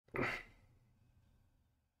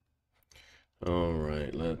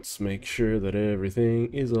Alright, let's make sure that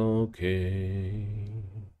everything is okay.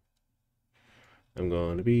 I'm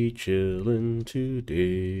gonna be chilling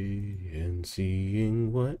today and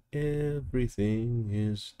seeing what everything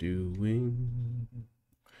is doing.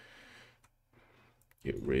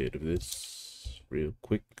 Get rid of this real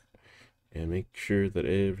quick and make sure that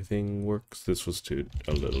everything works. This was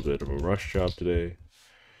a little bit of a rush job today.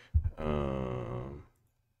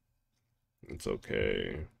 It's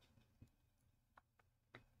okay.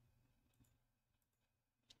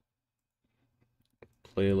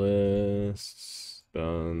 Playlists,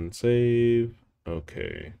 done, save.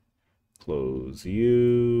 Okay. Close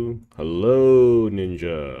you. Hello,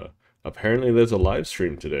 Ninja. Apparently there's a live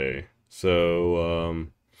stream today. So,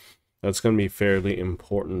 that's going to be fairly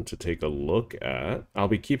important to take a look at. I'll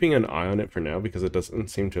be keeping an eye on it for now because it doesn't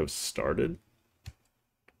seem to have started.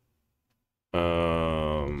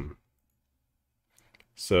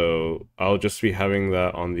 So I'll just be having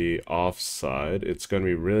that on the off side. It's going to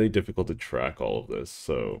be really difficult to track all of this,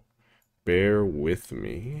 so bear with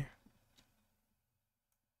me.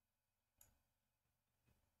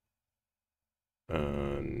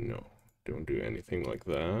 No, don't do anything like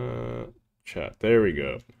that. Chat, there we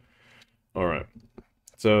go. All right,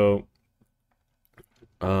 so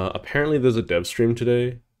apparently there's a dev stream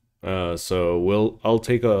today, so I'll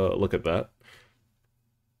take a look at that.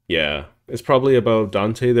 Yeah, it's probably about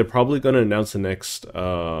Dante. They're probably going to announce the next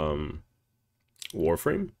Warframe.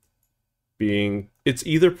 It's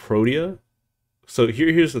either Protea. So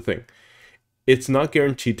here's the thing. It's not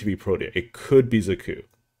guaranteed to be Protea. It could be Zaku.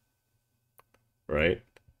 Right?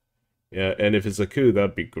 Yeah, and if it's Zaku,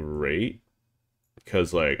 that'd be great.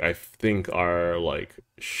 Because like I think our like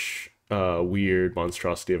weird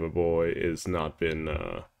monstrosity of a boy has not gotten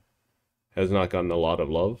a lot of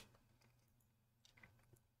love.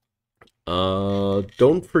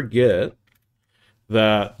 Don't forget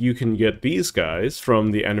that you can get these guys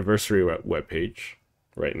from the anniversary webpage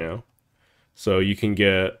right now. So you can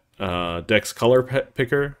get Dex Color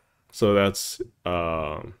Picker. So that's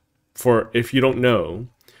for if you don't know,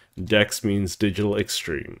 Dex means Digital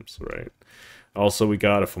Extremes, right? Also, we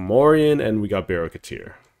got a Fomorian and we got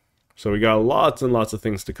Barakatir. So we got lots and lots of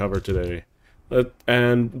things to cover today.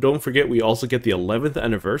 And don't forget, we also get the 11th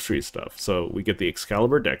anniversary stuff. So we get the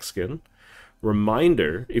Excalibur deck skin.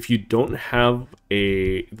 Reminder, if you don't have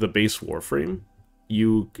the base Warframe,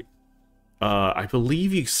 you I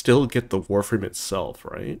believe you still get the Warframe itself,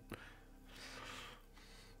 right?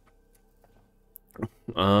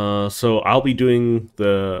 So I'll be doing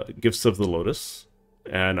the Gifts of the Lotus,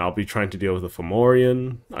 and I'll be trying to deal with the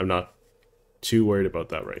Fomorian. I'm not too worried about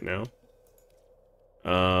that right now.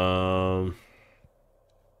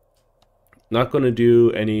 Not going to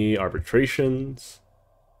do any arbitrations.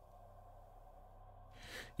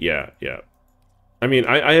 Yeah. I mean,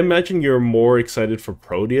 I imagine you're more excited for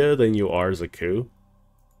Protea than you are Zaku.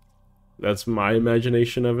 That's my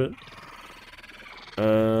imagination of it.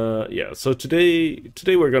 Yeah, so today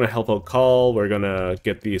we're gonna help out Call. We're gonna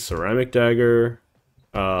get the Ceramic Dagger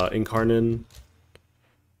incarnate.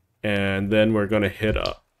 And then we're gonna hit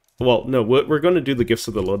up. Well, no, we're gonna do the Gifts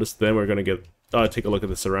of the Lotus, then we're gonna get take a look at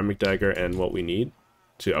the Ceramic Dagger and what we need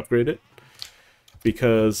to upgrade it.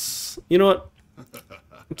 Because, you know what?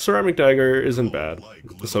 Ceramic Dagger isn't bad.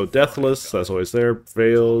 So Deathless, that's always there.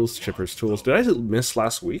 Veils, Chipper's Tools. Did I miss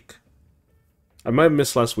last week? I might have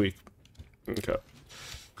missed last week. Okay.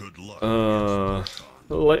 Good luck.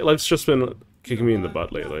 Life's just been kicking me in the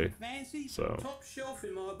butt lately. So,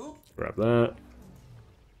 grab that.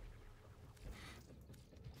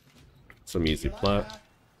 Some easy plat.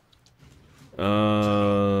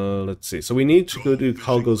 Let's see. So we need to go do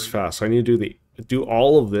Kyle Goes Fast. I need to do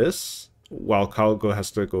all of this while Kyle has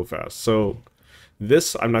to go fast. So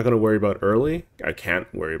this I'm not going to worry about early. I can't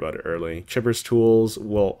worry about it early. Chipper's Tools,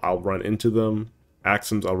 I'll run into them.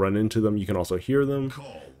 Axioms, I'll run into them. You can also hear them.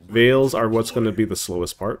 Veils are what's going to be the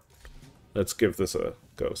slowest part. Let's give this a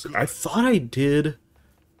go. So I thought I did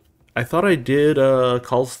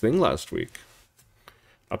Call's thing last week.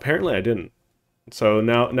 Apparently I didn't. So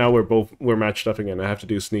now we're matched up again. I have to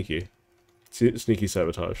do sneaky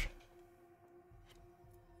sabotage.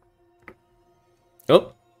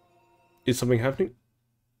 Oh, is something happening?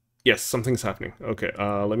 Yes, something's happening. Okay,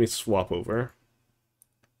 let me swap over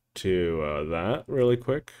to that really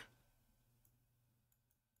quick.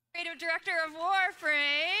 Creative director of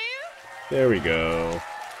Warframe. There we go.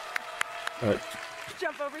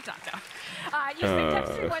 Jump over Tato. You think that's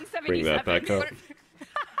 177. Bring that back up.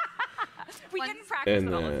 We didn't practice and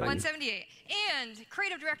with all then- of 178. And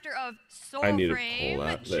creative director of I need to Soulframe, pull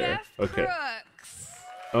that there. Jeff Okay. Crooks.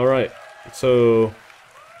 All right. So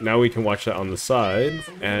now we can watch that on the side,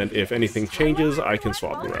 and if anything changes, I can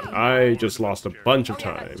swap them around. I just lost a bunch of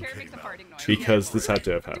time because this had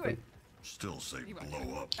to have happened. Still say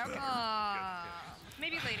blow up.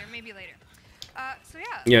 Maybe later, maybe later. So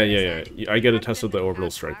Yeah. I get a test of the orbital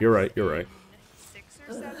strike. You're right. 6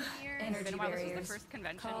 or 7 years. Energy Well, this was the barriers. first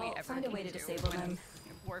convention Call, we ever find a way to came disable when them.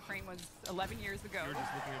 Warframe was 11 years ago. You were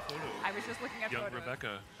just looking at photos. I was just looking at Young photos.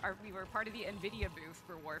 Rebecca. We were part of the NVIDIA booth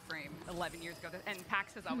for Warframe 11 years ago, and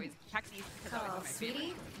PAX has always, PAX East has always Oh, been my favorite. sweetie,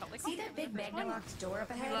 It felt like see home. that big magna-locked door up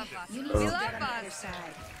ahead? love Boston. You need We to love get on the other Boston.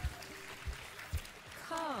 side.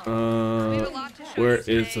 We have a lot to show Where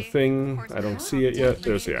you is the today. thing? Of course, I don't see it yet.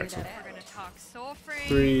 There's the we're axle. going to talk Soulframe.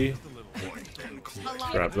 3. A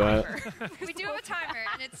lot Grab of that. timer. We do have a timer,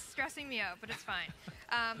 and it's stressing me out, but it's fine.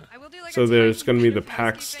 I will do like So a there's tiny going to be bit the of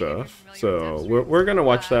pack housekeeping if you're stuff. familiar So with Dev we're going to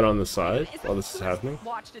watch that on the Is side it while this is happening.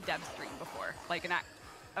 Watched a dev stream before, like an act.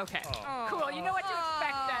 Okay, cool. You know what to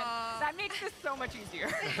expect then. That makes this so much easier.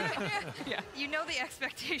 Yeah. You know the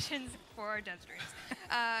expectations for our dev streams.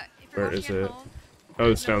 If Where you're is watching at it? home, Oh,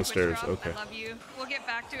 it's no Twitch downstairs. drop. Okay. I love you. We'll get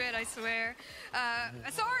back to it, I swear.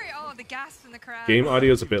 Sorry. Oh, the gasps in the crowd. Game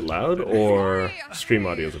audio is a bit loud, or Sorry, I'm stream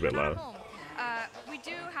sorry. audio is a bit Not at loud. home. We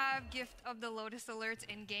do have Gift of the Lotus alerts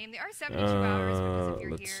in game. They are 72 hours because if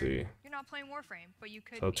you're Let's here, see. you're not playing Warframe, but you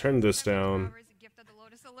could. So I'll be turn this 72 down. hours of Gift of the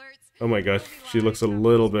Lotus alerts. Oh my gosh, she looks a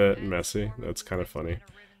little bit messy. That's kind of funny.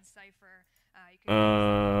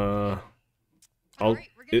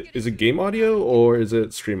 Is it game audio or is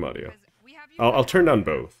it stream audio? I'll turn down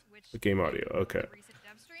both. The game audio, okay.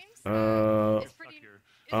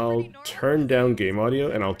 I'll turn down game audio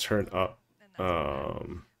and I'll turn up.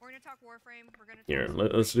 Here,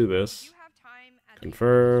 let's do this.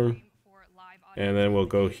 Confirm. And then we'll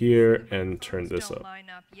go here and turn this up.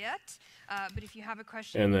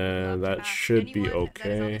 And then that should be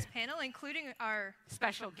okay. Including our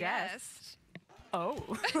Special guest.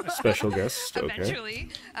 Oh. Special guest, okay. Eventually,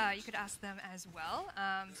 you could ask them as well.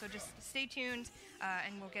 So just stay tuned,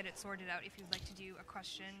 and we'll get it sorted out if you'd like to do a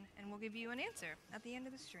question, and we'll give you an answer at the end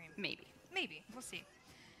of the stream. Maybe. Maybe. We'll see.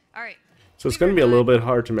 All right. So it's going to be a little bit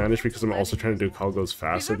hard to manage because I'm also trying to do Call Goes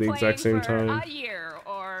Fast at the exact same time. A year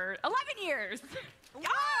or 11 years.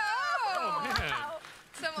 Oh! man.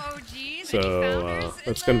 Some OGs. So, any founders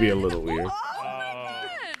that's in gonna be a the- little weird. Oh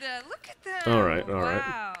my god! Look at them. All right, all right.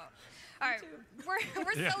 Wow. All right.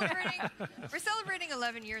 We're celebrating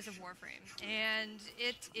 11 years of Warframe, and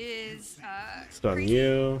it is It's on crazy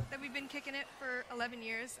you. that we've been kicking it for 11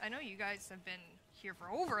 years. I know you guys have been here for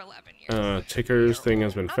over 11 years. Tickers thing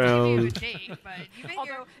has been Not to give you a found. date, but you've been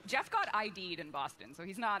Although here. Jeff got ID'd in Boston, so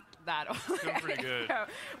he's not that old. Doing pretty good. So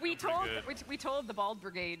we told good. we told the Bald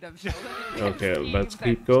Brigade of Sheldon and Okay, Steve let's that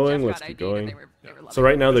keep going, Jeff let's got keep ID'd and going. they were So loving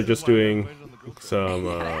right now they're This just is why I doing waited on the group. some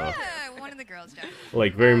Yeah, one of the girls did.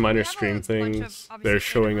 like very We minor have a stream bunch of, things. obviously, They're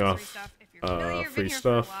showing anniversary off stuff. If you're familiar, you've been free here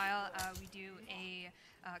stuff. For a while, we do a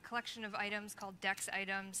collection of items called Dex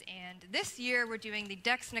items, and this year we're doing the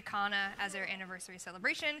Dex Nakana as our anniversary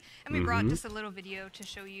celebration, and we brought just a little video to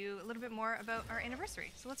show you a little bit more about our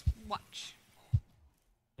anniversary. So let's watch.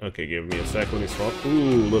 Okay, give me a sec. Let me swap. Ooh,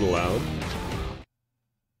 a little loud.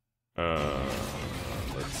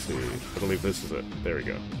 Let's see. I believe this is it. There we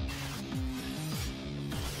go.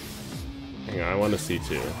 Hang on, I want to see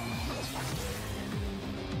too.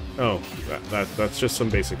 Oh, that's just some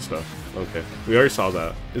basic stuff. Okay, we already saw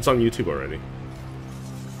that. It's on YouTube already.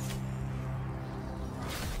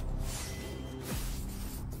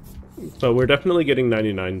 So we're definitely getting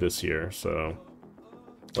 99 this year. So,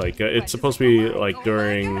 like, it's supposed to be like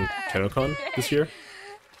during TennoCon this year.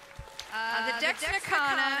 The Dex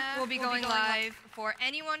Nakana will be going live for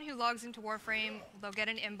anyone who logs into Warframe. They'll get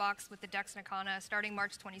an inbox with the Dex Nakana starting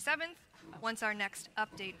March 27th. Once our next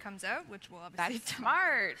update comes out, which will obviously That's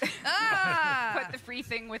smart. Put the free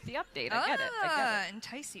thing with the update. I get it. I get it.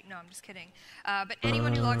 Entice you. No, I'm just kidding. But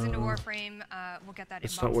anyone who logs into Warframe will get that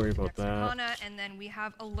Let's inbox not worry with the about Dex that. Nakana, and then we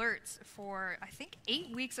have alerts for, I think,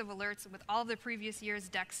 8 weeks of alerts with all the previous year's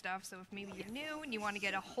deck stuff. So if maybe you're new and you want to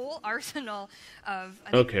get a whole arsenal of...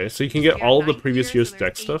 I think Okay, so you can this get year, all the 9 previous years, year's so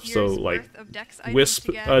deck there's stuff. 8 So years like worth of Dex items Wisp,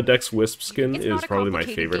 to get. Dex Wisp skin It's is not a probably my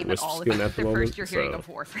complicated favorite game Wisp at all. skin It's at the the moment. first you're hearing So of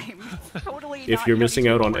Warframe. Totally if not, you're you don't missing need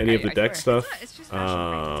to out on work, any of the I deck swear. stuff, It's just fashion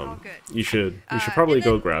breaks, it's all good. you should And probably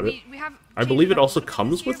go then grab it. we have I believe changed it up also a little bit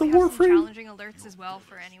comes this with year. the We have some Warframe? challenging alerts as well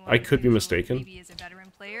for anyone I could be who mistaken. Maybe is a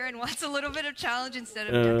veteran player and wants a little bit of challenge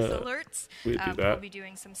instead of Dex alerts. we do We'll that. be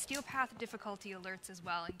doing some Steel Path difficulty alerts as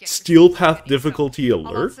well. And get Steel yourself Path ready. difficulty So,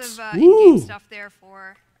 lots alerts? of in-game Woo! stuff there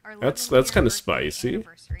for our That's 11th kind of birthday spicy.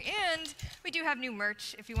 anniversary. And we do have new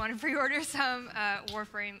merch. If you want to pre-order some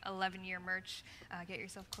Warframe 11-year merch, get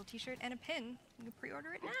yourself a cool T-shirt and a pin. You can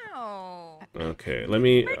pre-order it now. Okay, let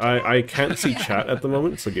me. I can't see chat at the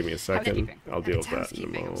moment, so give me a second. I'll deal with that in a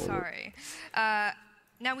Housekeeping, I'm moment. sorry.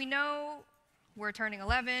 Now we know we're turning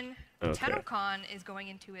 11. Okay. TennoCon is going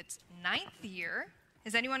into its 9th year.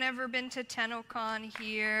 Has anyone ever been to TennoCon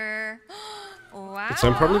here? Wow. So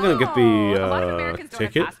I'm probably gonna get A lot of the Americans don't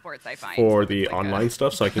have ticket passports, I find. for So the it's like online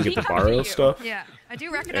stuff, so I can get the Peek up to Barrow you. stuff. Yeah, I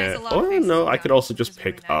do recognize a lot Oh of faces. no, I around, could also which just is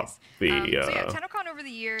really pick nice. up the So yeah, TennoCon over the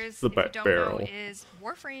years, the if you don't barrel. know, is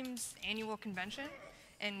Warframe's annual convention.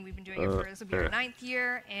 And we've been doing it for, this will be our 9th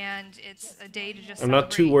year, and it's a day to just I'm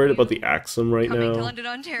not too celebrate worried about you the Axum right coming to now. London,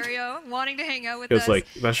 Ontario, wanting to hang out with Feels us. like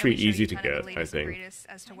that should and be we show easy you to kind of the get, I latest and think. greatest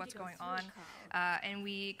as to what's going on. And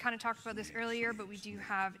we kind of talked about this earlier, but we do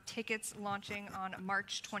have tickets launching on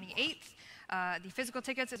March 28th. The physical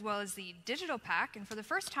tickets as well as the digital pack. And for the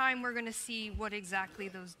first time, we're going to see what exactly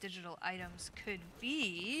those digital items could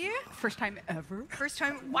be. First time ever. First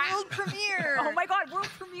time world premiere. Oh my God, world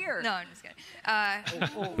premiere. No, I'm just kidding.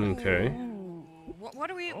 Okay.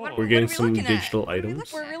 What are we? What, We're what getting are we some looking digital at? What are we items.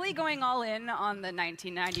 looking We're at? really going all in on the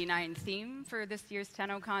 1999 theme for this year's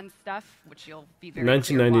TennoCon stuff, which you'll be very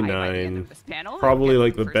clear why by the end 1999, of this panel. probably You'll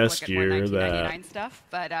like get the first best look at more year 1999 that, stuff.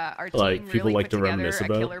 But our team like, people really like put to together reminisce a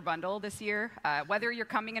about. killer bundle this year. Whether you're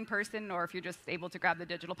coming in person or if you're just able to grab the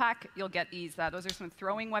digital pack, you'll get these. Those are some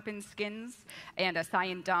throwing weapon skins and a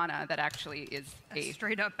Cyan Donna that actually is a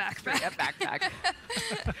Straight up backpack. straight up backpack.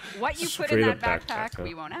 What you put Straight in up that backpack, backpack, huh?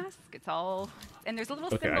 we won't ask. It's all, and there's a little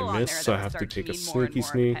Okay, symbol I on missed, there so I that will have to start take a mean more and sneaky more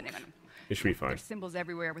sneak. depending on. It should be fine. There's symbols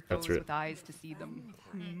everywhere with That's those it. with eyes to see them.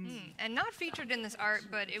 And not featured in this art,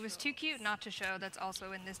 but it was too cute not to show. That's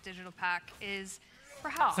also in this digital pack. Is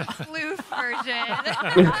perhaps a floof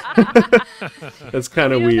version. That's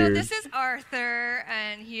kind of You don't know, weird. this is Arthur,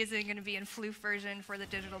 and he is going to be in floof version for the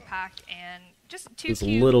digital pack, and just too It's a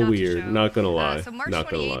cute. little not to weird, show. not gonna lie, So March not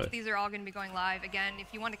gonna 28th, lie. these are all going to be going live. Again, if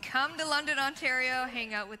you want to come to London, Ontario,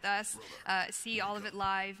 hang out with us, see all of it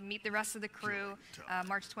live, meet the rest of the crew.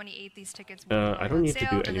 March 28th, these tickets will be I don't on need to sale,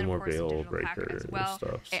 do and any then, of more course, the veil digital pack breaker as and well.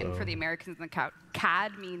 stuff. And So. for the Americans, the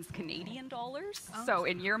CAD means Canadian dollars. So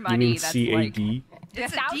in your You money, mean that's CAD? like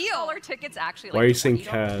It's a $1,000 deal. tickets actually. Why like are you saying $20.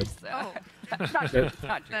 CAD? Oh, Not true,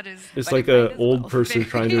 not true. that is. It's But like it might an as old well. person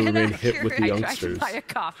trying to Very remain hip with the inaccurate. I tried to youngsters. buy a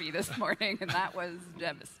coffee this morning, and that was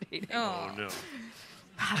devastating. Oh. no.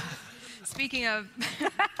 Speaking of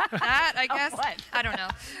that, I guess, what? I don't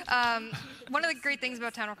know. One of the great things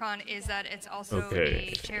about TennoCon is that it's also Okay.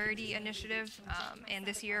 a charity initiative. And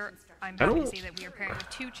this year, I'm happy to don't- say that we are pairing with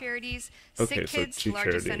 2 charities. Okay, Sick so Kids, 2 the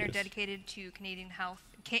largest center charities. dedicated to Canadian health,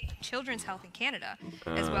 children's health in Canada,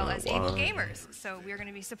 as well as wow. Able Gamers. So we're going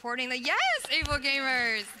to be supporting the, yes, Able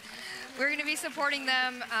Gamers! We're going to be supporting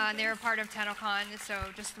them. They're a part of TennoCon, so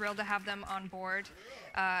just thrilled to have them on board.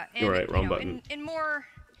 And, You're right, wrong you know, button. in more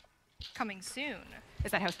coming soon.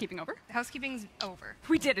 Is that housekeeping over? Housekeeping's over.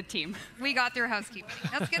 We did a team. We got through housekeeping.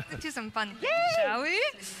 Let's get to some fun things, shall we?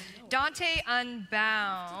 Dante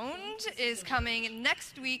Unbound is coming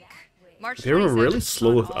next week, March 26th. They were really slow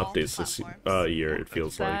on with all updates this platforms. year, it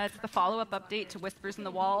feels like. That's the follow-up update to Whispers in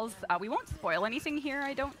the Walls. We won't spoil anything here,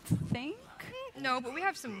 I don't think. No, but we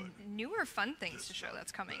have some newer fun things to show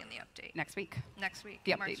that's coming in the update Next week. next week.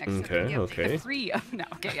 The March update next week. 26th, the update. Okay. The free. No.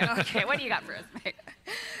 Okay. Yeah. Okay. What do you got for us, mate?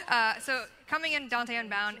 So coming in Dante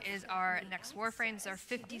Unbound is our next Warframe. It's our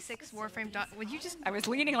 56 Warframe. Would you just... I was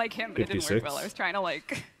leaning like him, but it didn't work 56? well. I was trying to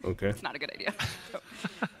like. Okay. It's not a good idea. So,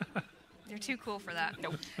 You're too cool for that.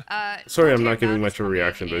 Nope. Sorry, I'm Dante not giving Unbound much is of a coming,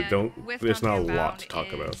 reaction, but and don't. with There's not a Dante lot to Unbound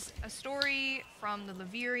talk about. is a story from the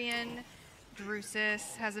Levirian.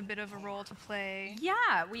 Drusus has a bit of a role to play.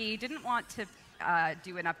 yeah, we didn't want to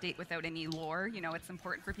do an update without any lore. You know, it's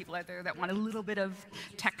important for people out there that want a little bit of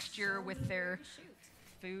texture with their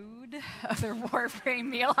food, their Warframe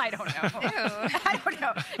meal. I don't know. I don't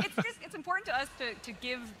know. It's important to us to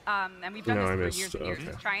give, and we've done No, this I for missed- years and years. okay,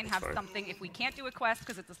 Is try and that's have fine. something. If we can't do a quest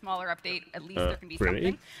because it's a smaller update, at least there can be really?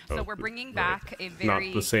 something. So Oh, we're bringing right. back a Not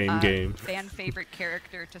very the same game. fan favorite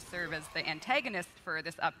character to serve as the antagonist for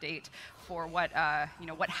this update. For what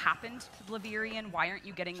what happened to Levirian? Why aren't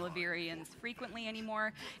you getting Levirians frequently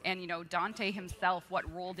anymore? And Dante himself, what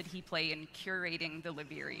role did he play in curating the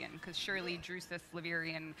Levirian? Because surely Drusus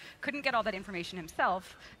Levirian couldn't get all that information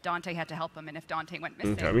himself. Dante had to help him, and if Dante went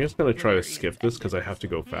missing, Okay, I'm just gonna try to Levirians skip this because I ended. have to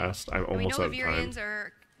go fast. I'm We know almost out of time. Levirians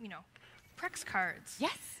are, Prex cards.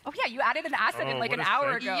 Yes. Oh yeah, you added an asset in like what an a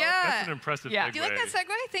hour segue. ago. Yeah. That's an impressive Yeah. segue. Do you like that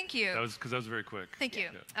segue? Thank you. That was because that was very quick. Thank you.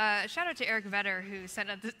 Yeah. Shout out to Eric Vetter who sent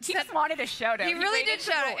us. He just wanted a shout out. He really waited did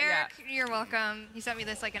shout to- out. Eric, you're welcome. He sent me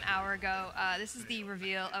this like an hour ago. This is the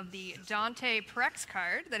reveal of the Dante Prex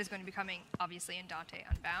card that is going to be coming, obviously, in Dante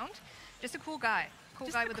Unbound. Just a cool guy. Cool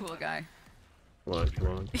Just guy a with cool a book. guy. Come on, come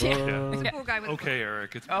on, come Yeah. on. Cool guy with a Okay,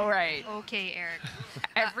 Eric. It's All right. book. Okay, Eric.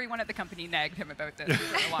 Everyone at the company nagged him about this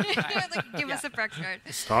for a long time. Like, give us a Prex card.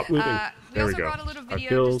 Stop moving. We There we also go. brought a little Our video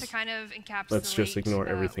kills. just to kind of encapsulate. Let's just ignore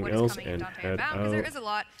everything what is else coming in and Dante head Unbound, 'cause there out. is a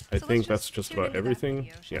lot. I So think let's that's just tune about into that everything.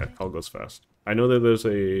 video, shall Yeah, we? call goes fast. I know that there's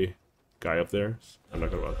a guy up there. I'm not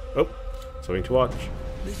gonna watch. Oh, something to watch.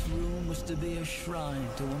 This room was to be a shrine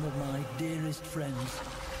to one of my dearest friends.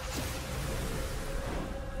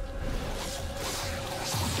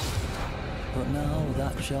 But now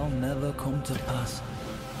that shall never come to pass.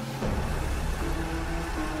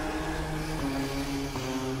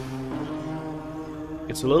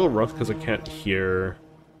 It's a little rough because I can't hear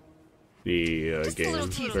the Just a little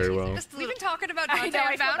game teaser. very well. We've been talking about I Dante know,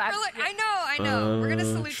 I feel Unbound bad. for like, I know. We're gonna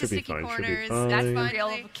salute the should be sticky fine, should be corners. fine. That's the Fine. real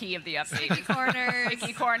Finally. key of the update. Sticky corners.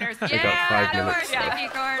 Sticky corners. got Yeah, 5 no more minutes. sticky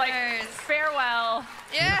corners. Like, farewell.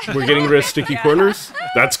 Yeah. We're getting rid of sticky corners.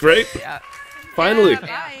 That's great. Yeah. Finally.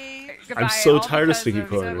 Bye. Goodbye, so all tired of because sticky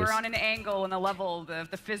corners. We're on an angle and the level, the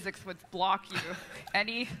physics would block you.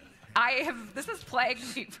 This has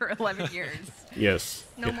plagued me for 11 years. Yes,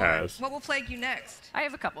 No it more. has. What will plague you next? I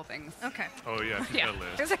have a couple things. Okay. Oh yeah, keep Yeah, that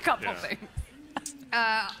list. there's a couple Yeah.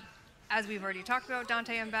 things. As we've already talked about,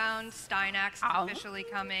 Dante Unbound, Steinax is Oh. officially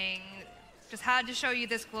coming. Just had to show you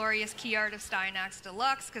this glorious key art of Steinax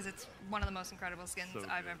Deluxe because it's one of the most incredible skins So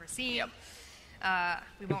I've good. ever seen. Yep.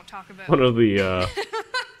 We won't talk about. One of the most take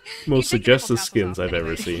the nipple suggestive tassels skins off I've ever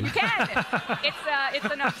anyway. seen. Can. It's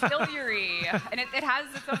an auxiliary, and it has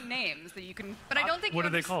its own name, so you can. But I don't think What you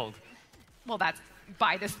are they understand- called? Well, that's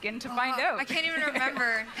buy the skin to find out. I can't even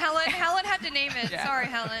remember. Helen had to name it. Yeah. Sorry,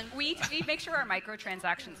 Helen. We make sure our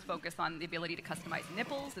microtransactions focus on the ability to customize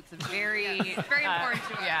nipples. It's a very It's very important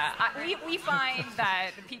to us. Yeah, we find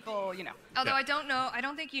that people, Although Yeah. I don't know, I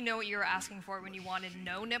don't think you know what you were asking for when you wanted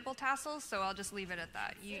no nipple tassels. So I'll just leave it at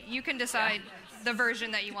that. You can decide the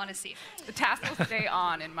version that you want to see. the tassels stay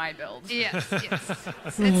on in my build. Yes,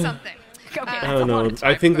 it's something. Okay, I that's don't a lot know. of time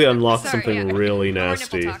I think they about it. unlocked Sorry, something yeah. really More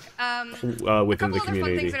nasty nipple talk. within the couple other fun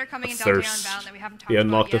community. things that are coming A in Dante thirst. Unbound that we haven't talked They about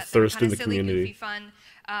unlocked a yet. They're thirst in kinda the silly, community. Goofy fun.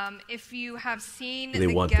 If you have seen They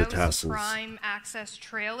the want the Gauss tassels. Prime Access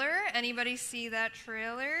trailer, anybody see that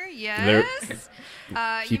trailer? There- Yes.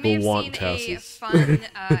 You People may have want seen tassels. a fun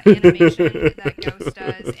animation that Ghost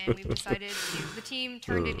does, and we've decided the team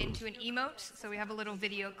turned it into an emote. So we have a little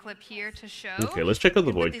video clip here to show. Okay, let's check out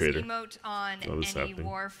the You can Void put Creator. this emote on What is any happening?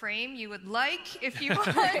 Warframe you would like if you want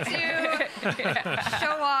to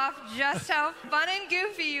show off just how fun and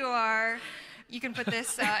goofy you are. You can put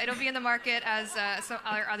this, it'll be in the market as some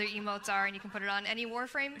other emotes are, and you can put it on any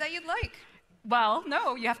Warframe that you'd like. Well,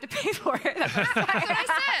 no, you have to pay for it. That's That's what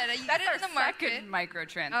I said. You That's get it our in the market. second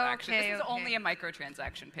microtransaction. Okay, This is okay. only a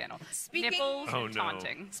microtransaction panel. Speaking- Nipples Oh and no.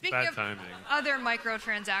 taunting. Speaking Bad of timing. other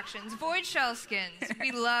microtransactions, Void Shell skins.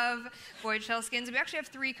 We love Void Shell skins. We actually have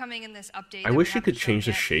 3 coming in this update. I that we wish you haven't could change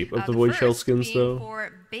shown the yet. shape of the The Void Shell first skins, being though.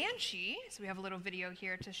 For Banshee, so we have a little video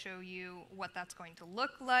here to show you what that's going to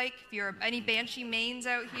look like. If you're any Banshee mains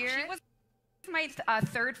out here, She was my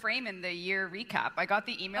third frame in the year recap. I got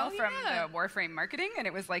the email Oh, from yeah. the Warframe marketing, and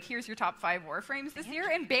it was like, here's your top 5 Warframes this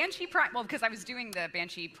year. And Banshee Prime, well, because I was doing the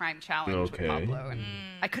Banshee Prime challenge Okay. with Pablo, and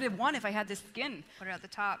I could have won if I had this skin. put it at the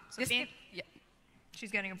top. So This yeah.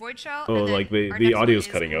 She's getting a Void Shell. Oh, and then like the our next one audio's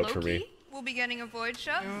is cutting out for me. Loki will be getting a Void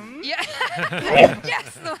Shell. Mm-hmm. Yeah.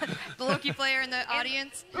 Yes, the Loki player in the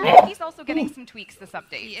audience. And he's also getting some tweaks this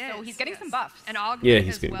update. He So is, he's getting yes. some buffs. And Augment Yeah,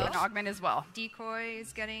 he's as getting well. And Augment as well. Decoy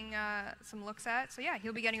is getting some looks at. So yeah,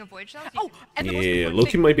 he'll be getting a Void Shell. Oh, and the most Yeah, important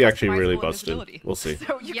Loki thing, might be actually really customizable busted. invisibility. We'll see.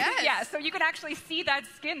 So you Yes. can, yeah, so you can actually see that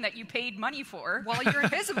skin that you paid money for While you're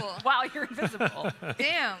invisible. while you're invisible.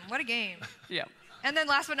 Damn, what a game. Yeah. And then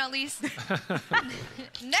last but not least,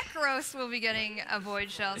 Necros will be getting a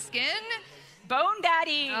Void Shell skin. Bone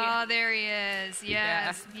Daddy. Oh, there he is.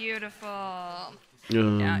 Yes, beautiful.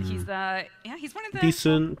 Yeah, he's one of the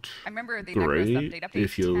decent. I remember the Great, Necros update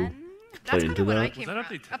if you 10. That's play kind into of when I that. came Was that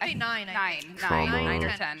from. update 10? Update 9, I think. Trauma. 9 or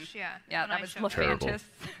 10. 10. Yeah, Yeah, when that I was showed up. Terrible. LaFantis.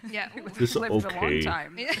 Yeah. This is lived a okay. long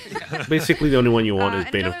time. Basically, the only one you want is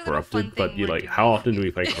and Bane of another little fun Corrupted, but thing you we're like, doing. how often do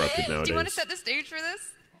we fight Corrupted Do you want to nowadays? set the stage for this?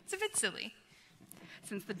 It's a bit silly.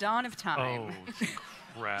 Since the dawn of time.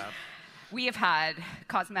 Oh crap. We have had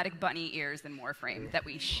cosmetic bunny ears in Warframe that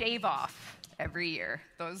we shave off every year.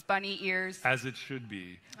 Those bunny ears. As it should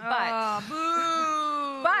be. But,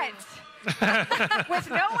 with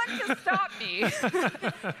no one to stop me,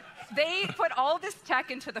 they put all this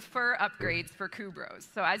tech into the fur upgrades for Kubros.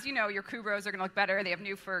 So as you know, your Kubros are going to look better. They have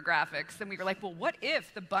new fur graphics. And we were like, well, what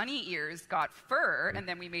if the bunny ears got fur and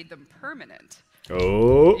then we made them permanent?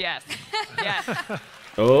 Oh. Yes. Yes.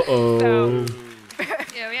 Uh-oh. So,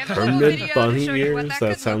 Yeah, we have a little video Permanent to bunny show you what ears? that That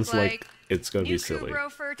could sounds look like it's going to New be silly.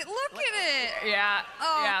 Kubro fur. Look at it. yeah.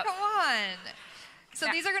 Oh, yeah. come on. So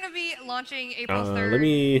Yeah. these are going to be launching April 3rd. Let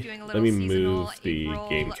doing a me seasonal move the April,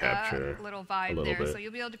 game capture little vibe a little there. bit. So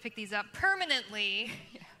you'll be able to pick these up permanently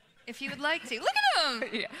if you would like to. Look at them.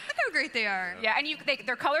 Yeah. Look how great they are. Yeah, and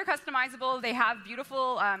they're color customizable. They have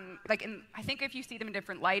beautiful, I think if you see them in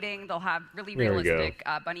different lighting, they'll have really There we go. realistic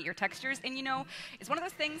bunny ear textures. And you know, it's one of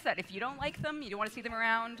those things that if you don't like them, you don't want to see them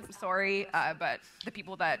around. I'm sorry, but the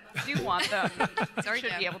people that do want them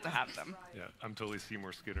should be able to have them. Yeah, I'm totally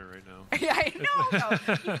Seymour Skinner right now. Yeah, I know.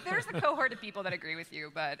 No. There's a cohort of people that agree with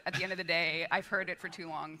you, but at the end of the day, I've heard it for too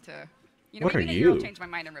long to. What maybe are in a year I'll you? change my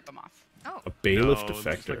mind and rip them off. Oh. A bailiff No, just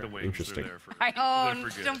defector. like the wings are Interesting. there for- Oh, they're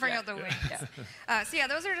for good. don't bring Yeah. out the wings. So yeah,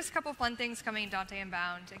 those are just a couple fun things coming. Dante and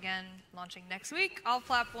Bound again launching next week, all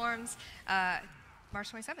platforms, March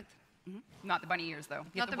 27th. Not the bunny ears, though.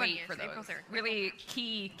 You Not have the to bunny wait ears, for those. April 3rd. Really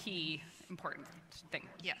key, important thing.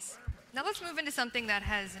 Yes. Now let's move into something that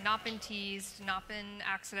has not been teased, not been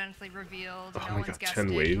accidentally revealed. Oh no my one's God, guessed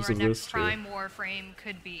 10 it, waves who of our this, next too. Prime Warframe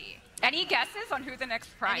could be. Any guesses on who the next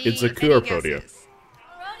prime Any- It's is? Zaku or any Protea? guesses?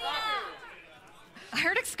 I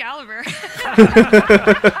heard Excalibur.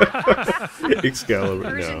 Excalibur.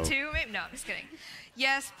 Version No. 2? Maybe? No, I'm just kidding.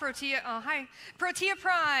 Yes, Protea. Oh, hi. Protea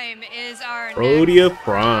Prime is our Protea next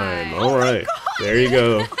Prime. All Oh my right. God. There you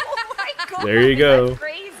go. Oh my god! There you go. That's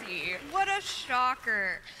crazy. What a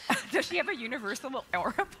shocker. Does she have a universal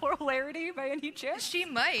aura polarity by any chance? She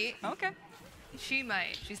might. Okay. She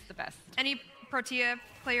might. She's the best. Any Protea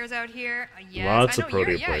players out here? Yes. Lots I of know you're,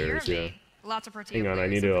 Protea yeah, you're players, a yeah. main. Lots of Protea Hang on, I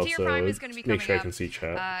players. need So to Protea also Prime is going to be make coming sure I up. can see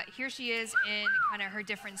chat. Here she is in kind of her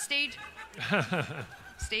different stages.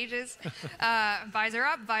 Visor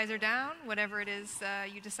up, visor down, whatever it is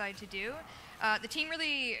you decide to do. The team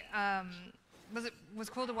really was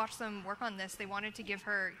cool to watch them work on this. They wanted to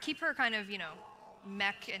keep her kind of,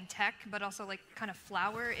 mech and tech, but also like kind of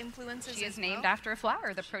flower influences. She is as named well. after a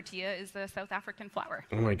flower. The Protea is the South African flower.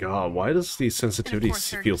 Oh my god, why does the And of sensitivity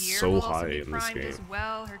course, her feel gear so will also high be in this primed game? as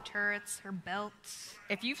well. Her turrets, her belts.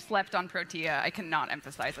 If you've slept on Protea, I cannot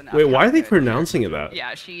emphasize enough. Wait, why how are they good- pronouncing it that?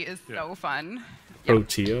 Yeah, she is Yeah. so fun. Yeah.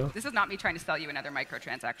 Protea? This is not me trying to sell you another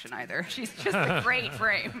microtransaction either. She's just a great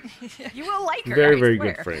frame. You will like her. Very, I very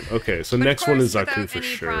swear. good frame. Okay, so But next of one course, is Zaku without for any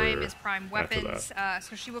sure. Prime is Prime after Weapons. that.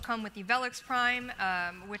 So she will come with the Velix Prime,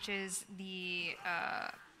 which is the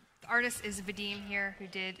artist is Vadim here, who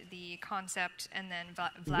did the concept, and then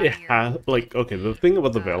Vladimir. Yeah, like, okay, the thing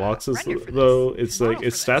about the Velox render is, for though, this, it's model like,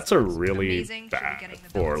 its for this, stats so are it's really amazing. She'll be bad getting the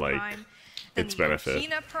for, Velix like, Prime. Then its the benefit.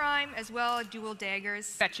 Yokina Prime as well, dual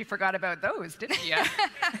daggers. Bet you forgot about those, didn't you?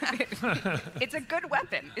 It's a good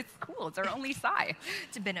weapon. It's cool. It's our only Psy.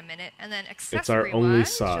 It's been a minute. And then It's our accessory only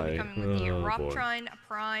wise, she'll Psy. be coming with the Oh, boy. Roptrine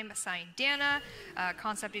Prime Syndana,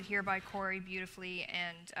 concepted here by Corey beautifully,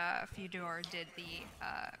 and Fyodor did the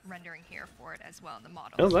rendering here for it as well in the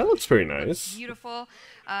model. Oh, that looks very Looks nice. beautiful.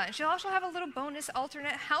 And she'll also have a little bonus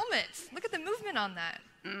alternate helmet. Look at the movement on that.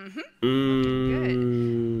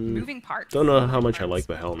 Moving parts. Don't know how much I like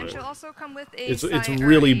the And helmet. she'll also come with a It's or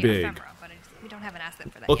really a big. ephemera, but we don't have an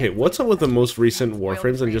asset for that Okay, yet. what's up with the most recent Spoiled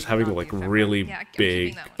Warframes and just frame, having not like the ephemera. really Yeah, I'm big,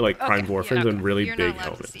 keeping that one. like Prime Okay, Warframes yeah. and really You're big not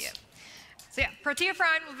allowed to see helmets? it. So yeah, Protea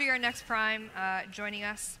Prime will be our next Prime joining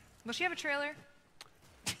us. Will she have a trailer?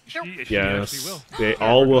 She actually Yes, will. they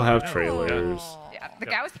all will have Yeah. trailers. Oh. Yeah, the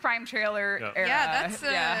Gauss Prime trailer Yeah. era. Yeah,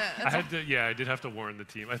 that's I did have to warn the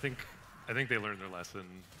team. I think they learned their lesson.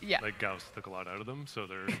 Yeah. Like Gauss took a lot out of them, so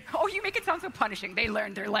they're Oh, you make it sound so punishing. They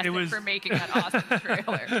learned their lesson was- for making that awesome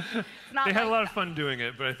trailer. It's not they had a like lot of fun doing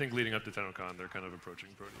it, but I think leading up to TennoCon, they're kind of approaching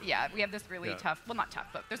Protea. Yeah, we have this really Yeah. tough, well, not tough,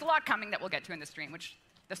 but there's a lot coming that we'll get to in the stream, which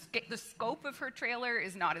the scope of her trailer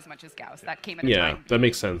is not as much as Gauss. That came at a Yeah, time. that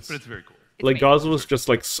makes sense. But it's very cool. It's Like amazing. Gauze was just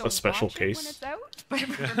like So a special watch it when case it's out, but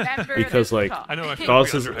remember because this like talk. I know, I feel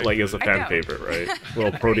Gauze like is we got like is a hyped I fan know. favorite, right?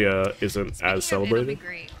 Well, Protea isn't Speaking as of, celebrated. it'll be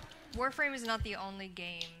great. Warframe is not the only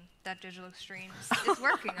game that Digital Extremes is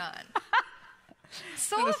working on.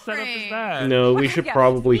 Soulframe. No, we should Yeah.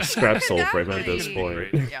 probably scrap Soulframe at this Exactly.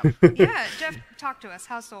 point. Yeah. Yeah, Jeff, talk to us.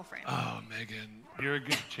 How's Soulframe? Oh, Megan, you're a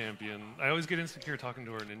good champion. I always get insecure talking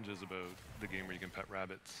to our ninjas about the game where you can pet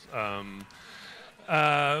rabbits.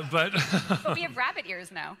 But But we have rabbit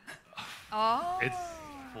ears now. Oh. it's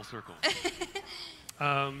full circle.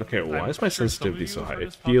 Okay, why I'm is my sure some of sensitivity you so have high? heard It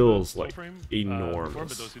us talk about feels like Warframe, before, enormous.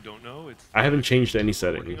 but those who don't know, it's I haven't changed any what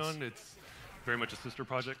we're working settings. on. It's very much a sister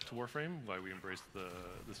project to Warframe, why we embrace the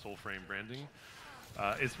Soulframe branding.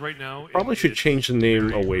 It's right now. Probably should it's change the name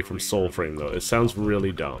very away from early Soulframe though. It closed sounds off. really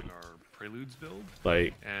We're dumb. building our Preludes build,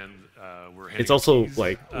 Like, and we're it's handing also keys,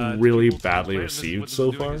 like to really people to badly play, and this is received what this so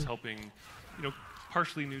is doing far. is helping, you know,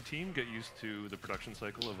 partially new team get used to the production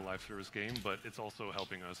cycle of a live service game, but it's also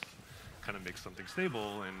helping us kind of make something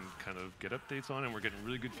stable and kind of get updates on. And we're getting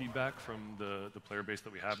really good feedback from the player base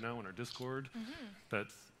that we have now in our Discord that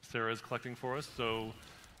Sarah is collecting for us. So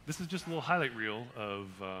this is just a little highlight reel of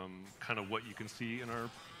kind of what you can see in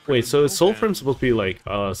our. Wait, so is build, Soulframe and supposed to be like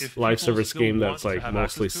a if live people service still game want that's to like have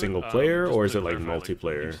mostly access to it, single player, just or is to it like clarify, you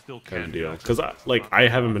multiplayer still kind of can deal? access Because it. like It's I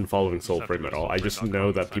not haven't been following just have to Soulframe go at to all. I just soulframe.com know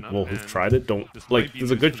and that sign people up, who've and tried it don't this like. might be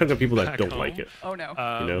There's a good news chunk of people that back don't home. like it. Oh no.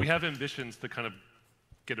 You know? We have ambitions to kind of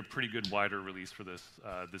get a pretty good wider release for this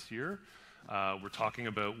this year. We're talking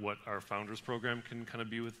about what our founders program can kind of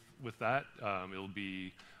be with that. It'll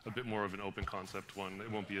be a bit more of an open concept one. It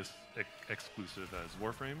won't be as exclusive as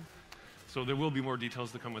Warframe. So there will be more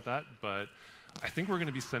details to come with that, but I think we're going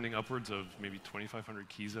to be sending upwards of maybe 2,500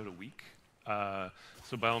 keys out a week.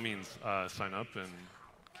 So by all means, sign up and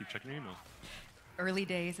keep checking your email. Early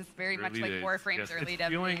days. It's very much Early like days. Warframe's Yes, early it's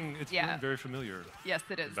feeling very familiar. Yes,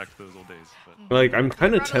 it is. Back to those old days. But. Like I'm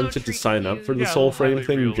kind of Brought a little tempted to treat sign for up you. for the Yeah, a little Soulframe highlight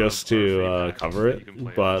thing reel just of our to feedback cover so it, you can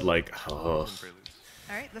play but us like, in Preludes.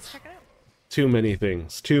 All right, let's check it out. too many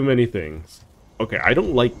things. Too many things. Okay, I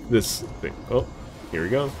don't like this thing. Oh, here we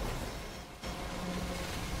go.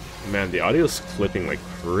 Man, the audio's clipping like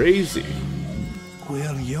crazy.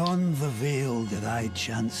 Where yon the vale did I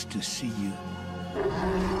chance to see you.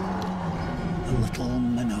 The little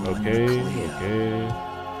minnow in Okay, the clear. okay.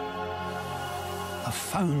 A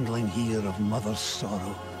foundling here of mother's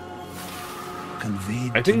sorrow.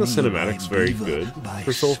 Conveyed I think the to me cinematic's by very beaver, good by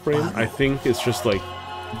for Soulframe. I sparrow. think it's just like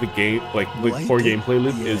the game, like the core Blighted gameplay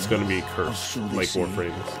loop is years, going to be or cursed, so they like say.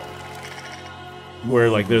 Warframe is. Where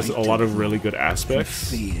like there's a lot of Blighted really good the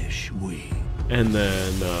aspects, fayish way. and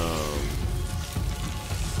then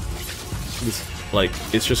this like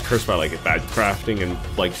it's just cursed by like bad crafting and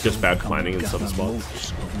like just bad Come planning in some gather spots.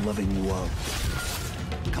 motes of living world.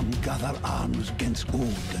 Come gather arms against old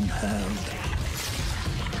and herd.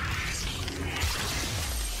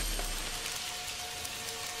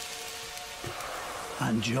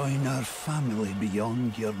 And join our family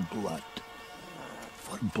beyond your blood.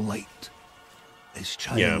 For blight is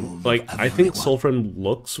child Yeah, of like I think everyone. Soulframe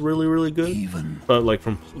looks really good, Even but like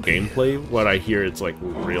from gameplay, what I hear it's like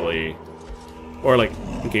really, or like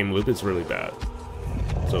game loop, it's really bad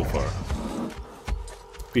so far.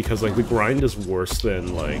 Because like the grind is worse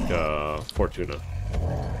than like Fortuna,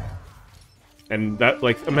 and that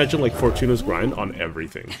like imagine like Fortuna's grind on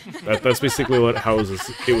everything. That's basically how it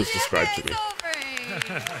was described to me,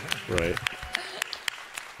 Soulframe! right?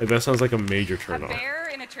 Like, that sounds like a major A turn off. bear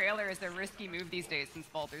in a trailer is a risky move these days since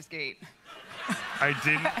Baldur's Gate. I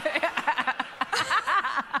didn't.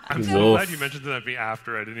 I'm so Wolf. glad you mentioned that to me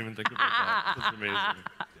after. I didn't even think about that.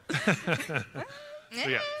 That's amazing. So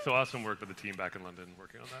yeah, so awesome work with the team back in London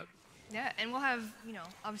working on that. Yeah, and we'll have, you know,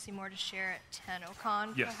 obviously more to share at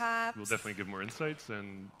TennoCon, Yes, perhaps. we'll definitely give more insights,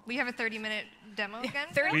 and We have a 30-minute demo again.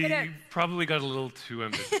 30 we minutes. probably got a little too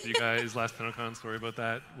ambitious. You guys, last TennoCon, sorry about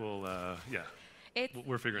that. We'll, yeah. It's,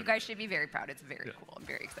 We're figuring you it guys should be very proud. It's very Yeah. cool. I'm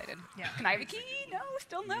very excited. Yeah. Can I have a key? No,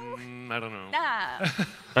 still no. I don't know. Nah.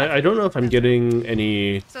 I don't know if I'm getting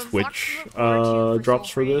any So lots to Twitch look forward to drops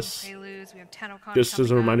for Soulframe, this. Preludes. We have TennoCon Just as a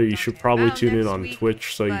coming reminder, up, you should Dante probably Unbound tune in next on week,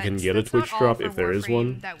 Twitch so you but can get a that's not Twitch all drop for if there is Warframe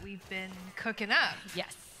one. that we've been cooking up.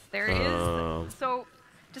 Yes, there is. So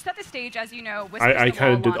to set the stage, as you know, I kind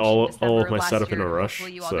kinda of did all of my setup in a rush,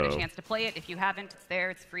 Hopefully you all get a so- chance to play it. If you haven't, it's there.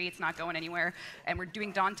 It's free. It's not going anywhere. And we're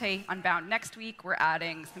doing Dante Unbound next week. We're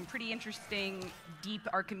adding some pretty interesting deep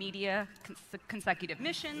Archimedia consecutive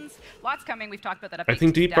missions. Lots coming. We've talked about that. I update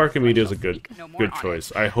think to Deep depth, so I Archimedia is shall a good speak no more good on it.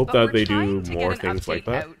 choice. I hope But that we're they trying do to more get an things like update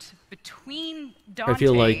that. out between I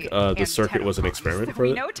feel like Dante the and circuit was an TennoCon. experiment for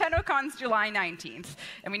We it. know TennoCon's July 19th,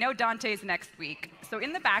 and we know Dante's next week. So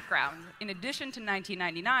in the background, in addition to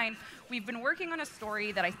 1999, we've been working on a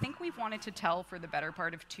story that I think we've wanted to tell for the better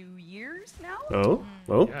part of 2 years now. Yeah,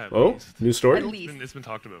 at Oh, least. new story? At least. It's been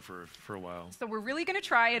talked about for a while. So we're really going to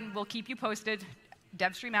try, and we'll keep you posted,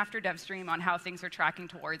 dev stream after dev stream, on how things are tracking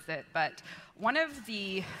towards it. But one of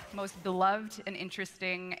the most beloved and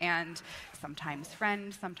interesting and sometimes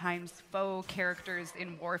friend, sometimes foe characters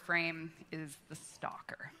in Warframe is the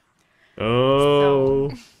Stalker. Oh,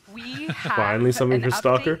 So we have finally something an for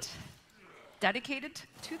Stalker. update dedicated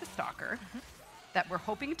to the Stalker that we're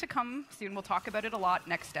hoping to come soon. We'll talk about it a lot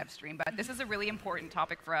next step stream, but this is a really important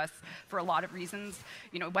topic for us for a lot of reasons.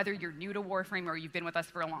 You know, whether you're new to Warframe or you've been with us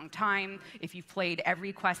for a long time, if you've played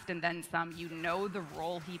every quest and then some, you know the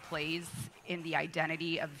role he plays in the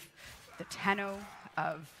identity of the Tenno,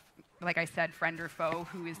 of, like I said, friend or foe.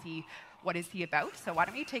 Who is he? What is he about? So why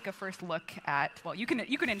don't we take a first look at, well, you can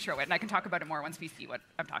intro it, and I can talk about it more once we see what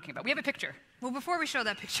I'm talking about. We have a picture. Well, before we show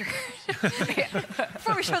that picture,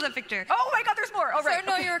 before we show that picture. Oh my God, there's more. Oh, right.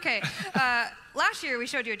 So, no, you're okay. Last year we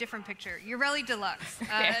showed you a different picture, Ureli Deluxe.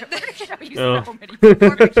 We're going to show you so many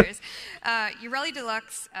More pictures. Ureli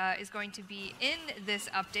Deluxe is going to be in this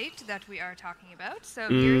update that we are talking about. So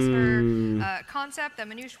here's her concept that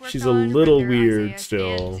Manoush worked on. She's a little render weird Isaiah,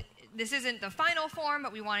 still. and this isn't the final form,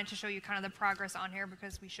 but we wanted to show you kind of the progress on here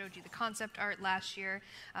because we showed you the concept art last year.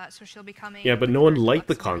 So she'll be coming. Yeah, but with no one her liked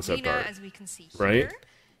the Deluxe concept Arena, art, as we can see right? here.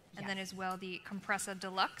 And then as well, the Compressa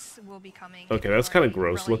Deluxe will be coming. Okay, that's kind of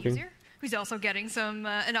gross Umbrella looking. user, who's also getting some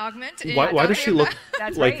an augment. Why does she look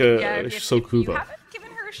That's like right. a If you Sokuva? haven't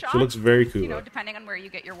given her a shot, She looks very you know, Kuva. depending on where you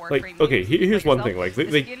get your Warframe. Like, okay, here's one thing. Like,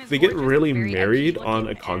 they get really very married edgy on a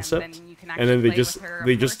looking, concept, and then you can and then actually they play just with her,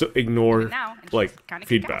 they of just course, ignore even now, and she's like kinda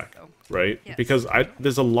feedback, kick-ass, right? Yes. Because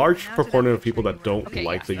there's a large Now to that proportion of people picture that don't Okay,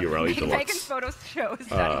 like the so Ureli Megan's Deluxe. photos shows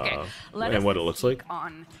that. Okay, let and us what it looks speak like.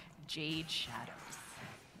 on Jade Shadows.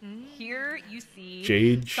 Here you see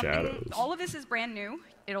Jade something- Shadows. All of this is brand new.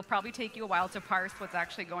 It'll probably take you a while to parse what's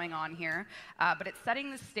actually going on here, but it's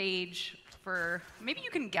setting the stage for, maybe you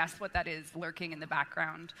can guess what that is lurking in the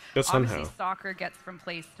background. Guess Obviously, somehow. Stalker gets from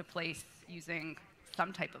place to place using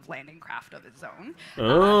some type of landing craft of his own.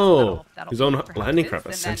 Oh, that'll his be own perhaps landing his, craft, a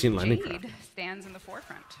and then sentient landing Jade craft. stands in the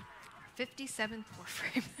forefront, 57th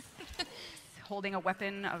Warframe. holding a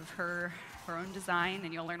weapon of her own design,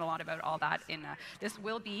 and you'll learn a lot about all that in this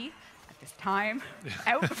will be at this time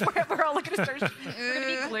out before we're all looking to start. We're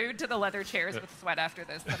going to be glued to the leather chairs with sweat after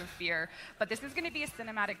this out of fear, but this is going to be a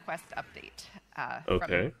cinematic quest update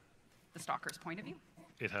Okay. from the Stalker's point of view.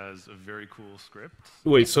 It has a very cool script.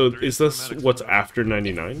 Wait, so There is this cinematics what's on it. after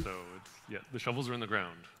 99? So it's, yeah, the shovels are in the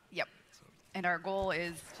ground. Yep. And our goal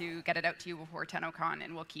is to get it out to you before TennoCon,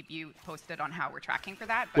 and we'll keep you posted on how we're tracking for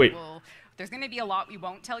that. But Wait. there's going to be a lot we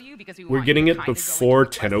won't tell you because we We're want getting you it to kinda go before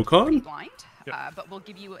into the quest TennoCon? pretty blind. Yep. But we'll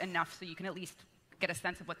give you enough so you can at least get a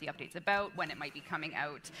sense of what the update's about, when it might be coming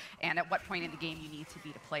out, and at what point in the game you need to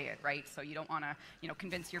be to play it, right? So you don't want to,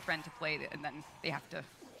 convince your friend to play it, and then they have to,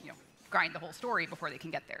 grind the whole story before they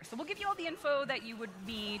can get there. So we'll give you all the info that you would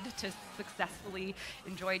need to successfully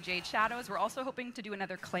enjoy Jade Shadows. We're also hoping to do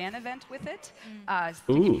another clan event with it, to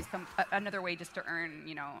give Ooh. you another way just to earn,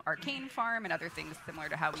 Arcane Farm and other things similar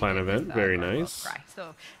to how we Clan did event, with, very Gargoyle nice. Cry.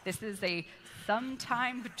 So this is a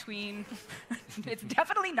sometime between, it's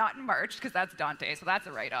definitely not in March because that's Dante, so that's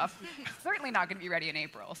a write-off. Certainly not going to be ready in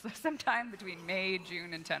April. So sometime between May,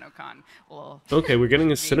 June, and TennoCon, we'll Okay, we're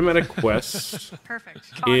getting a cinematic quest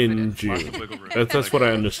Perfect. in Confidence. Lots of June. wiggle room. That's what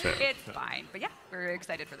I understand. It's fine. But yeah, we're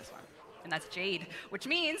excited for this one. And that's Jade, which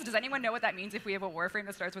means, does anyone know what that means if we have a Warframe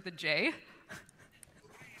that starts with a J?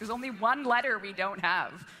 There's only one letter we don't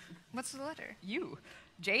have. What's the letter? U.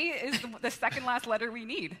 J is the second last letter we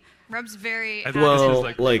need. Rub's very. I think this is Well,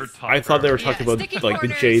 like like her top I thought they were priority. talking Yeah, about sticky like the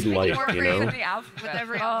corners, Jade sticky Light, you Warframe. know. The alphabet. With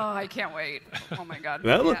every Oh, alphabet. I can't wait. Oh my god.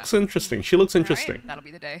 That looks interesting. She looks right. interesting. That'll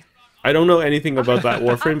be the day. I don't know anything about that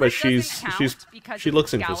Warframe, Umbra but she's doesn't count because she it's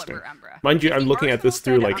looks Excalibur interesting. Umbra. Mind you, If I'm the looking at this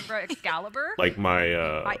arsenal through said like Umbra Excalibur, like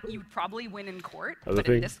my you'd probably win in court, other but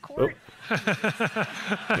thing. in this court, There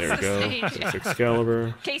we go. Stage. It's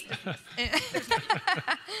Excalibur. case dismissed.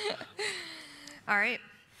 All right.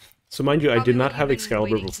 So mind you, I Probably did what not you've have been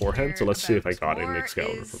Excalibur waiting to beforehand, hear so let's see if I about got an more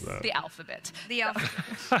Excalibur is from that. The alphabet. The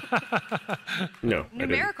alphabet. No, I didn't.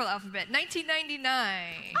 Numerical alphabet.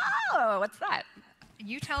 1999. Oh, what's that?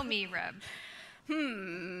 You tell me, Reb.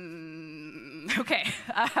 Okay.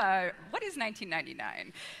 What is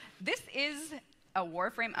 1999? This is a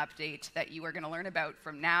Warframe update that you are going to learn about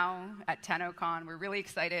from now at TennoCon. We're really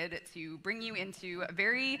excited to bring you into a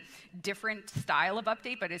very different style of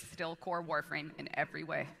update, but it's still core Warframe in every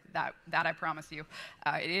way. That I promise you.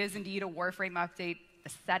 It is indeed a Warframe update the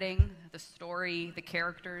setting, the story, the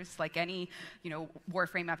characters. Like any,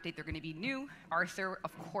 Warframe update, they're going to be new. Arthur,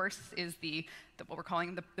 of course, is what we're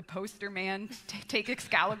calling the poster man. Take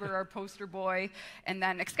Excalibur, our poster boy, and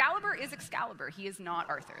then Excalibur is Excalibur. He is not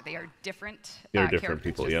Arthur. They are different. They're different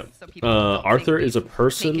people. Yeah. So people don't Arthur think is a you've taken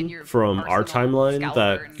person your from our arsenal timeline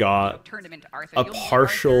Excalibur that and, got turned him into Arthur. a You'll meet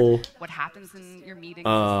partial Arthur. What happens in your meetings?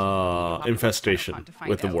 You'll have to infestation to find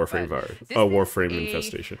with the out, Warframe but virus. this Warframe is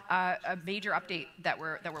infestation. A major update that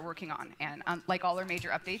we're working on, and like all our major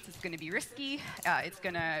updates, it's going to be risky. It's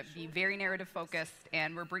going to be very narrative focused,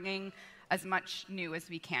 and we're bringing as much new as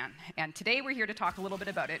we can. And today we're here to talk a little bit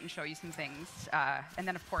about it and show you some things, and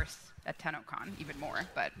then of course at TennoCon even more.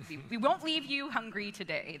 But we won't leave you hungry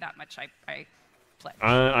today. That much I pledge.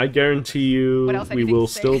 I guarantee you we will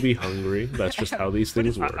still be hungry. That's just how these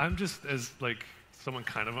things work. I'm just, as like someone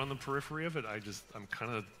kind of on the periphery of it, I'm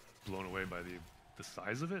kind of blown away by the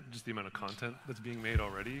size of it, just the amount of content that's being made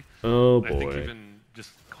already. Oh I think boy, even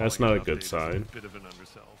just that's calling not it a good update is sign. a bit of an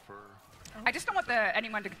undersell for. I just don't want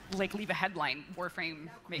anyone to leave a headline, Warframe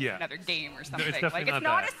making another game or something. No, it's definitely it's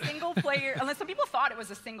not not a single player, unless some people thought it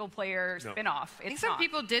was a single player spin-off. I think some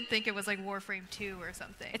people did think it was like Warframe 2 or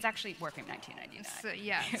something. It's actually Warframe 1999.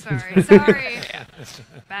 Yeah, sorry.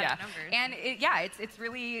 Bad numbers. And it's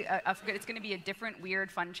really it's going to be a different, weird,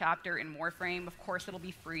 fun chapter in Warframe. Of course, it'll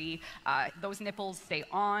be free. Those nipples stay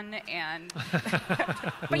on, and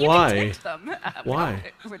but you can tint them. Why?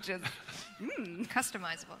 Which is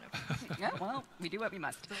Customizable. yeah. Well, we do what we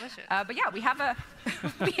must. Delicious. But yeah, we have a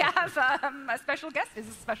a special guest. Is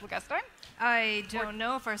this a special guest time? I don't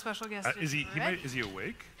know if our special guest Is he ready. is he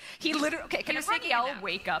awake? He literally. Okay, can He's everyone taking yell, a nap.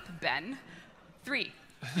 "Wake up, Ben"? 3,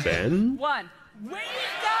 Ben? 1. Wake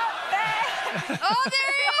up, Ben! Oh,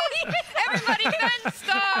 there he is! Everybody, Ben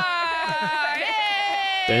Star!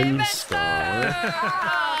 Yay! Ben Star.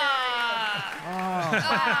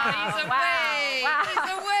 He's away! Wow.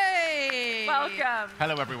 He's away! Welcome.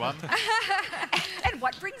 Hello, everyone. And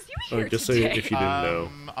what brings you here Just so today? if you didn't know,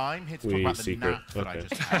 I'm here to We talk about the secret. nap that I Okay.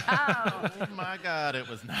 just had. Oh my god, it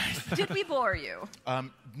was nice. Did we bore you?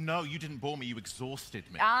 No, you didn't bore me. You exhausted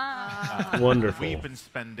me. wonderful. We've been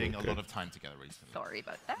spending a lot of time together recently. Sorry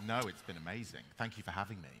about that. No, it's been amazing. Thank you for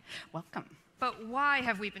having me. Welcome. But why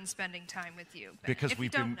have we been spending time with you, Ben? Because if you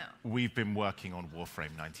don't know. we've been working on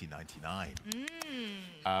Warframe 1999.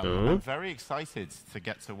 Oh. I'm very excited to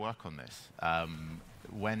get to work on this.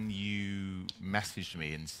 When you messaged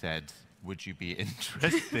me and said, "Would you be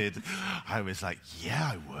interested?" I was like,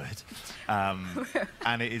 "Yeah, I would."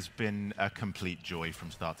 And it has been a complete joy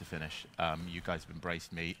from start to finish. You guys have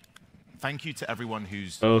embraced me. Thank you to everyone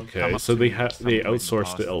who's come Okay, up so to they me at some they point in the outsourced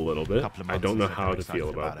past it a little bit. couple of I months don't and know said how they're to feel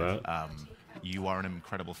excited about that. it. You are an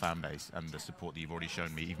incredible fan base, and the support that you've already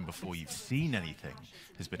shown me, even before you've seen anything,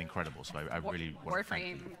 has been incredible. So I really want to thank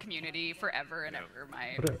you. Warframe community forever and ever.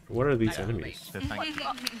 What are these my enemies? So thank you.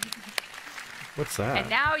 What's that? And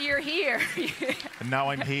now you're here. And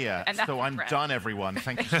now I'm here. And that's So I'm the done, everyone.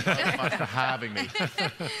 Thank you so much for having me.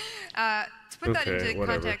 To put that Okay, into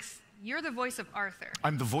whatever. context, you're the voice of Arthur,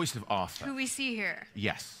 I'm the voice of Arthur. who we see here.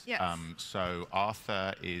 Yes. Yes. So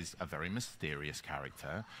Arthur is a very mysterious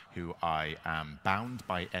character who I am bound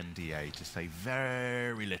by NDA to say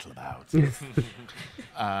very little about.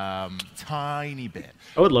 Tiny bit.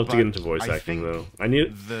 I would love to But get into voice I acting, think though. I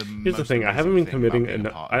need. the Here's the most thing. I haven't amazing been thing committing about being a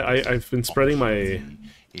enough. part of this I've been spreading my opportunity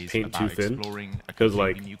is paint too about thin exploring a because,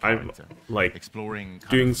 completely new I'm character, doing exploring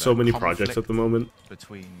kind of so the many projects at the moment.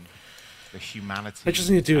 between the humanity. I just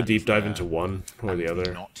need to do a and deep dive the- into one or the and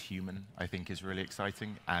other. Not human, I think, is really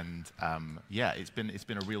exciting, and yeah, it's been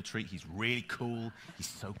a real treat. He's really cool. He's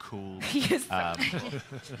so cool. He is so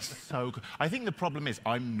He's so cool. I think the problem is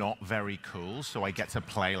I'm not very cool, so I get to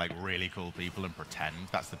play like really cool people and pretend.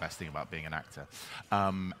 That's the best thing about being an actor.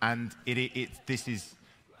 And this is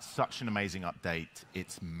such an amazing update.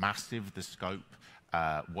 It's massive. The scope,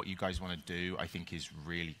 what you guys want to do, I think, is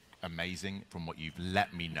really amazing from what you've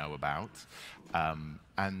let me know about. And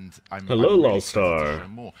I'm Hello, really excited to Lolstar. show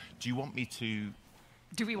more. Do you want me to?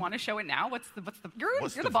 Do we want to show it now? What's the you're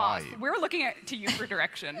What's the the boss. vibe? We're looking to you for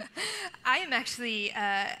direction. I am actually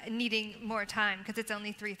needing more time because it's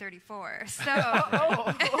only 3:34. So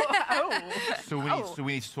So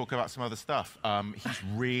we need to talk about some other stuff. He's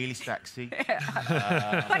really sexy.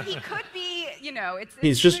 But he could be,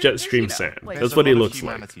 He's just there's, Jetstream you know, Sam. like- That's There's what a he lot of looks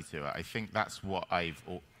like. humanity to it. I think that's what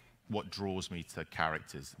draws me to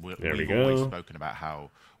characters. There we We've always go. spoken about how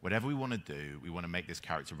whatever we want to do, we want to make this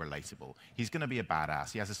character relatable. He's going to be a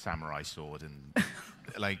badass. He has a samurai sword, and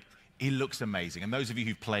like he looks amazing. And those of you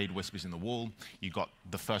who've played Whispers in the Wall, you got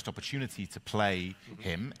the first opportunity to play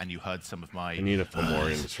him, and you heard some of my... I need a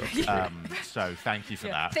Fomorian destruction. So thank you for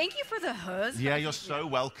that. Thank you for the huzz. Yeah, you're so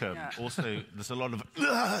welcome. Yeah. Also, there's a lot of...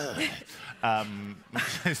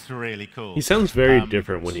 it's really cool. He sounds very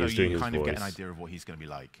different when so he's doing his voice. So you kind of get an voice. idea of what he's going to be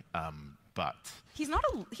like. But... He's not.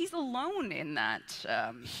 He's alone in that.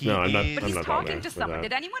 No, I'm not. But I'm he's not talking on to there someone. with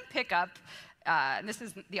Did that. anyone pick up? And this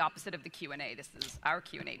is the opposite of the Q&A. This is our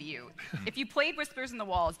Q&A to you. If you played Whispers in the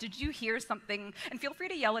Walls, did you hear something? And feel free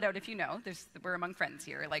to yell it out if you know. We're among friends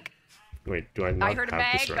here. Like, Wait, do I not I heard a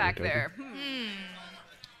have the mag ceramic back dagger? there.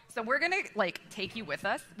 So we're gonna take you with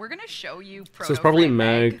us. We're gonna show you So it's probably Proto-Frame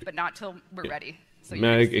Mag, but not till we're ready. So you're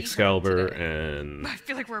Mag, gonna see her Excalibur, today. and... I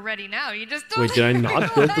feel like we're ready now. You just Wait, did I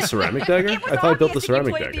not build the ceramic dagger? It was I thought I built the obvious if you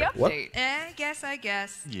ceramic played the dagger. What? update. I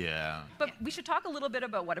guess. Yeah. But we should talk a little bit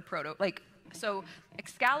about what a proto So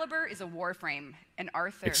Excalibur is a Warframe, and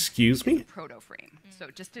Arthur Excuse me? is a proto-frame. So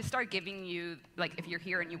just to start giving you, like, if you're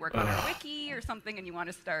here and you work on a wiki or something, and you want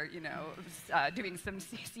to start, doing some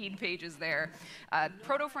seed pages there,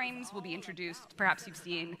 proto-frames will be introduced. Perhaps you've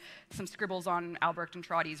seen some scribbles on Albrecht and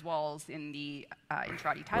Trotty's walls in the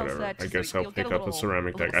Trotty tile Whatever. set. I so guess you'll I'll get pick up a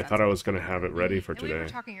ceramic dagger. I thought I was going to have it ready for And we were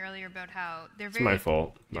today. talking earlier about how they're It's very my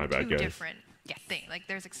fault. My bad, two guys. different things. Like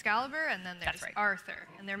there's Excalibur and then there's That's right. Arthur,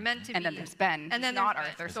 and they're meant to be. And then there's Ben, And then not there's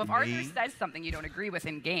Arthur. Ben. So if Arthur says something you don't agree with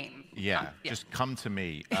in game, Yeah, just come to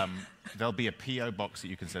me. There'll be a PO box that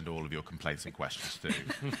you can send all of your complaints and questions to,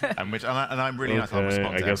 and I'm really nice. I'll Okay,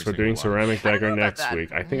 respond I to guess every we're doing single one. ceramic I don't dagger know about next that.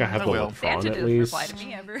 week. I think I have I the will. Latron Santa at didn't least. reply to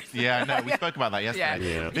me ever. Yeah, no, we spoke about that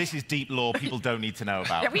yesterday. Yeah. This is deep lore people don't need to know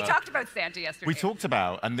about. Yeah, we but talked about Santa yesterday. We talked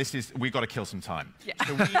about, and we've got to kill some time. Yeah.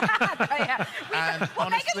 So we, Yeah. and Well,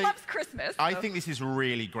 honestly, Megan loves Christmas. I so- think this is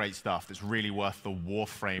really great stuff that's really worth the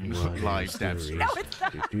Warframe What live is dev the stream. No, it's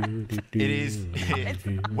not. It is.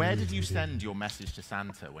 Where did you send your message to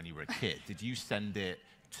Santa when you were a kid? Did you send it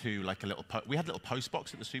to like a little... we had a little post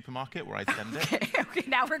box at the supermarket where I'd send it. Okay,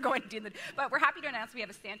 now we're going to do the... But we're happy to announce we have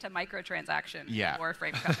a Santa microtransaction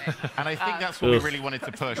Warframe coming. And I think that's what we really wanted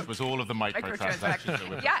to push was all of the microtransactions Microtransactions. that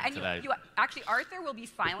we're Yeah, pushing and today. you actually, Arthur will be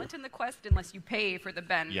silent in the quest unless you pay for the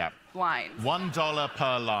Ben line. $1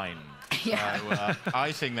 per line. Yeah. So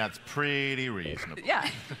I think that's pretty reasonable. Yeah,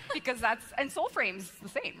 because that's... And Soulframe's the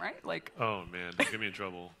same, right? Like... Oh, man, don't get me in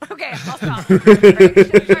trouble. Okay, I'll stop. All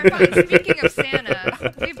right, fine. Speaking of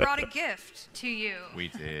Santa, we brought a gift to you. We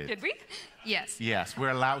did. Did we? Yes. Yes, we're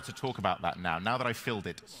allowed to talk about that now. Now that I filled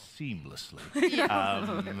it seamlessly.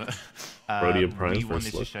 Rhodium Prime we first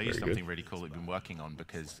wanted to look, show you very something good. really cool that we've been working on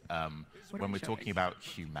because when are we're we talking showing? about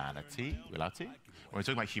humanity, we're allowed to? When we're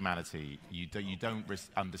talking about humanity, you don't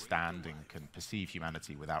understand and can perceive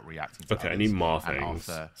humanity without reacting to Okay, I others. need maw And fangs,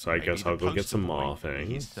 Arthur so I may guess be I'll the go get poster some boy, maw but He's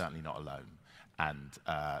fangs. certainly not alone. And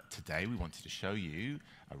today we wanted to show you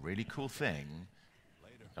a really cool thing.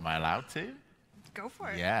 Am I allowed to? Go for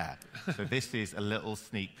it. Yeah. So this is a little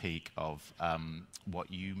sneak peek of what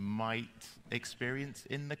you might experience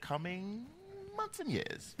in the coming months and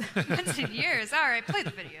years. Months and years. All right, play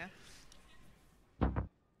the video.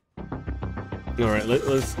 All right,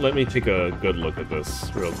 let me take a good look at this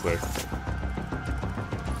real quick.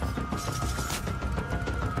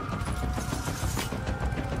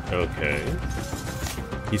 Okay.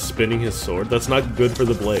 He's spinning his sword. That's not good for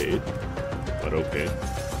the blade, but okay.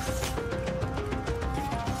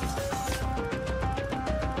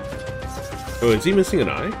 Oh, is he missing an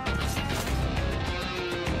eye?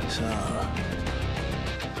 So,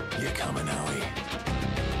 you coming, Owie?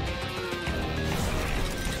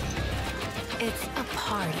 It's a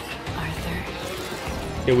party,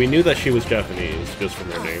 Arthur. Yeah, we knew that she was Japanese just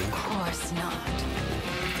from her name. Of course not.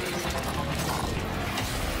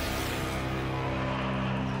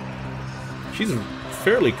 She's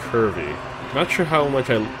fairly curvy. Not sure how much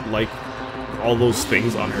I like all those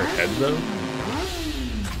things on her head, though.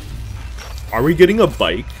 Are we getting a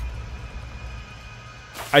bike?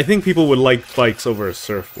 I think people would like bikes over a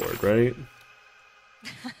surfboard, right?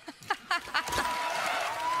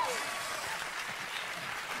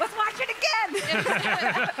 Let's watch it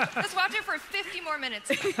again! Let's watch it for 50 more minutes.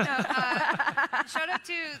 No, shout out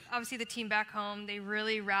to, obviously, the team back home. They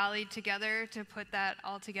really rallied together to put that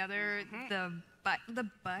all together. The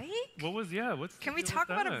bike? What was, what's Can we what's talk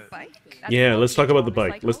about a that? bike? That's Yeah, called let's talk about the bike.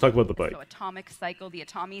 Atomic Let's talk about the bike. So Atomic Cycle, the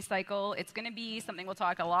Atomi Cycle. It's going to be something we'll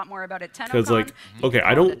talk a lot more about at 10 Because like, okay,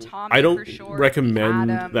 I don't recommend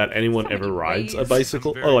that anyone ever rides a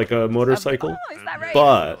bicycle or like a motorcycle, Oh, is that right?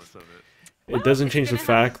 but Well, it doesn't it's change the gonna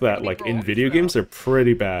fact have that pretty like big in rolls, video so- games they're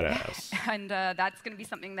pretty badass. And that's going to be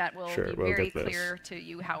something that will Sure, be we'll very get this. clear to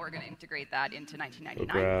you how we're going to integrate that into We'll 1999.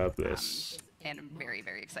 grab this. and I'm very,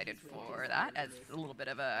 very excited for that as a little bit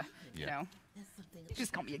of a, you know, you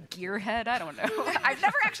just call me a gearhead. I don't know. I've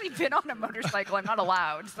never actually been on a motorcycle. I'm not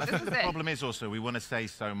allowed. So this is The it. problem is also we want to say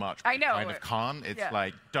so much. I know. Kind of can't. It's Yeah.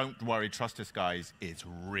 like, don't worry, trust us, guys. It's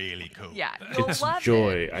really cool. Yeah, you'll It's love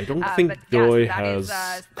Joy. it. I don't think but Joy yes, that is,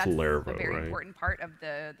 has that's Clervo, a very right? important part of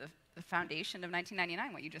the foundation of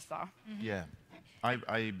 1999. What you just saw. Yeah.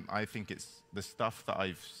 I think it's the stuff that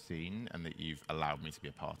I've seen and that you've allowed me to be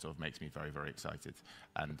a part of makes me very, very excited.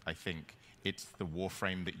 And I think it's the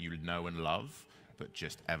Warframe that you know and love, but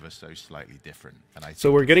just ever so slightly different. And I So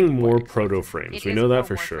think we're it's getting quite more exciting. proto frames. It We is know that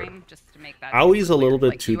pro for sure. Warframe, just to make that Aui's a super little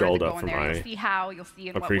clear. bit too you are dolled the up go for in there, my you'll see how, you'll see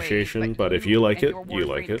in appreciation, what way, but if you like and it, your you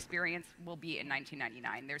like Warframe it. experience will be in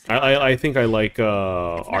 1999. There's I think I like It's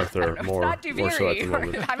not- I Arthur don't know, more it's not so at the Duviri.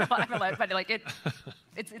 moment. I'm allowed, but like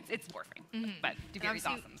it's Warframe. But Duviri's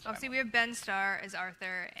Obviously, awesome. So obviously we have Ben Starr as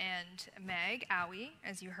Arthur, and Meg, Aoi,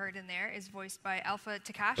 as you heard in there, is voiced by Alpha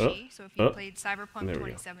Takashi. So if you played Cyberpunk There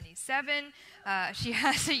we go. 2077, she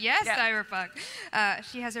has Cyberpunk.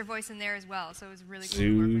 She has her voice in there as well. So it was really cool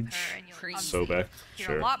to work with her, and you'll Cream. obviously Sobek, hear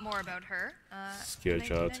sure. a lot more about her.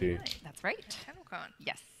 Skillchati. that's right. TennoCon.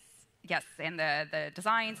 Yes. Yes, and the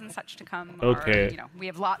designs and such to come. Okay. Are, you know, we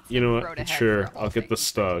have lots. You know of road what? ahead Sure, for all I'll get the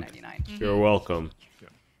things Stug. 1999. You're welcome.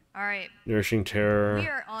 All right. Nourishing Terror. We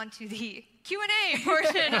are on to the Q&A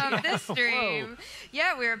portion of this stream.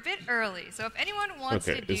 Yeah, we're a bit early, so if anyone wants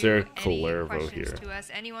Okay, to do is there a any Clervo questions here? to us,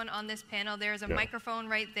 anyone on this panel, there's a No. microphone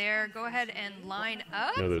right there. Go ahead and line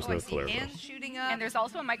up. No, there's I no see Clervo. hands shooting up. And there's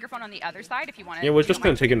also a microphone on the other side if you want to. Yeah, we're just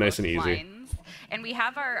gonna take it nice and easy. And we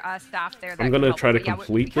have our staff there. That I'm can gonna help try us, to but yeah,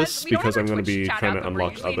 complete this we don't because have I'm our gonna Twitch be chat trying up, to but we're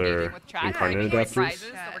unlock usually other engaging with chat. incarnate We're adapters. prizes,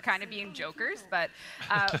 so we're kind of being jokers, but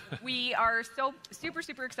we are so super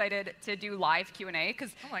excited to do live Q&A because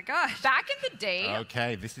oh my gosh, back in the day.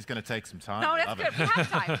 Okay, this is going to take some time. No, I that's love good. it. We have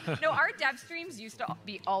time. No, our dev streams used to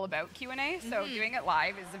be all about Q&A, so doing it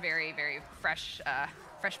live is a very fresh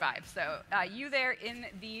vibe. So you there in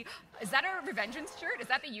the, is that a Revengeance shirt? Is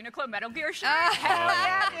that the Uniqlo Metal Gear shirt? Hell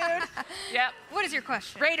yeah, dude. Yep. what is your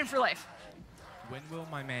question? Raiden for life. When will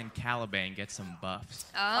my man Caliban get some buffs?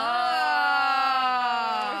 Oh.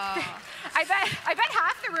 I bet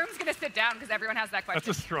half the room's gonna sit down because everyone has that question.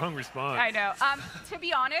 That's a strong response. I know. To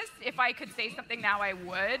be honest, if I could say something now, I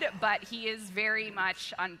would. But he is very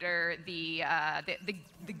much under the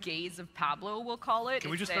gaze of Pablo. We'll call it.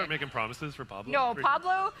 Can we just start making promises for Pablo? No,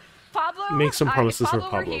 Pablo. Make some promises if for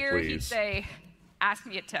Pablo were Pablo, here, He'd please. say, "Ask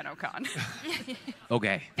me at TennoCon."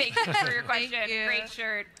 Okay. Thank you for your question. Thank you. Great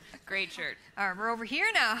shirt. Great shirt. All right, we're over here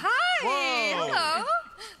now. Hi. Whoa. Hello.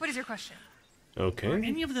 What is your question? Are Okay.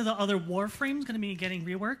 any of the other Warframes going to be getting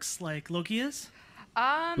reworks like Loki is?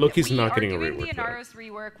 Loki's we not are getting a doing rework the yet. Inaros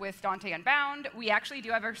rework with Dante Unbound. We actually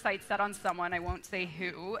do have our sights set on someone. I won't say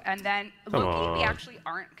who. And then Loki, we on. actually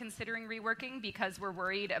aren't considering reworking because we're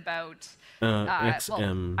worried about. XM well,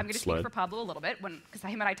 I'm going to speak sled. for Pablo a little bit because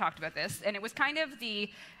him and I talked about this, and it was kind of the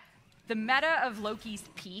meta of Loki's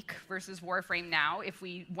peak versus Warframe now. If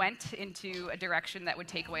we went into a direction that would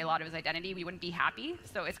take away a lot of his identity, we wouldn't be happy.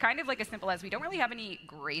 So it's kind of like as simple as we don't really have any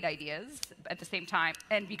great ideas at the same time.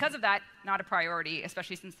 And because of that, not a priority,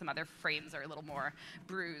 especially since some other frames are a little more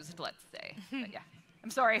bruised, let's say. But yeah,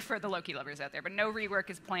 I'm sorry for the Loki lovers out there, but no rework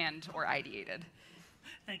is planned or ideated.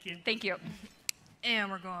 Thank you. Thank you.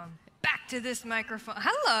 And we're going back to this microphone.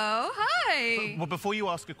 Hello. Hi. Well, before you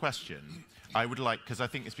ask a question, I would like, because I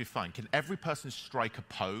think this would be fun, can every person strike a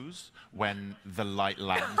pose when the light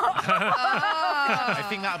lands? I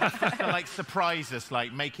think that would be just to like surprise us,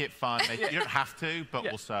 like make it fun. You don't have to, but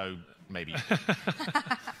also maybe.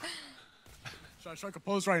 Should I strike a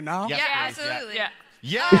pose right now? Yes, Yeah, please, absolutely. Yeah.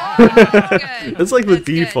 Yeah. Oh, good. It's like the That's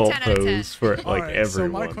good. default 10 out of 10. pose for like All right, so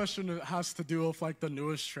everyone. my question has to do with like the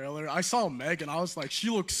newest trailer. I saw Meg and I was like, she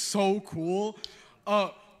looks so cool.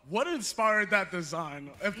 What inspired that design?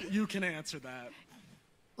 If you can answer that.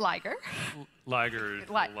 Liger. Liger did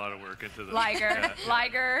Li- a lot of work into this. Liger, Yeah.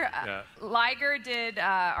 Liger, Yeah. Liger did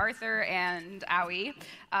Arthur and Aoi.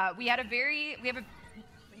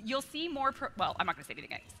 You'll see more. Well, I'm not going to say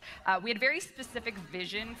anything else. We had a very specific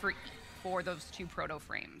vision for those two proto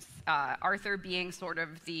frames. Arthur being sort of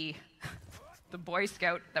the Boy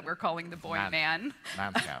Scout that we're calling the Boy Man.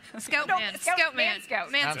 Man Scout. Scout No, man. Man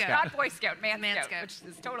Scout. Man Scout. Not Boy Scout, Man Man Scout, Scout.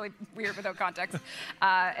 which is totally weird without context.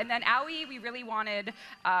 And then Aoi, we really wanted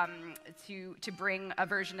to bring a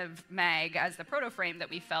version of Mag as the proto frame that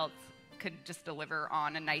we felt could just deliver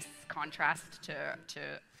on a nice contrast to.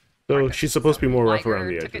 So she's supposed to be more rough Liger around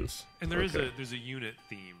the took it- edges. And there's Okay. a unit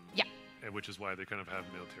theme. Yeah. Which is why they kind of have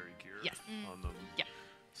military gear Yes. on them. Yeah.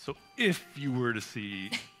 So if you were to see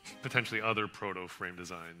potentially other proto frame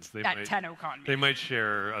designs, they At might 10-ocon. they might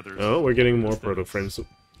share others. Oh, we're getting more proto frames.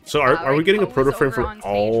 So are we getting a proto frame for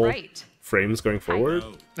all frames going forward?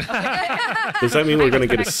 Does that mean we're going to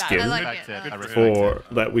get a skin for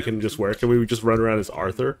that we can just wear? Can we just run around as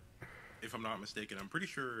Arthur? If I'm not mistaken, I'm pretty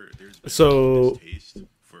sure there's been So taste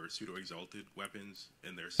for pseudo-exalted weapons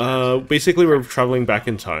in their basically we're traveling back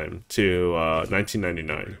in time to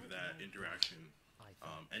 1999. that interaction.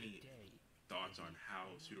 Any thoughts on how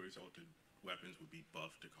pseudo-exalted weapons would be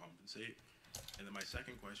buffed to compensate? And then my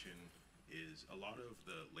second question is, a lot of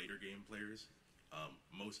the later game players,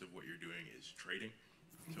 most of what you're doing is trading.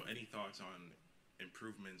 So any thoughts on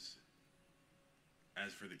improvements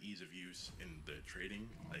as for the ease of use in the trading?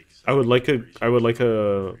 Like I would like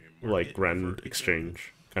a grand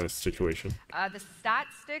exchange kind of situation. The stat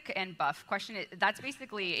stick and buff question, that's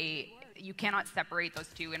basically you cannot separate those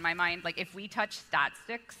two in my mind. Like if we touch stat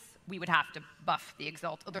sticks, we would have to buff the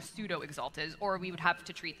pseudo-exalteds, or we would have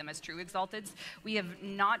to treat them as true exalteds. We have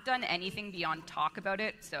not done anything beyond talk about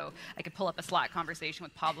it, so I could pull up a Slack conversation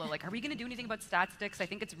with Pablo, like, are we going to do anything about stat sticks? I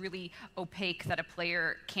think it's really opaque that a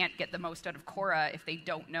player can't get the most out of Korra if they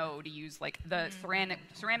don't know to use like the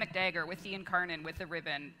ceramic dagger with the incarnate, with the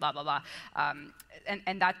ribbon, blah, blah, blah.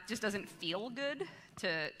 And that just doesn't feel good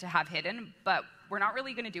to have hidden, but we're not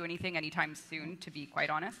really going to do anything anytime soon, to be quite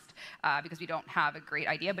honest, because we don't have a great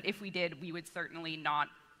idea. But if we did, we would certainly not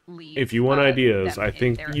leave. If you want ideas, I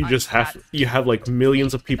think you just have like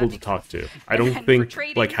millions of people to talk to. I don't think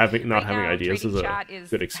like not having ideas is a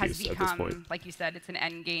good excuse at this point. Like you said, it's an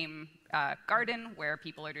end game garden where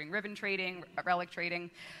people are doing ribbon trading, relic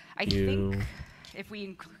trading. I think if we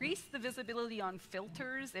increase the visibility on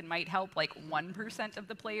filters, it might help like 1% of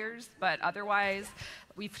the players, but otherwise,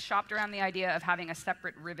 we've shopped around the idea of having a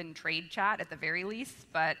separate ribbon trade chat at the very least,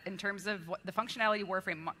 but in terms of what the functionality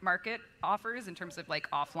Warframe market offers, in terms of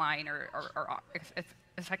like offline or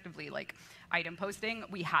effectively like item posting,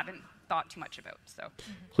 we haven't thought too much about. So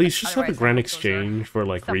please just have a grand exchange for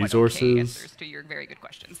like resources. Okay answers to your very good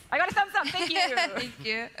questions. I got a thumbs up. Thank you. Thank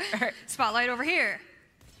you. Spotlight over here.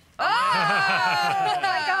 Oh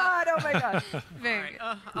my god! Oh my god! Very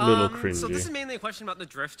little cringy. So this is mainly a question about the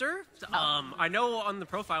drifter. I know on the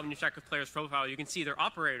profile, when you check a player's profile, you can see their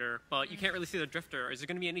operator, but you can't really see their drifter. Is there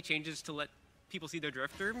going to be any changes to let people see their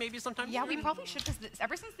drifter maybe sometime? Yeah, we probably should, because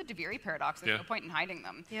ever since the Deviri paradox, there's no point in hiding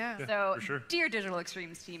them. Yeah. So, for sure. Dear Digital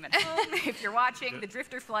Extremes team at home, if you're watching, the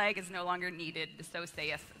drifter flag is no longer needed. So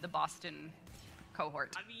saith the Boston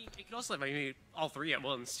cohort. I mean, you could also have maybe all three at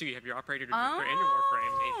once too. You have your operator, your drifter, and your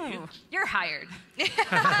Warframe. Maybe. You're hired. Yay!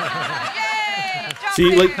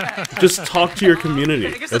 See, like, just talk to your community.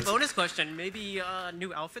 I guess a bonus question, maybe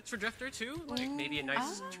new outfits for drifter too, like maybe a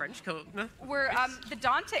nice trench coat. No? We're the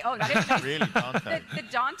Dante. Oh, that is nice. Really, Dante. The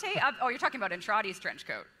Dante. Oh, you're talking about Entradi's trench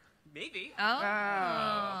coat. Maybe.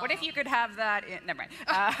 Oh. What if you could have that? Never mind.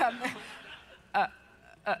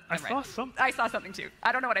 I saw something too.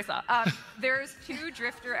 I don't know what I saw. There's 2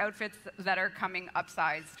 drifter outfits that are coming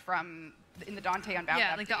upsized from in the Dante Unbound.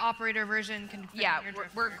 Yeah, like the operator version can. Fit Yeah, in your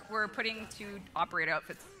drifter. we're putting 2 operator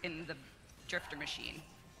outfits in the drifter machine.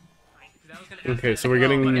 Okay, so we're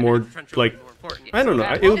getting more like I don't know.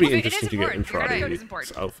 It would be interesting to get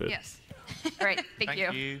Entradi's outfit. Yes. All right, thank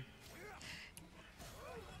you.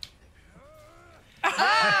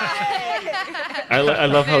 I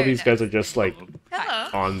love how these guys are just like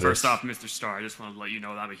on this. First off, Mr. Starr, I just wanted to let you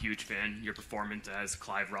know that I'm a huge fan. Your performance as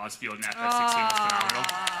Clive Rosfield in FS16 was phenomenal.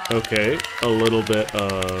 Okay, a little bit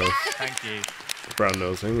of Thank you. brown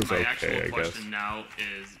nosing is My okay, actual I guess. question now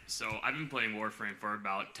is, so I've been playing Warframe for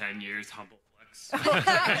about 10 years, humble flex.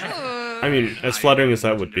 I mean, as flattering as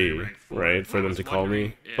that would be, right, for them to call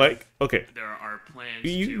me, like, okay, there are plans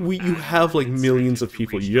you have like millions of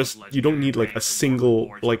people. You don't need like a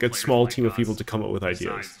single, like a small team of people to come up with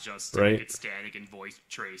ideas, right? static and void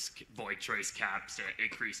trace caps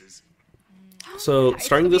increases. So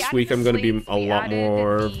starting this week, I'm going to be a lot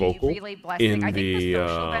more the vocal relay blessing. in I think the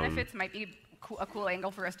social benefits might be a cool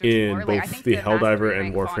angle for us to explore. in Like, I both think the the Helldiver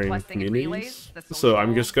and Mastery Warframe Rank communities. relays, the So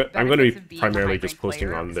I'm social going to benefits be of being a primarily high-rank just posting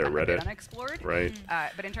player on is their kind of a bit Reddit, unexplored. right?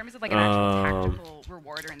 But in terms of like an actual tactical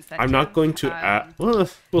reward or incentive, I'm not going to well,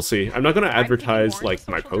 we'll see. I'm not going to advertise like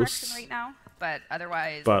my posts, right now, but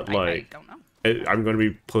otherwise, but I like don't know. I'm going to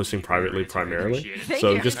be posting privately primarily. Thank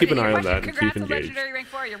So you. just keep an eye on that and keep Congrats on engaged. Legendary Rank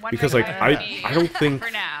 4. You're one Because rank like higher than me. I don't think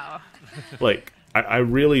for now. like I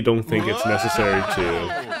really don't think it's necessary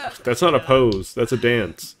to. That's not a pose. That's a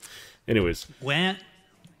dance. Anyways.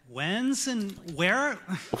 When's and where?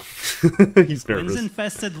 He's nervous. When's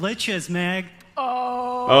infested liches, Meg?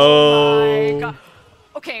 Oh my god.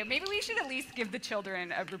 Okay, maybe we should at least give the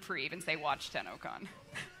children a reprieve and say watch TennoCon.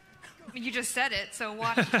 You just said it, so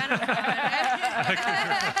watch TennoCon.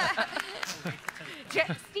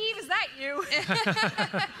 Steve, is that you?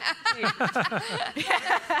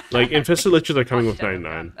 Like, Infested Liches are coming with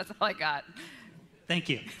 99. That's all I got. Thank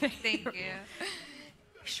you. Thank you.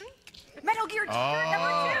 Metal Gear shirt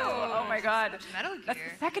number 2. Oh my god. Metal Gear. That's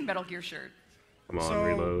the second Metal Gear shirt. Come on, So-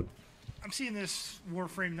 reload. I'm seeing this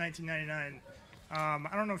Warframe 1999. I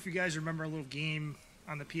don't know if you guys remember a little game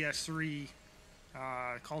on the PS3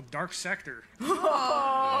 called Dark Sector. And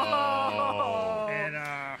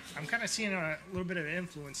I'm kind of seeing a little bit of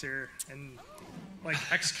influence here, and like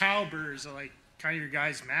Excalibur is like kind of your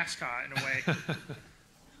guys' mascot in a way.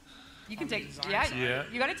 You can take, design yeah, side.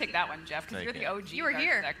 you got to take that one, Jeff, because you're the OG. You were Dark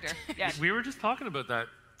here. Sector. Yeah. We were just talking about that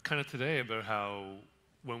kind of today, about how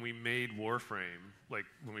when we made Warframe, like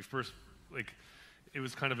when we first, like, it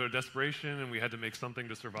was kind of a desperation and we had to make something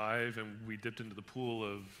to survive, and we dipped into the pool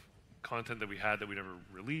of content that we had that we never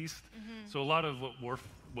released. So a lot of what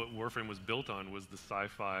Warframe was built on was the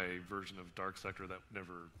sci-fi version of Dark Sector that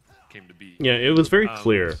never came to be. Yeah, it was very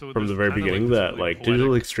clear so from the there's very kinda beginning this that really like Digital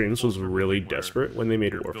poetic Extremes was really desperate when they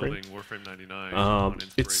made they're Warframe. building Warframe 99 on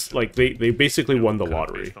It's like they basically won the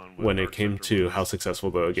lottery when it came to how successful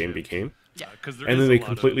the game became. Yeah, 'cause there And is then a they lot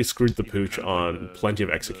completely of screwed the pooch on plenty of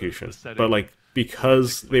execution. setting But like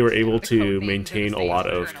because they were able to maintain a lot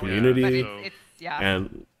of community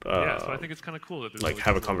and yeah, so I think it's kind of cool that there's like really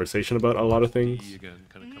have a this conversation about a lot of little things. again,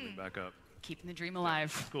 kind of coming back up. Keeping the dream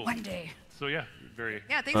alive. Cool. One day. So yeah, very.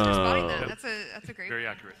 Yeah, thanks for spotting that. Yeah. That's a great. Very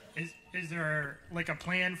accurate. Is there like a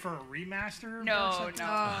plan for a remaster? of No, Dark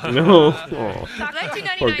Sector? No. Aw.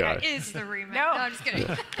 1999 is the remake. No, I'm just kidding.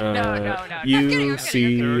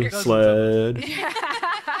 UC sled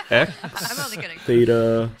X I'm only kidding.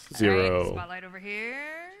 theta Alright, 0 spotlight over here.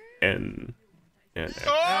 N and X.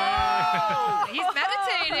 Oh, he's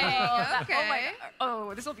meditating. Okay. Oh, my,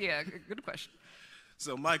 oh, this will be a good question.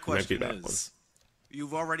 So my Might be question that is,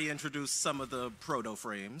 you've already introduced some of the proto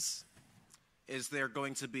frames. Is there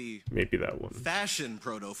going to be Maybe that one. fashion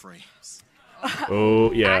proto frames?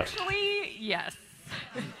 Oh yeah. Actually, yes.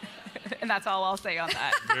 And that's all I'll say on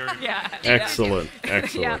that. Yeah. Excellent.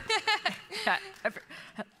 Excellent. Yeah.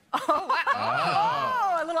 Oh, wow.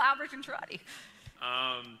 Oh, a little Albert and Trotty.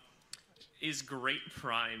 Is Great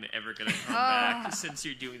Prime ever going to come back since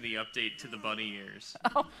you're doing the update to the bunny ears?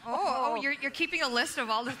 Oh, you're keeping a list of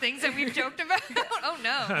all the things that we've joked about. Oh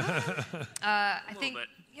no. I think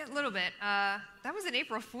yeah, a little bit. That was an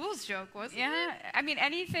April Fool's joke, wasn't it? Yeah. I mean,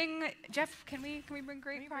 anything. Jeff, can we bring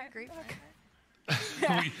Great Prime?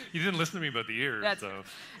 You didn't listen to me about the ears, That's- so.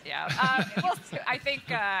 Yeah. Well, I think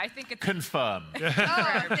it's Confirm. Oh,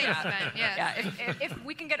 thanks, man. Yes. Yeah. If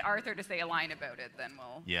we can get Arthur to say a line about it, then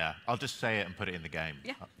we'll. Yeah, I'll just say it and put it in the game.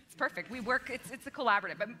 Yeah, it's perfect. We work. It's a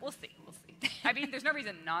collaborative, but we'll see. We'll see. I mean, there's no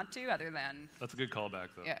reason not to, other than. That's a good callback,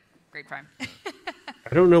 though. Yeah. Great Prime.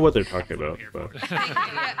 I don't know what they're talking about, but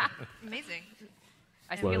Yeah. Amazing.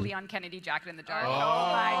 I see a Well. Leon Kennedy jacket in the dark. Oh,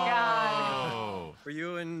 my God. Oh. For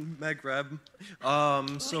you and Megreb,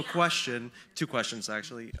 so two questions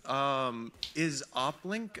actually. Is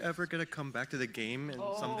Oplink ever gonna come back to the game in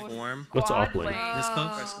some form? What's Oplink?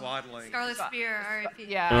 Or Squad Link. Scarlet Spear, R.I.P.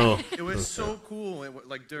 Yeah. Oh. It was so cool.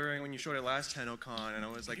 Like during when you showed it last TennoCon, and I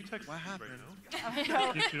was like, what happened?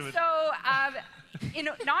 So,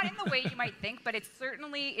 not in the way you might think, but it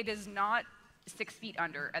is not 6 feet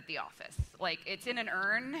under at the office. Like, it's in an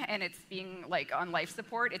urn and it's being like on life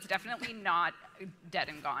support. It's definitely not dead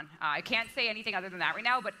and gone. I can't say anything other than that right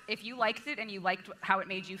now, but if you liked it and you liked how it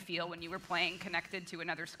made you feel when you were playing connected to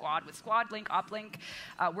another squad with Squad Link, Uplink,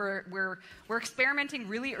 we're experimenting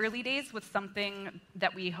really early days with something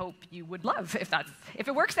that we hope you would love. If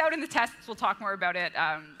it works out in the tests, we'll talk more about it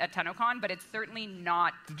at TennoCon, but it's certainly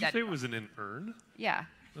not Did you dead say and it was in an urn? Yeah.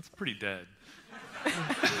 That's pretty dead.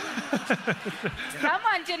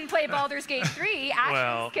 Someone didn't play Baldur's Gate 3. Actions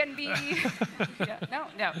Well. can be. Yeah,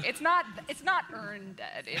 no, it's not earned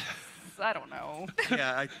dead. It's I don't know.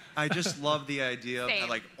 Yeah, I just love the idea of Same.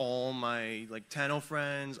 like all my like Tenno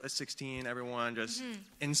friends, 16, everyone just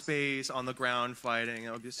in space on the ground fighting.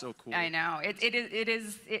 That would be so cool. I know.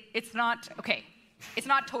 It's not okay. It's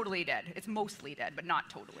not totally dead. It's mostly dead, but not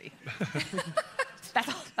totally.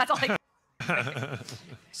 That's all I.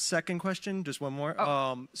 Second question, just one more.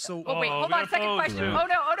 Oh. So. Oh wait, hold on. Second question. Oh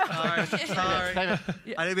no, no. Sorry.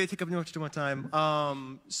 I didn't mean to take up too much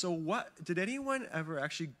time. So what? Did anyone ever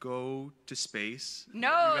actually go to space? No,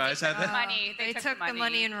 You guys they had took the that? money. They took the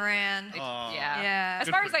money and ran. Yeah. As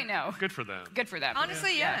Good far for- as I know. Good for them. Good for them.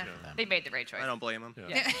 Honestly, yeah. They made the right choice. I don't blame them.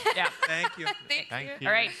 Yeah. Thank you. Thank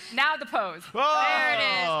All right, now the pose. Oh, There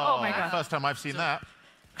it is. Oh my God. First time I've seen that.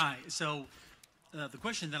 Hi. So the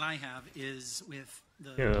question that I have is with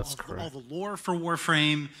Yeah, that's all the lore for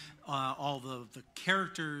Warframe, all the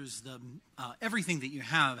characters, everything that you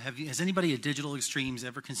have. Has anybody at Digital Extremes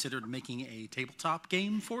ever considered making a tabletop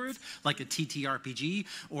game for it, like a TTRPG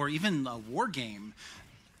or even a war game?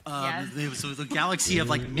 So the galaxy of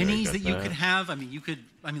like minis that you could have. I mean, you could.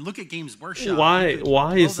 I mean, look at Games Workshop.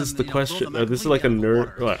 Why is this the question? This is like a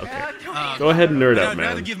nerd. Well, okay. Go ahead and nerd out, I'd man.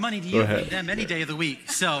 rather give money to Go you ahead. than them any day of the week.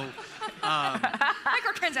 So.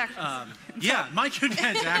 Microtransactions. Yeah,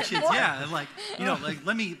 microtransactions. Yeah, like like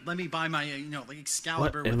let me buy my like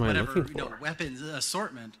Excalibur What with am I whatever looking for? weapons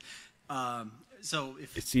assortment. So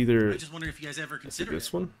if It's either. I just wonder if you guys ever Is it considered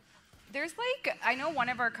this one? There's like, I know one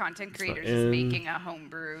of our content creators in. is making a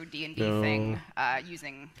homebrew D&D No. thing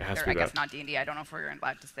using, It has to or be I guess that. not D&D, I don't know if we're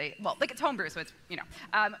allowed to say, well, like it's homebrew, so it's,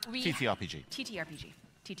 TTRPG.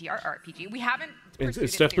 TTRPG. We haven't It's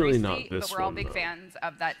pursued it definitely not seriously, this but we're all one, big though. fans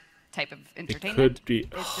of that type of entertainment. could be-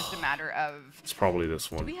 It's just a matter of, It's probably this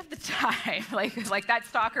do one. we have the time? like that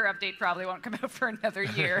Stalker update probably won't come out for another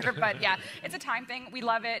year, but yeah, it's a time thing. We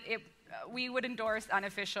love it. We would endorse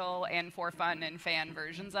unofficial and for fun and fan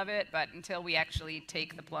versions of it, but until we actually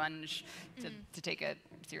take the plunge to take it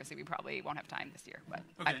seriously, we probably won't have time this year. But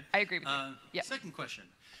Okay. I agree with you. Yeah. Second question: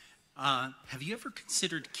 have you ever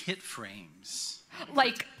considered kit frames?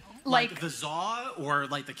 Like the Zaw or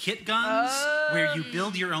like the kit guns, where you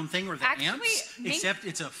build your own thing, or the Actually, amps, except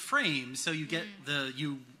it's a frame, so you get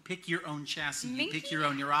you pick your own chassis, you pick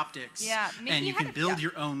your optics, and you can build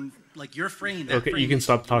your own your frame. That Okay, frame you can is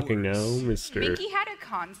stop talking now, Mister. Minky had a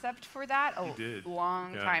concept for that a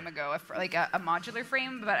long Yeah. time ago, like a modular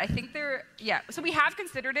frame, but I think so we have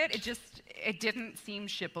considered it. It didn't seem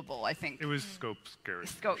shippable, I think. It was scope scary.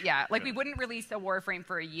 We wouldn't release a Warframe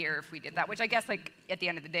for a year if we did that, which I guess at the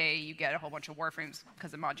end of the day, you get a whole bunch of Warframes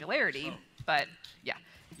because of modularity, but yeah.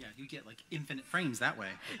 Yeah, you get like infinite frames that way.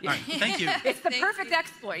 All right, thank you. It's the perfect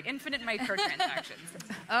exploit, infinite microtransactions.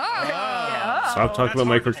 Stop talking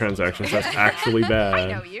about microtransactions. That's actually bad. I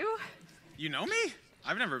know you. You know me?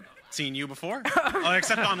 I've never seen you before. Oh,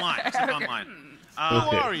 except online. Online.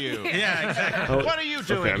 Who are you? Yeah, exactly. Oh, What are you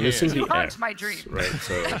doing okay, I'm missing here? the Haunt X, my dreams. right,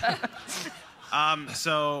 so-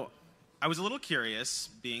 So I was a little curious,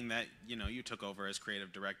 being that you took over as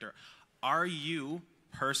creative director. Are you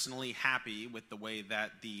personally happy with the way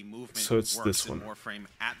that the movement So it's works this in one. Warframe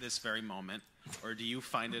at this very moment, or do you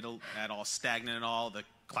find it at all stagnant at all? The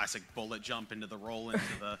classic bullet jump into the roll into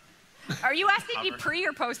the. Are you asking me Cover. pre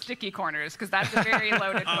or post sticky corners? Because that's a very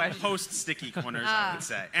loaded question. Post sticky corners, I would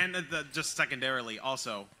say. And just secondarily,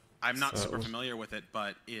 also, I'm not So- super familiar with it,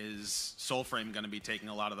 but is Soulframe going to be taking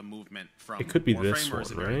a lot of the movement from It could be Warframe, this or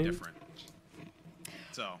is it one, very right? different?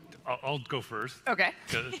 So I'll go first. Okay.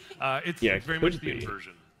 'Cause, it's Yeah, it very could much the be.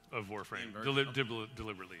 inversion of Warframe,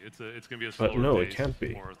 deliberately. It's going to be a But slower no, it pace, can't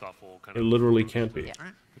be. more thoughtful kind It of literally approach can't to be.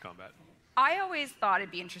 the combat. I always thought it'd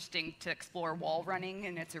be interesting to explore wall running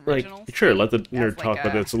in its Like, original. sure, let the state nerd as talk,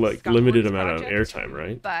 but a it's like Skunkworks limited amount of project. airtime,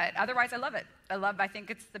 right? But otherwise, I love it. I think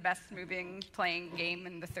it's the best moving playing game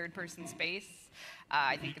in the third-person space.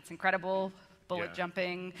 I think it's incredible. Bullet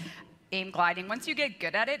jumping, aim gliding. Once you get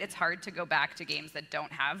good at it, it's hard to go back to games that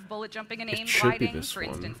don't have bullet jumping and It aim should be gliding. this For one.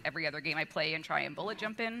 instance, every other game I play and try and bullet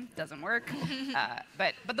jump in doesn't work.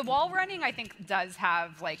 But the wall running, I think, does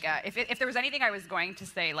have like if there was anything I was going to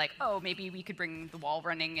say, like, oh, maybe we could bring the wall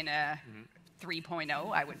running in a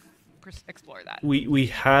 3.0, I would explore that. We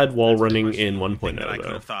had wall running in 1.0 that I could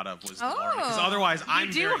though. have thought of was Oh. because otherwise I'm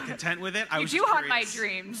You do- very content with it. I You was do just haunt my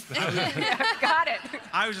curious. dreams. Got it.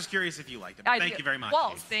 I was just curious if you liked it. I Thank do. you very much.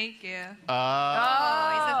 Walls. Thank you.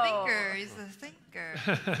 Oh, He's a thinker.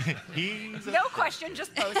 No question,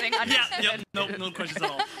 just posing. No questions at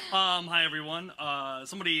all. Hi everyone.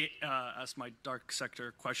 Somebody asked my dark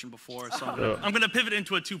sector question before, so Oh. I'm gonna pivot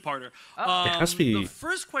into a two-parter. It has to be The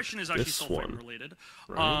first question is actually this Soulframe one, related.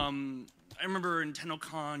 right? I remember in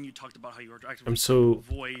TennoCon you talked about how you were actively I'm so-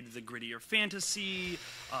 avoid the grittier fantasy.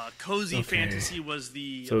 Cozy Okay. fantasy was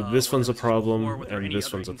the. So this one's a problem, before, were there and any this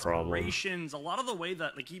other one's a problem. inspirations? A lot of the way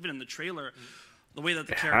that, like even in the trailer, the way that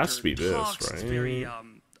the It character has to be this, talks, it's very. right?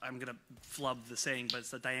 I'm gonna flub the saying, but it's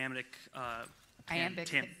the dynamic.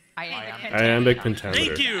 Iambic Iambic pentameter.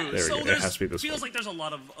 Thank you. There So we go. It has to be this feels one. like there's a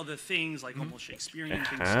lot of other things, like almost Shakespearean It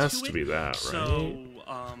things has to to be that, So,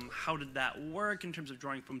 how did that work in terms of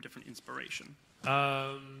drawing from different inspiration?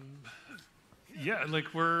 Yeah, like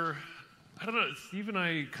I don't know, Steve and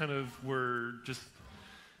I kind of were just,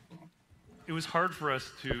 it was hard for us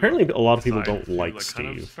to Apparently a lot of people decide don't like kind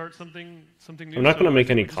of Steve. start something new. I'm not going to So make I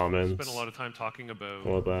think any we just comments. spent a lot of time talking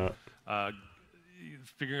about that.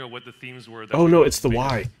 figuring out what the themes were. That Oh we no, were it's the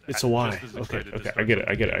Y. just It's a Y. as Okay, excited to okay, I start get it.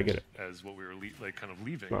 I something get it. I new get it. As what we were like kind of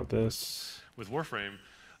leaving. Not this. With Warframe.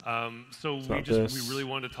 So It's we not just this. we really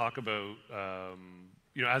wanted to talk about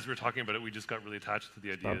you know, as we were talking about it, we just got really attached to the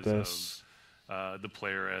Not ideas this. of the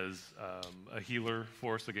player as a healer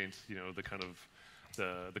force against, you know, the kind of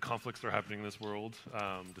the conflicts that are happening in this world.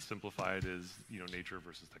 To simplify it is, you know, nature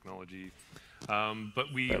versus technology.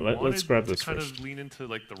 But we Right, let's wanted grab to this kind first. of lean into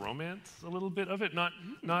like the romance a little bit of it, not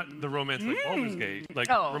the romance like Baldur's Gate, like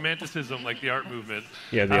Oh. romanticism, like the art movement.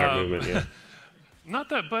 Yeah, the art movement, yeah. Not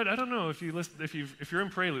that, but I don't know if you listen. If you're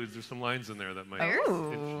in Preludes, there's some lines in there that might.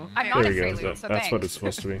 Ooh. I'm not There in we go. Prelude, so That's what thanks. it's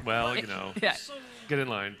supposed to be. Well, you know, Yeah. get in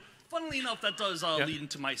line. Funnily enough, that does lead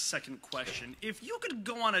into my second question. If you could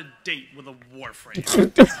go on a date with a Warframe,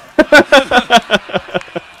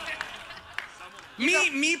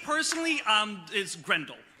 me personally, it's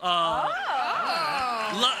Grendel. Love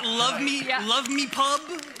me pub,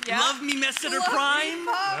 love me Messenger Prime,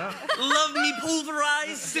 love me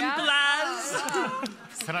pulverize, simple as.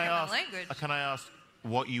 Can I ask? language. Can I ask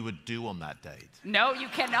what you would do on that date? No, you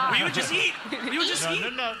cannot. We would just eat. We would just eat.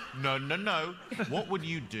 No. What would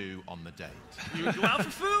you do on the date? You would go out for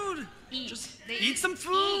food. Just eat some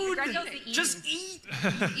food. Grendel's the eat. Just eat.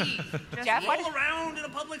 Jeff, Roll around in a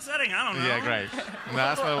public setting. I don't know. Yeah, great. No,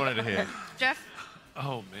 that's what I wanted to hear. Jeff?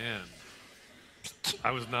 Oh man, I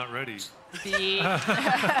was not ready.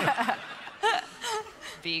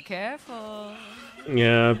 Be careful.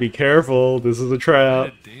 Yeah, be careful. This is a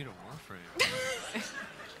trap. Date a Warframe.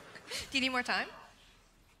 Do you need more time?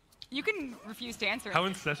 You can refuse to answer. How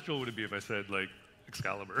ancestral would it be if I said like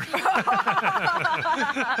Excalibur? No,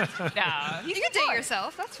 You can date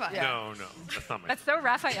yourself. That's fine. No, that's not my. That's so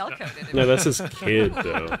Raphael coded. No, that's his kid,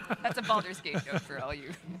 though. That's a Baldur's Gate note for all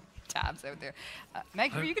you tabs out there.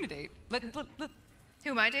 Meg, who are you going to date? Who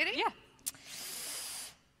am I dating? Yeah.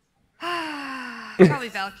 Probably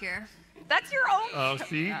Valkyr. That's your own. Oh,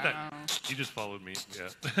 see, you just followed me. Yeah.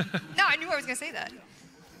 No, I knew I was going to say that.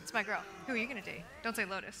 It's my girl. Who are you going to date? Don't say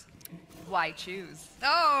Lotus. Why choose?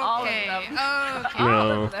 Oh, okay.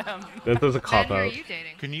 All of them. Okay. No, that's a Ben, cop who are out. you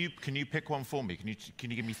dating? Can you pick one for me? Can you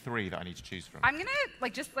give me 3 that I need to choose from? I'm gonna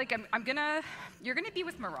you're gonna be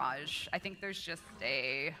with Mirage. I think there's just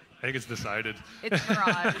I think it's decided. It's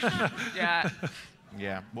Mirage. Yeah.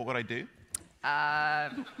 Yeah. What would I do?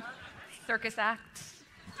 Circus act.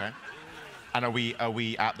 Okay. And are we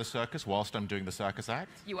at the circus whilst I'm doing the circus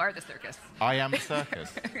act? You are the circus. I am the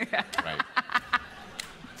circus. Right.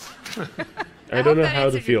 I don't know how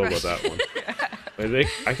to feel about that one. I think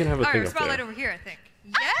I can have a All thing right, up spotlight there. over here, I think.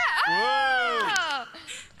 Yeah!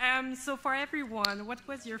 So for everyone, what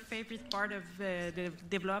was your favorite part of the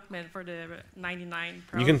development for the 99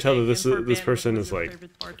 Pro? You can tell that this and for this Ben, person what is was your like.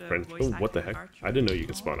 favorite part of Friend. voice Oh, what the acting heck? and I didn't know you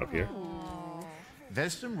could spawn up here.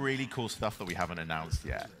 There's some really cool stuff that we haven't announced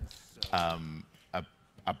yet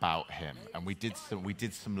about him, and we did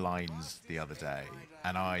some lines the other day,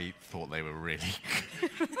 and I thought they were really.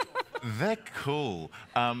 They're cool.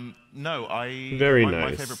 No, Very my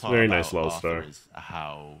nice. favorite part Very about nice, Love Arthur Star. is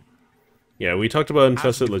how. Yeah, we talked about As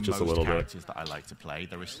Infested with just a most little bit. characters that I like to play,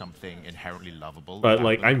 there is something inherently lovable. But about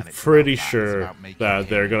like, them, I'm and it's pretty about that. It's sure about making that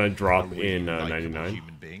they're him gonna a drop really in likable 99.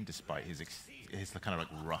 human being, despite his kind of like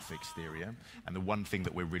rough exterior. And the one thing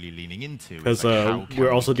that we're really leaning into is Because like, how can we're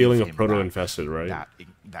we also give dealing with him Proto-Infested, right?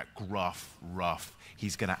 that gruff, rough.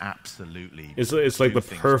 He's gonna absolutely. It's like do the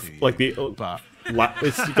things to you, like the. But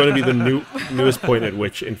it's going to be the newest point at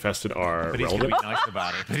which Infested are but he's relevant. gonna be nice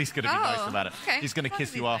about it. But he's gonna be nice about it. okay. He's gonna That kiss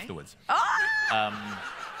would you be nice. afterwards.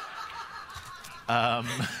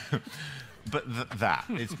 But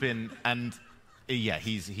it's been and yeah,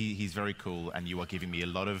 he's very cool, and you are giving me a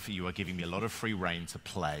lot of free reign to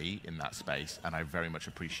play in that space, and I very much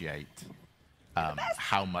appreciate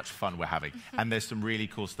how much fun we're having. And there's some really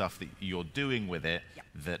cool stuff that you're doing with it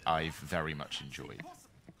that I've very much enjoyed.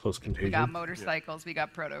 Close We contagion. got motorcycles. We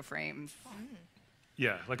got proto frames.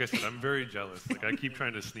 Yeah, like I said, I'm very jealous. Like I keep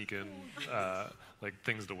trying to sneak in like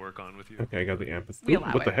things to work on with you. Okay, I got the empathy. We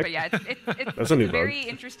allow What the it, heck? but yeah, it's That's a new a very bug.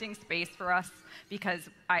 interesting space for us because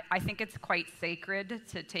I think it's quite sacred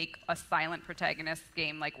to take a silent protagonist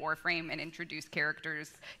game like Warframe and introduce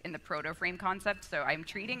characters in the proto-frame concept. So I'm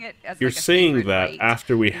treating it as You're like a saying sacred that right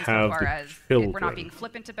after we insofar have the as children, we're not being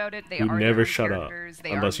flippant about it. They who are never their own shut up characters.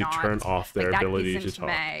 They unless are you not, turn off their like, ability that to isn't talk.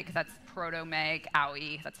 Meg, that's proto-Meg,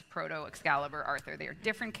 Aoi, that's proto-Excalibur, Arthur. They are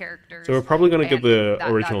different characters. So we're probably going to get and the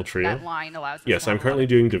that- original that, trio. That line allows us Yes, to I'm have a lot currently of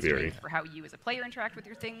doing constraints Deviri. for how you as a player interact with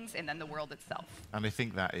your things, and then the world itself. And I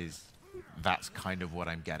think that's kind of what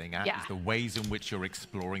I'm getting at. Yeah. Is the ways in which you're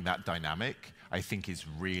exploring that dynamic, I think is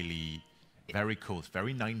really very cool. It's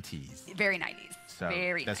very 90s. Very 90s. So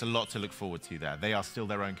Very there's a lot to look forward to there. They are still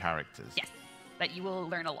their own characters. Yes, that you will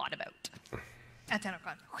learn a lot about. At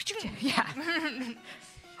TennoCon. Yeah.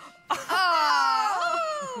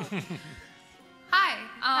 Hi.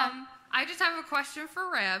 I just have a question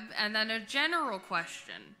for Reb, and then a general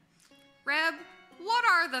question. Reb, what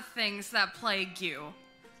are the things that plague you?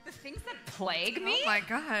 The things that plague me? Oh my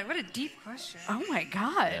god, what a deep question. Oh my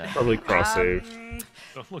god. Probably cross-save.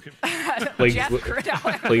 Don't look Plagues Jeff the-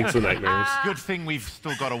 Cradell. plagues the nightmares. Good thing we've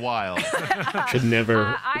still got a while. Should never.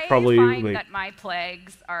 I Probably. find like, that my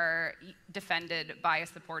plagues are defended by a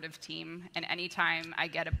supportive team, and anytime I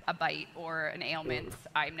get a bite or an ailment,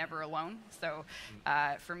 I'm never alone. So,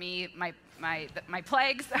 for me, my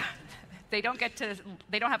plagues, they don't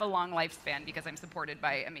have a long lifespan because I'm supported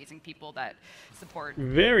by amazing people that support.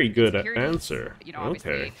 Very good securities. answer. You know,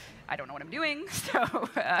 obviously, Okay. I don't know what I'm doing, so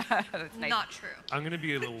it's nice. Not true. I'm going to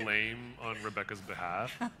be a little lame on Rebecca's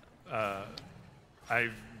behalf.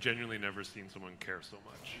 I've genuinely never seen someone care so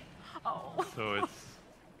much. Oh. So it's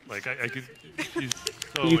like I could. She's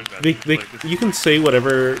so You, invested. Like, it's- you can say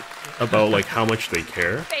whatever about like how much they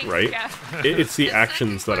care, Thanks, right? Jeff. It's the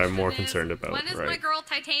actions that I'm more concerned about, When is my right? girl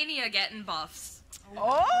Titania getting buffs?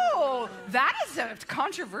 Oh, that is a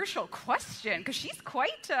controversial question because she's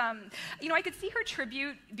quite. You know, I could see her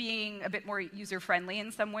tribute being a bit more user-friendly in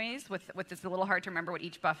some ways. With it's a little hard to remember what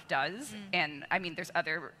each buff does, and I mean, there's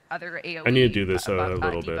other AOE. I need to do this a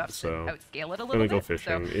little bit, debuffs so that outscale it a I'm little gonna go bit.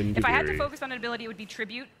 fishing So in if I had to Deviri. focus on an ability, it would be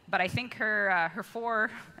tribute. But I think her 4.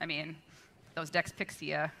 I mean, those Dex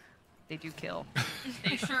Pixia, they do kill.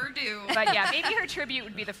 They sure do. But yeah, maybe her tribute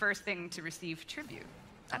would be the first thing to receive tribute.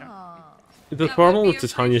 I don't know. The problem with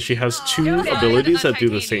Titania, she has two Noted. abilities that do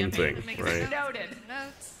the Titanium. same thing, right? Noted.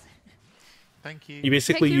 Thank you. You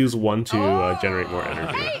basically use one to generate more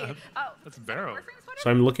energy. That's Barrow. So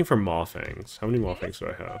I'm looking for Mawfangs. How many Mawfangs do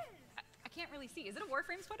I have? I can't really see. Is it a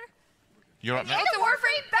Warframe sweater? You're up next. It's a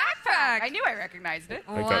Warframe backpack! I knew I recognized it.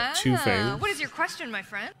 I got 2 fangs. What is your question, my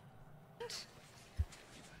friend?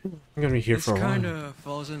 I'm gonna be here This for a while. kind of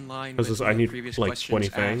falls in line Because with I the need previous like questions 20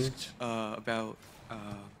 fangs. asked about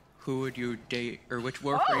who would you date or which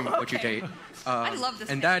Warframe would you date. I love this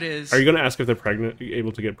And game. that is, Are you gonna ask if they're pregnant?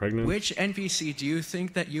 Able to get pregnant? which NPC do you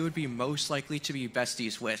think that you would be most likely to be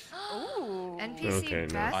besties with? Ooh. NPC Okay,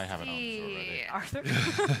 no. bestie. I have an answer already.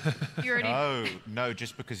 Arthur? You already... No,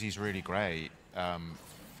 just because he's really great.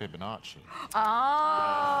 Fibonacci.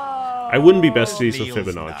 Oh. I wouldn't be besties with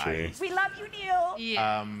Neil's Fibonacci. nice. We love you, Neil.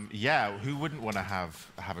 Yeah. Yeah, who wouldn't want to have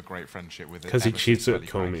a great friendship with? 'Cause he ever so cheats at slightly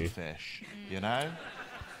Comey. cranky fish, you know.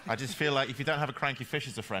 I just feel like if you don't have a cranky fish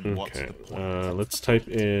as a friend, what's Okay, the point? let's type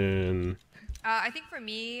in. I think for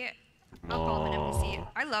me, I'll call him an NPC.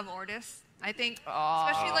 I love Ordis. I think,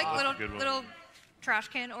 especially like that's a good one. little trash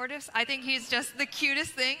can Ordis. I think he's just the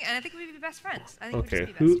cutest thing, and I think we'd be best friends. I think we'd Okay,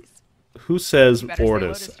 just be besties. who says You better say Ordis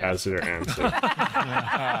Lotus, Jeff. as their answer?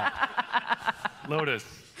 Lotus.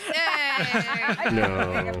 Yay!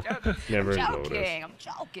 No, never I'm Lotus. joking. I'm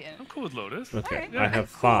joking. I'm cool with Lotus. Okay, Alright, I I'm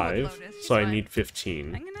have cool with 5, Lotus. so I Fine. need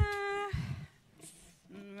 15. I'm gonna.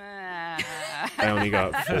 I only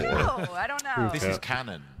got 4. No, I don't know. This is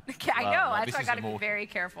canon. I know. Like, That's this why I is got to be immortal. very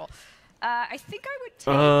careful. I think I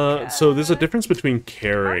would take. So there's a difference between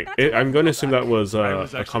caring. Hard not to I'm going to love assume that. that was I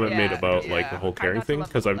was a actually- comment made Yeah, about like yeah. the whole Hard caring not to thing love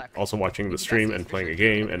because the I'm luck. also watching the Maybe stream besties and for playing sure. a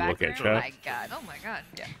game In and the looking at background. chat. Oh my god.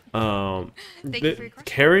 Oh my god. Yeah. Thank you for your question.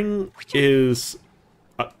 Caring is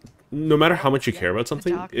no matter how much you care about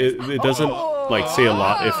something, it doesn't like say a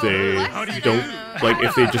lot if they don't like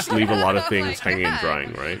if they just leave a lot of things hanging and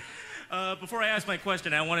drying, right? Before I ask my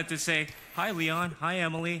question, I wanted to say hi, Leon. Hi,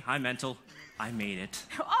 Emily. Hi, Mental. I made it.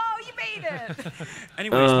 Oh, you made it.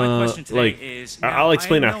 Anyways, my question today like, is. I'll now,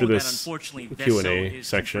 explain I know after that this unfortunately Q&A Vesso is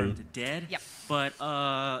section. confirmed dead. Yep. But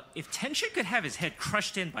if Tenshin could have his head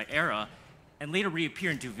crushed in by Era and later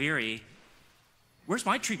reappear in Duviri, where's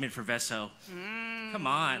my treatment for Vesso? Come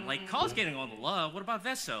on, like Call's getting all the love. What about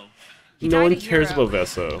Vesso? No one cares about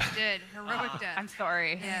Veso. Did heroic death. I'm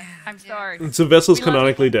sorry. Yeah. I'm sorry. So Veso's We love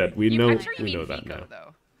canonically dead. We know. I'm sure you We mean know that Vico, now.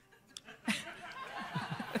 though.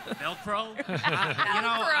 Velcro?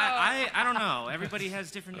 I don't know. Everybody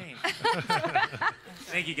has different names.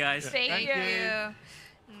 Thank you, guys. Thank you.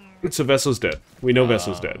 So Veso's dead. We know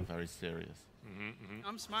Veso's dead. Very serious.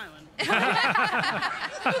 I'm smiling.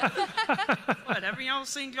 What, haven't y'all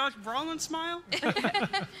seen Josh Brolin smile?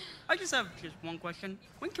 I just have just one question.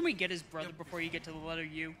 When can we get his brother before you get to the letter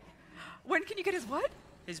U? When can you get his what?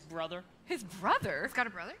 His brother. His brother? He's got a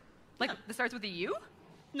brother? Like, that starts with a U?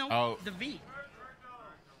 No, Oh. the V.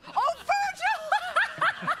 Oh, Virgil!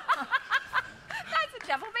 That's a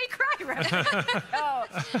Devil May Cry reference.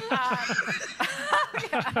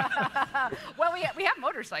 Well, we have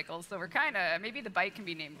motorcycles, so we're kind of, maybe the bike can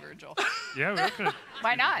be named Virgil. Yeah, we could.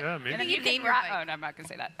 Why not? Yeah, maybe. And then You you name can your ride. bike. Oh, no, I'm not going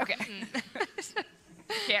to say that. Okay.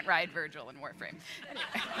 Can't ride Virgil in Warframe. Anyway.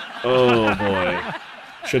 Oh boy,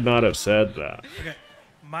 should not have said that. Okay.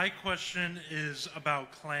 My question is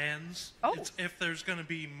about clans. Oh. It's if there's going to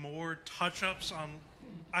be more touch-ups on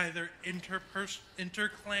either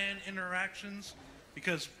inter-clan interactions,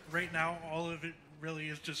 because right now all of it really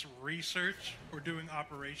is just research or doing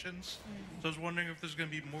operations. So I was wondering if there's going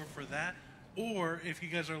to be more for that, or if you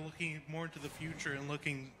guys are looking more into the future and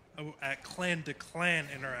looking at clan-to-clan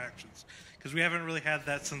interactions, because we haven't really had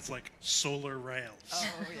that since like Solar Rails. Oh,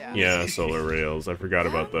 yeah. Yeah, solar rails. I forgot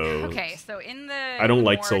about those. Okay, so in the I don't the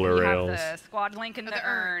like morgue, solar you rails. have the squad link in the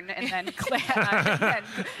urn, and then clan.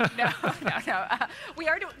 No. We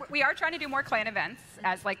are trying to do more clan events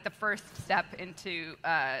as like the first step into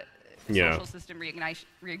Yeah. social system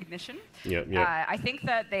reignition. Yep. I think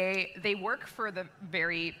that they work for the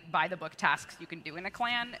very by the book tasks you can do in a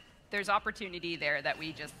clan. There's opportunity there that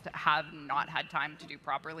we just have not had time to do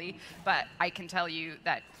properly. But I can tell you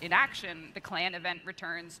that in action, the clan event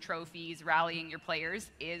returns, trophies, rallying your players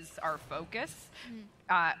is our focus.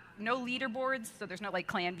 No leaderboards, so there's no like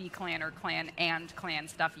clan v clan or clan and clan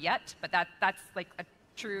stuff yet. But that's like a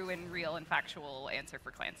true and real and factual answer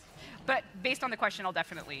for clans. But based on the question, I'll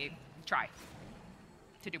definitely try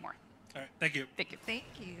to do more. All right, thank you. Thank you. Thank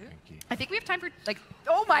you. I think we have time for like.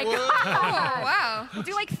 Oh my god! Oh, wow. We'll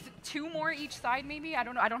do like 2 more each side, maybe. I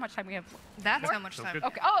don't know. I don't know how much time we have. That's More? how much time.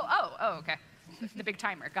 Okay. Oh. Okay. The big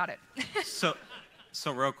timer. Got it. So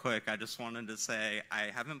real quick, I just wanted to say I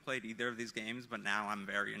haven't played either of these games, but now I'm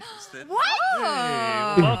very interested. What?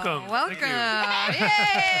 Hey, welcome. Welcome. Thank you.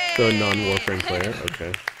 Yay. So a non-Warframe player.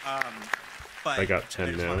 Okay. But I got 10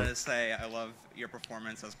 I just now. wanted to say I love your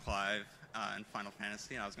performance as Clive in Final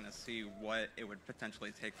Fantasy, and I was going to see what it would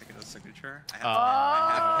potentially take to get a signature. I have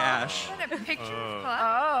cash. What a picture of Clive.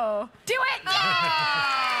 Oh. Do it!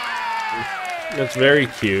 That's very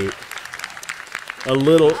cute. A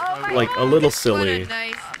little, like a little What silly. a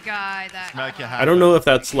nice guy that. I don't know if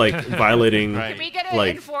that's like violating Can we get an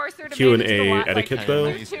like enforcer to Q and manage the A lot, etiquette like,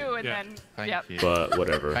 though. two and then, yep. But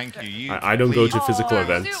whatever. Thank you. I don't go to physical We'll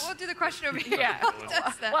events. do the question over here. Yeah.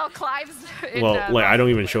 Well, Clive's. In, Well, like I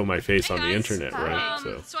don't even show my face on the internet, right?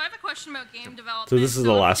 So I have a question about game development. So this is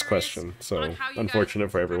the I'm last curious question. on So how you guys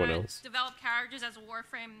unfortunate for everyone kinda else. Develop characters as a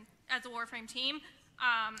Warframe team.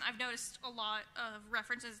 I've noticed a lot of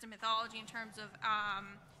references to mythology in terms of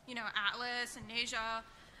Atlas and Nasia,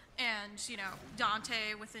 and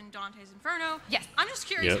Dante within Dante's Inferno. Yes. I'm just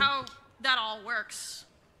curious Yep. how that all works.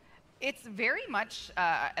 It's very much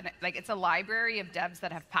like it's a library of devs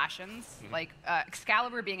that have passions. Like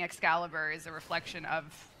Excalibur being Excalibur is a reflection of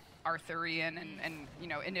Arthurian and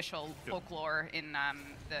initial folklore in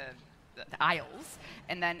the Isles,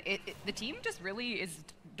 and then the team just really is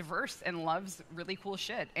diverse and loves really cool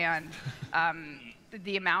shit, and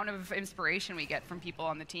the amount of inspiration we get from people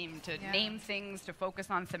on the team to name things, to focus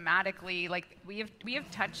on thematically, like we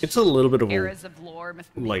have touched. It's a little bit of a eras of lore,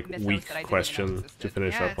 like mythos weak that I didn't even know question existed. to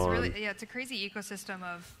finish up on. It's a crazy ecosystem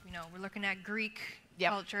of we're looking at Greek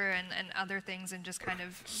culture and other things and just kind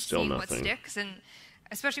of Still seeing nothing. what sticks, and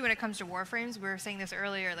especially when it comes to Warframes, we were saying this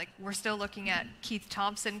earlier, like we're still looking at Keith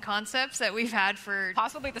Thompson concepts that we've had for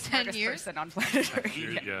possibly the 10 smartest years. person on planet Earth.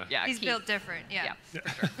 Yeah. He's Keith. built different, yeah. For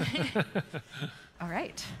sure. All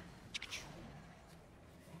right.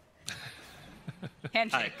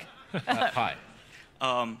 Handshake. Hi.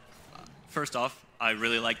 First off, I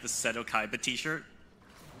really like the Seto Kaiba t-shirt.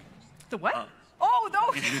 The what? Oh, no,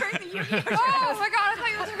 he's wearing the Yu-Gi-Oh! Oh my god, I thought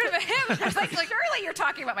you were talking about him. I was like, surely you're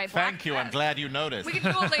talking about my black Thank you. I'm glad you noticed. We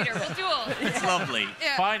can duel later. We'll duel. It's lovely.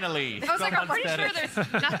 Yeah. Finally. I was like, I'm someone pretty said sure it.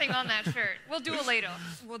 there's nothing on that shirt. We'll duel later.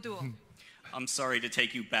 We'll duel. I'm sorry to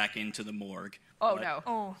take you back into the morgue. Oh, but no.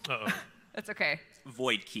 Oh. Uh-oh. That's okay.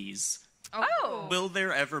 Void keys. Oh. Will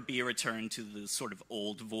there ever be a return to the sort of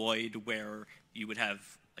old Void where you would have,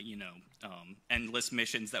 endless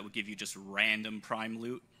missions that would give you just random prime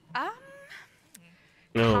loot?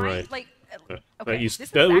 No, right. Like, That okay, used- this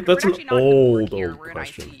is that- we're that's an actually not in the board old here, we're in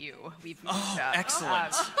question. ICU. We've Oh, moved up.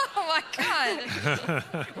 excellent. Oh my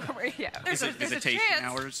God. Yeah. Is it visitation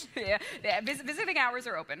hours? Yeah, visiting hours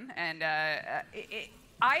are open, and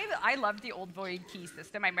I loved the old Void Key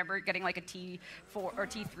system. I remember getting like a T4 or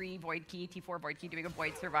T3 Void Key, T4 Void Key, doing a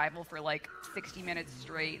Void Survival for like 60 minutes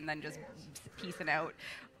straight, and then just piecing out.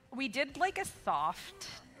 We did like a soft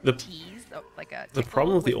tease, like a. The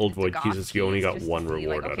problem with the old Void Goth keys is you only keys, got just to one see,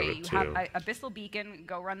 reward like, out of okay, it, you have too. Abyssal Beacon,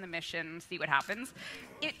 go run the mission, see what happens.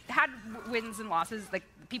 It had wins and losses. Like,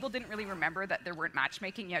 people didn't really remember that there weren't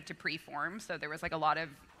matchmaking yet to preform, so there was like a lot of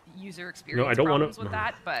user experience I don't wanna- problems with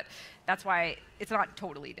that, but that's why it's not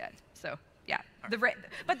totally dead. So yeah,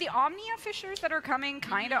 but the Omnia fissures that are coming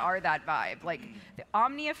kind of are that vibe. Like, the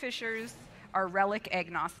Omnia fissures are relic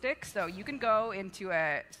agnostic, so you can go into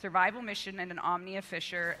a survival mission in an Omnia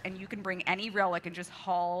fissure, and you can bring any relic and just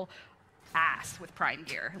haul ass with prime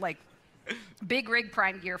gear. Like, big rig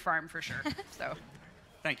prime gear farm for sure. So,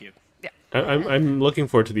 thank you. Yeah. I'm looking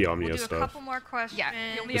forward to the Omnia We'll do a stuff. couple more questions. Yeah,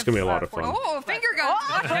 It's gonna be a lot of fun. Oh, finger guns.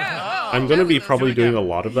 Watch out. I'm gonna be probably doing a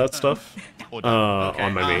lot of that stuff on my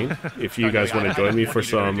main. If you guys want to join me for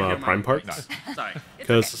some prime parts, Sorry.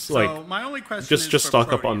 because like So my only question just is for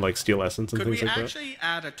stock up Brody. on like steel essence and Could we things like that. actually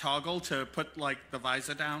add a toggle to put like the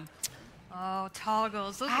visor down? Oh,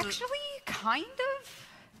 toggles. Those are- actually, kind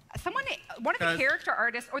of. One of the 'Cause- character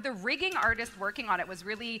artists or the rigging artist working on it was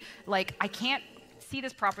really like, I can't see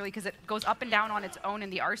this properly because it goes up and down on its own in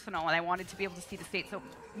the arsenal, and I wanted to be able to see the state. So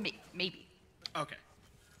maybe. Okay.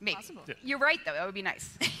 Maybe. Possible. You're right, though. That would be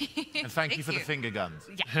nice. And thank you for the finger guns.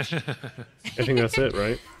 Yeah. I think that's it,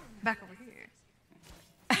 right? Back over here.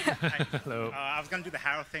 Hello. I was going to do the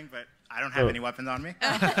Harrow thing, but I don't have Oh. any weapons on me. Good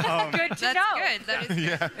to That's know. good. That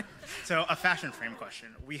is good. So a fashion frame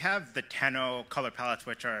question. We have the Tenno color palettes,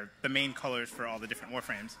 which are the main colors for all the different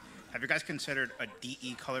Warframes. Have you guys considered a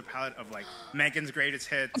DE color palette of like Megan's greatest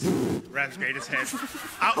hits, Rev's greatest hits?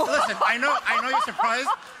 Listen, I know you're surprised,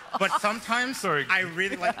 but sometimes I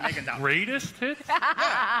really like Megan's outfit. Greatest hits?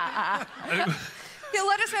 He'll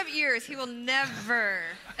let us have ears. He will never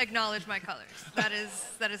acknowledge my colors. That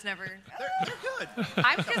is never. They're good.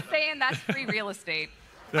 I'm just saying that's free real estate.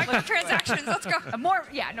 Transactions. Let's go.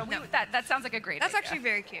 That sounds like a great. That's idea. actually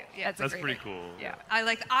very cute. Yeah, That's a great pretty idea. cool. Yeah. I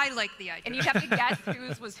like the idea. And you'd have to guess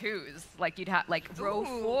whose was whose. Like, you'd have like row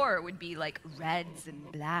 4 would be like reds and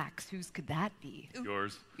blacks. Whose could that be?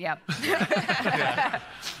 Yours. Yep.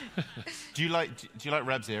 Do you like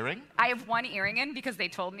Reb's earring? I have one earring in because they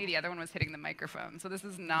told me the other one was hitting the microphone. So this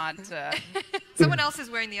is not. Someone else is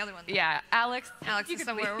wearing the other one. Yeah, Alex. Alex you is could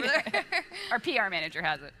somewhere leave. over there. Our PR manager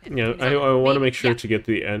has it. Yeah, I want to make sure to get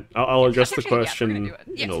the end. I'll address the question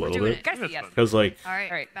Yes, in a we're little doing bit. it. Yes. Because like All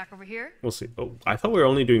right, back over here. we'll see. Oh, I thought we were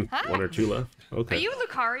only doing Hi. 1 or 2 left. Okay. Are you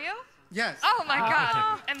Lucario? Yes. Oh my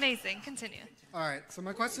God! Amazing. Continue. All right, so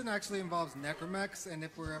my question actually involves necromechs, and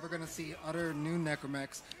if we're ever going to see other new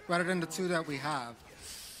necromechs rather than the 2 that we have.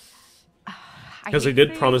 Because they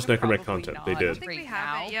did promise necromech content. They I did. don't think we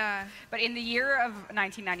have it, yeah. But in the year of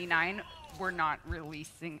 1999, we're not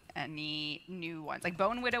releasing any new ones. Like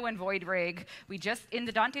Bone Widow and Void Rig, we just, in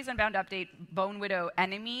the Dante's Unbound update, Bone Widow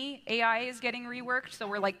enemy AI is getting reworked, so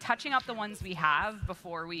we're like touching up the ones we have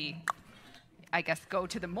before we, I guess, go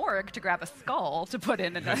to the morgue to grab a skull to put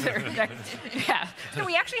in another. Yeah. So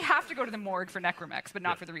we actually have to go to the morgue for necromechs, but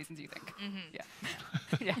not for the reasons you think. Yeah.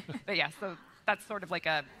 Yeah. But yeah, so that's sort of like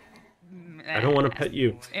a. I don't want to pet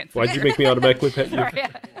you. answer. Why'd you make me automatically pet you? Sorry. Yeah.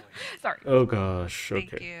 Sorry. Oh gosh.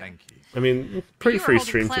 Okay. Thank you. I mean, pretty You were free holding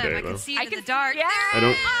stream Clem. today I though. can see it in the dark. Yeah. I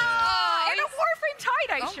don't. Oh, and a Warframe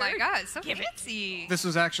tie-dye Oh my God, so fancy. This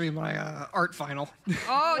was actually my art final.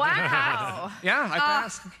 Oh, wow. Yeah, I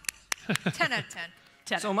passed. 10 out of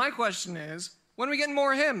 10. So my question is, when are we getting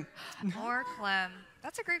more of him? More Clem.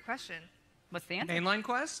 That's a great question. What's the answer? Mainline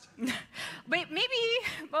quest? Maybe.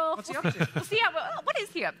 Well, What's he up to? We'll see. What is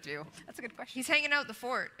he up to? That's a good question. He's hanging out at the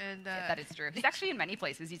fort, and That is true. He's actually in many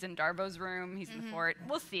places. He's in Darbo's room. He's in the fort.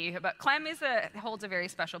 We'll see. But Clem holds a very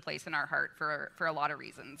special place in our heart for a lot of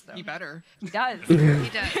reasons. So. He better. He does. he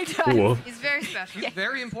does. He does. Cool. He's very special. He's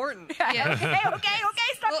very important. Yeah. Okay.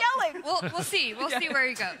 Stop yelling. We'll see. We'll see where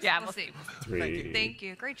he goes. Yeah, we'll see. 3. Thank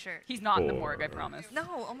you. Great shirt. He's not in the 4. morgue, I promise. No.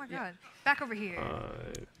 Oh my God. Back over here.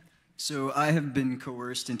 So I have been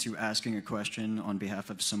coerced into asking a question on behalf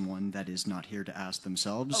of someone that is not here to ask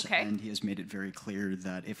themselves, Okay. and he has made it very clear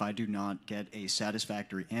that if I do not get a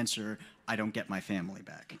satisfactory answer, I don't get my family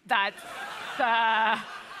back. That's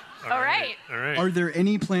All right. All right. Are there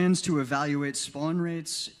any plans to evaluate spawn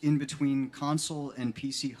rates in between console and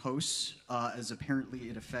PC hosts, as apparently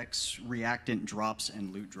it affects reactant drops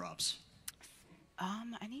and loot drops?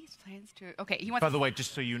 Any plans to? Okay, he wants. By the way,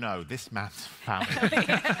 just so you know, this man's family.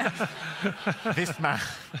 This man.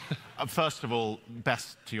 First of all,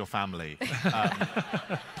 best to your family.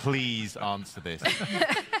 Please answer this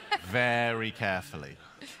very carefully.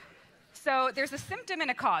 So there's a symptom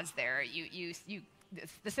and a cause there.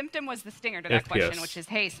 The symptom was the stinger to that question, FPS. which is,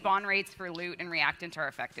 hey, spawn rates for loot and reactant are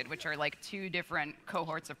affected, which are like two different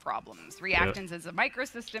cohorts of problems. Reactants is a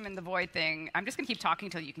microsystem in the void thing. I'm just going to keep talking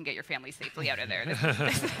until you can get your family safely out of there.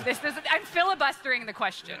 I'm filibustering the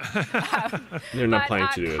question. They're not planning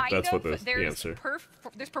to do it. Kind That's of, what the answer.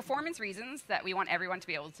 There's performance reasons that we want everyone to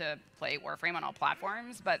be able to play Warframe on all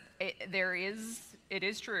platforms, but it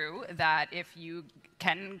is true that if you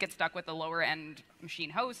can get stuck with a lower end machine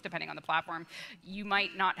host, depending on the platform, you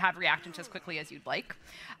might not have reactants as quickly as you'd like.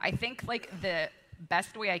 I think like the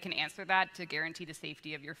best way I can answer that to guarantee the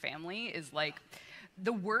safety of your family is like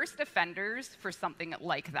the worst offenders for something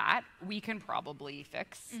like that, we can probably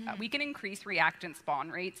fix. We can increase reactant spawn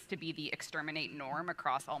rates to be the exterminate norm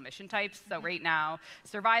across all mission types. So right now,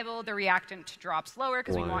 survival, the reactant drops lower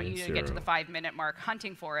because we want you to get to the 5-minute mark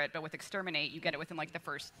hunting for it, but with exterminate, you get it within like the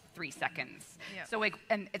first 3 seconds. Yep. So like,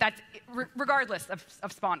 and that's regardless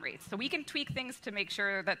of spawn rates. So we can tweak things to make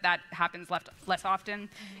sure that that happens less often.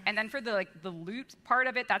 And then for the loot part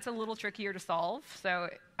of it, that's a little trickier to solve. So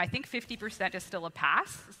I think 50% is still a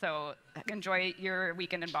pass, so enjoy your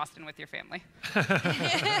weekend in Boston with your family. All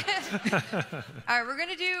right, we're going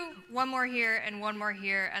to do one more here and one more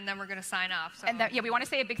here, and then we're going to sign off. So. And we want to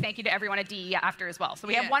say a big thank you to everyone at DE after as well. So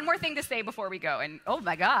we have one more thing to say before we go, and oh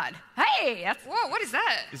my God. Hey! Whoa, what is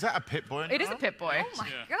that? Is that a Pip-Boy? It is a Pip-Boy. Oh my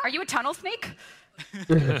God. Are you a tunnel snake?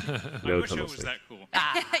 No I wish tunnel it was snake. that cool.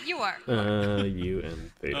 You are. You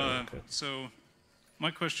and they are. Okay. So, my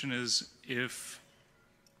question is, if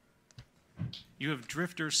you have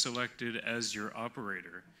Drifter selected as your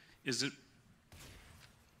operator, is it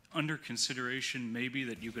under consideration maybe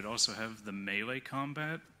that you could also have the melee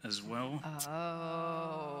combat as well?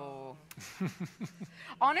 Oh.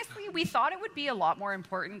 Honestly, we thought it would be a lot more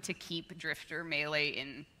important to keep Drifter melee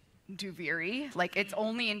in Duviri. Like, it's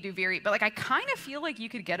only in Duviri, but like I kind of feel like you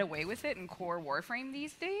could get away with it in core Warframe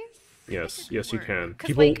these days. Yes, you can. 'Cause,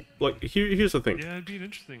 People like- here's the thing. Yeah, it'd be an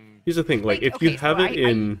interesting. Here's the thing. Like, if okay, you have so it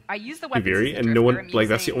in I use the weapons as Duviri the and no Drifter, one I'm like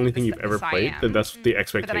that's the using only thing you've ever played, then that's the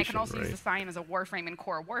expectation, But then I can also right? use the Siam as a Warframe in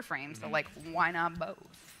core Warframe, so like why not both?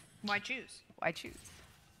 Why choose? Why choose?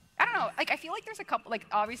 I don't know. Like I feel like there's a couple. Like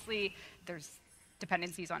obviously there's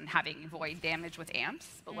dependencies on having void damage with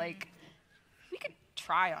amps, but like we could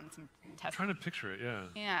try on some tests. I'm trying to picture it. Yeah.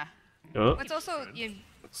 Yeah. Oh. It's also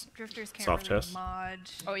drifters can't Soft really chest. mod.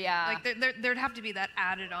 Oh yeah. Like there'd have to be that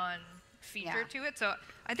added on feature to it. So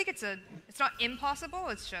I think it's not impossible.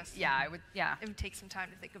 It's just it would take some time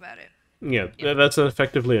to think about it. Yeah, that's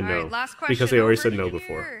effectively a All no. right, last question. Because they already over said no here.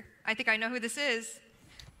 before. I think I know who this is.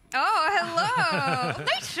 Oh, hello.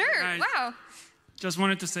 Nice shirt. Guys. Wow. Just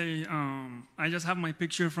wanted to say, I just have my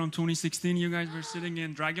picture from 2016. You guys were sitting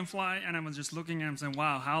in Dragonfly, and I was just looking and saying,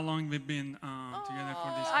 wow, how long we've been together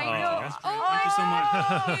for this. I know. Thank you so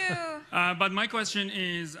much. Thank you. But my question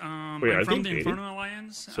is, Wait, I'm are from they the dating? Inferno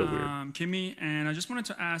Alliance, So weird. Kimmy, and I just wanted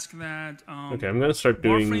to ask that Okay, I'm gonna start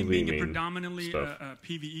doing Warframe the being main a predominantly stuff. a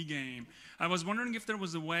PvE game, I was wondering if there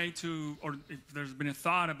was a way to, or if there's been a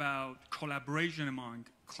thought about collaboration among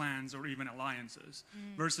clans or even alliances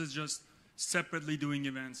versus just separately doing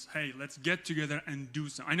events. Hey, let's get together and do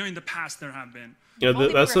something. I know in the past there have been. Yeah,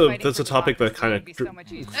 that's a topic that kind of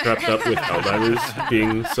wrapped up with Helldivers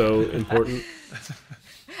being so important.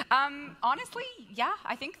 Honestly, yeah,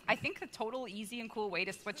 I think the total easy and cool way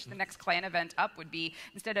to switch the next clan event up would be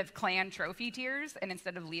instead of clan trophy tiers and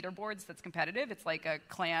instead of leaderboards that's competitive, it's like a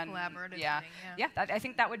clan collaborative yeah. thing, I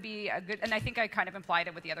think that would be a good, and I think I kind of implied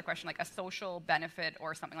it with the other question, like a social benefit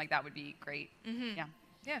or something like that would be great. Mhm.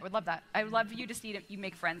 Yeah, I would love that. I would love you to see you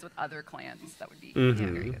make friends with other clans. That would be Mhm.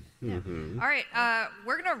 very good. Mhm. All right,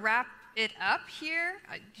 we're gonna wrap it up here.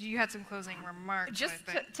 You had some closing remarks. Just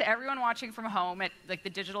I think. to everyone watching from home at like the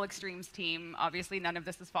Digital Extremes team, obviously none of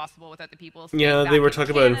this is possible without the people. Yeah, back they were in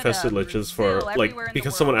talking about Canada, infested liches for Brazil, like everywhere in the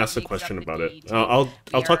because world someone that asked a makes up question the about it. DE I'll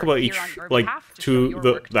team. talk about We each are on your like behalf to show to your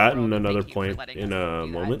the work to that the and world, and another thank you for point letting in us a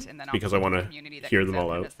do moment that. And then because also I to want the to community that hear comes them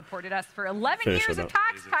all out and out. has supported us for 11 Finish years it of up.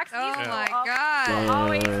 tax Oh season. my God.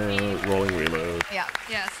 Always Rolling reload. Yeah.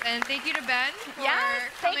 Yes, and thank you to Ben for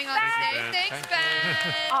Yes, coming on thanks, stage. Ben. Thanks,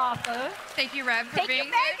 Ben. Awesome. Thank you, Reb, for Thank being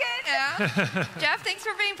you, here. Megan. Yeah. Jeff, thanks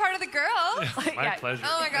for being part of the girls. My pleasure.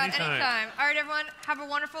 Oh my God, Anytime. anytime. All right, everyone, have a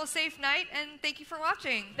wonderful, safe night, and thank you for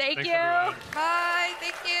watching. Thank Thanks, you. everyone. Bye.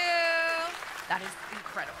 Thank you. That is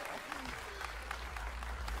incredible.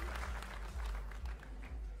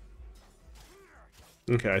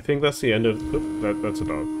 Okay, I think that's the end of... Oop, that's a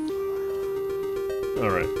dog.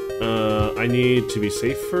 Alright. I need to be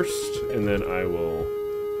safe first, and then I will...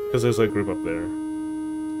 Because there's a group up there.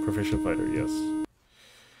 Proficient fighter, yes.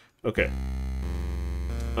 Okay.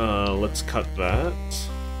 Let's cut that.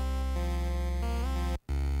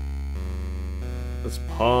 Let's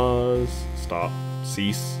pause. Stop.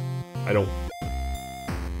 Cease. I don't...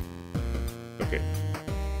 Okay.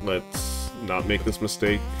 Let's not make this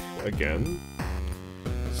mistake again.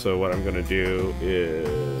 So what I'm gonna do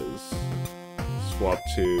is swap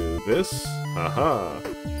to this, haha,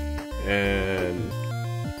 and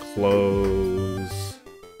close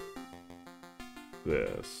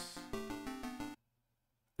this.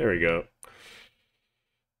 There we go.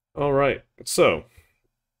 All right, so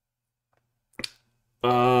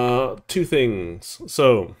two things.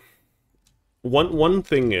 So one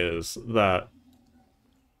thing is that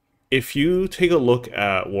if you take a look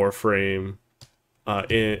at Warframe.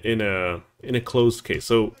 In a closed case.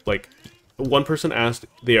 So like one person asked,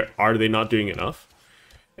 are they not doing enough?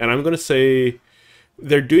 And I'm gonna say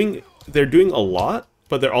they're doing a lot,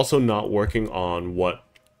 but they're also not working on what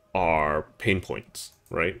are pain points,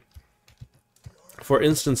 right? For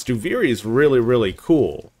instance, Duviri is really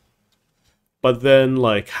cool, but then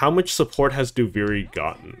like how much support has Duviri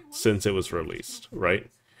gotten since it was released, right?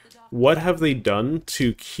 What have they done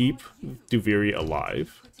to keep Duviri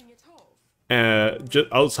alive?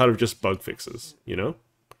 Just outside of just bug fixes, you know,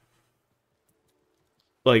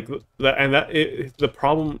 like that, and the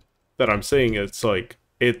problem that I'm saying is like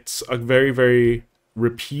it's a very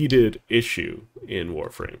repeated issue in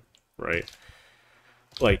Warframe, right?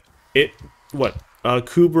 Like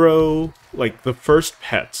Kubro, like the first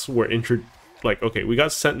pets were like okay, we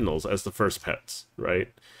got Sentinels as the first pets, right?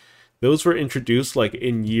 Those were introduced like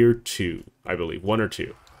in year 2, I believe, 1 or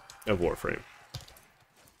 2 of Warframe.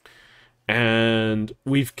 And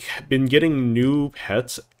we've been getting new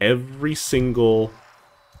pets every single,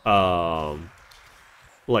 every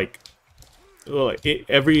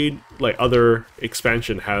other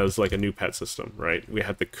expansion has like a new pet system, right? We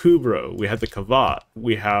had the Kubro, we had the Kavat,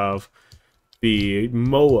 we have the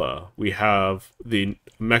Moa, we have the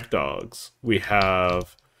Mech Dogs, we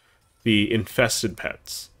have the infested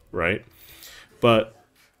pets, right? But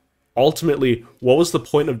ultimately, what was the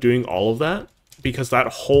point of doing all of that? Because that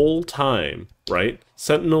whole time, right,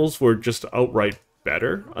 Sentinels were just outright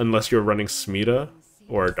better, unless you're running Smita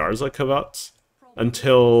or Darza Kavats,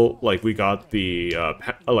 until like we got the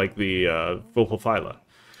Vulpaphyla.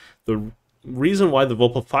 The reason why the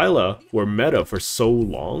Vulpaphyla were meta for so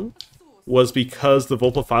long was because the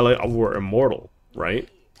Vulpaphyla were immortal, right?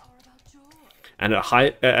 And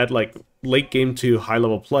at like late game to high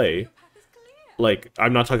level play, like,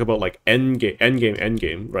 I'm not talking about, like, end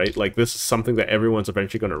game, right? Like, this is something that everyone's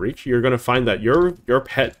eventually going to reach. You're going to find that your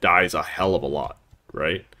pet dies a hell of a lot,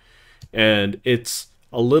 right? And it's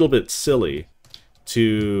a little bit silly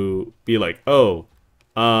to be like, oh,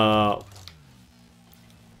 the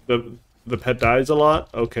pet dies a lot?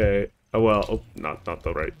 Okay. Oh, well, oh, not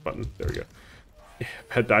the right button. There we go.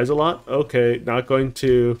 Pet dies a lot? Okay, not going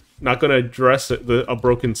to address a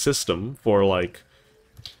broken system for, like,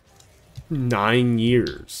 9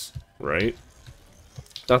 years, right?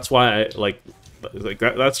 That's why I like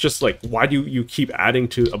that. That's just like, why do you keep adding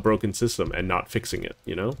to a broken system and not fixing it,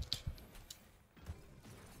 you know?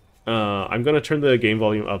 I'm gonna turn the game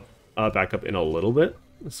volume up back up in a little bit,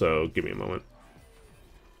 so give me a moment.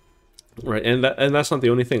 Right, and that's not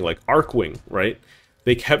the only thing. Like Arcwing, right?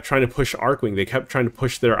 They kept trying to push Arcwing. They kept trying to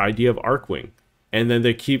push their idea of Arcwing, and then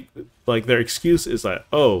they keep like their excuse is that,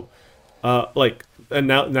 oh, and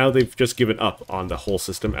now they've just given up on the whole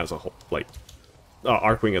system as a whole, like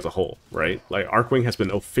Arcwing as a whole, right? Like Arcwing has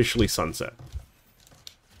been officially sunset,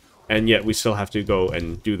 and yet we still have to go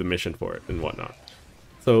and do the mission for it and whatnot.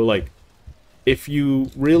 So like, if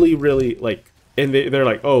you really like, and they're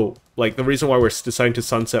like, oh, like the reason why we're deciding to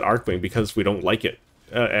sunset Arcwing because we don't like it.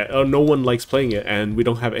 No one likes playing it, and we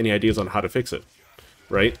don't have any ideas on how to fix it,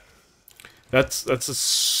 right? That's a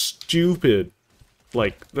stupid.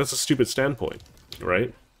 Like, that's a stupid standpoint,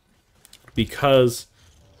 right? Because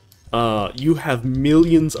you have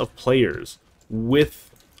millions of players with,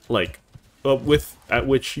 like, at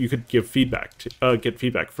which you could give feedback to, get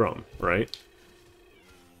feedback from, right?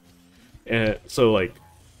 And so, like,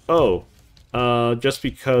 oh, just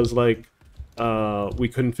because, like, we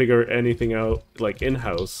couldn't figure anything out like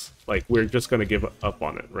in-house, like we're just gonna give up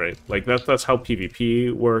on it, right? Like that's how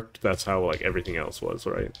PvP worked. That's how like everything else was,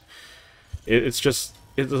 right? It's just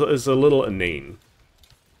it's a little inane.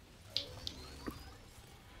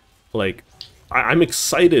 Like I'm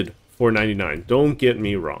excited for 99. Don't get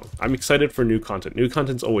me wrong. I'm excited for new content. New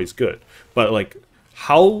content's always good, but like,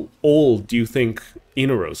 how old do you think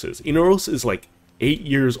Inaros is? Inaros is like 8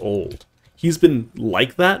 years old. He's been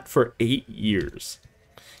like that for 8 years.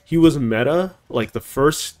 He was meta like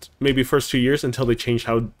the maybe first 2 years until they changed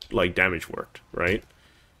how like damage worked, right?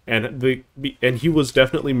 And he was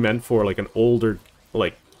definitely meant for like an older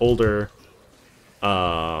like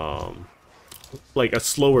a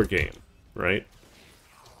slower game, right?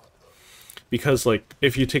 Because like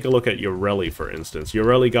if you take a look at Yoreli, for instance,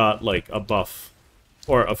 Yoreli got like a buff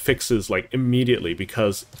or a fixes like immediately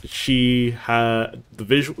because she had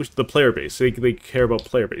the player base. They care about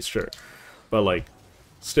player base, sure, but like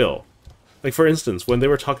still, like for instance, when they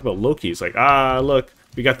were talking about Loki's, like look,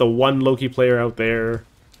 we got the one Loki player out there,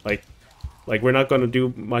 like we're not going to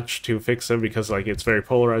do much to fix him because like it's very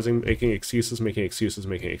polarizing, making excuses,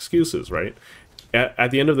 right?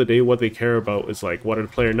 At the end of the day, what they care about is like what are the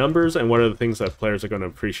player numbers and what are the things that players are going to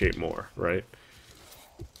appreciate more, right?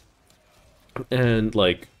 And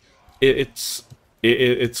like it's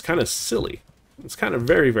kind of silly. It's kind of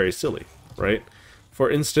very, very silly, right?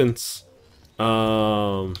 For instance,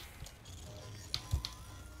 I'm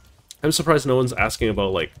surprised no one's asking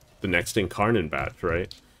about like the next Incarnate badge,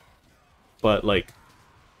 right? But like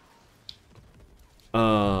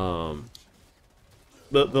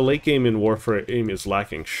the late game in Warframe is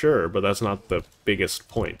lacking, sure, but that's not the biggest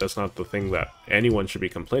point. That's not the thing that anyone should be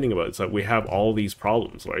complaining about. It's that we have all these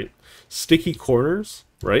problems, right? Sticky corners,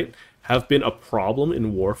 right, have been a problem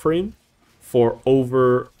in Warframe for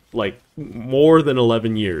over, like, more than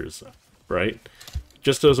 11 years, right?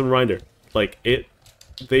 Just as a reminder, like,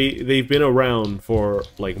 they've been around for,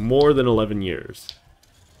 like, more than 11 years.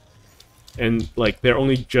 And, like, they're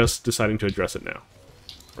only just deciding to address it now,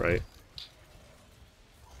 right?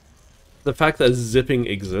 The fact that zipping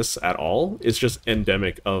exists at all is just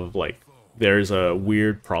endemic of, like, there's a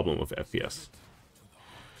weird problem with FPS.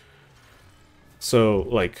 So,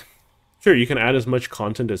 like, sure, you can add as much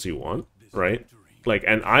content as you want, right? Like,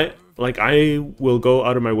 and I will go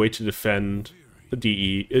out of my way to defend the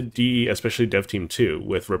DE, especially Dev Team 2,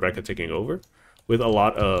 with Rebecca taking over, with a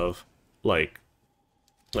lot of,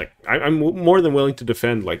 I'm more than willing to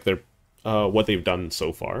defend, like, their, what they've done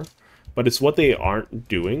so far, but it's what they aren't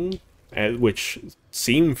doing, which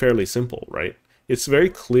seem fairly simple, right? It's very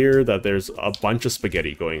clear that there's a bunch of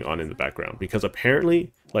spaghetti going on in the background, because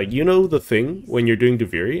apparently, like, you know the thing when you're doing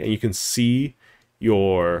Deviri and you can see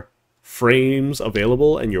your frames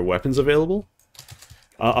available and your weapons available?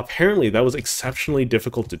 Apparently that was exceptionally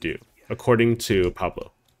difficult to do, according to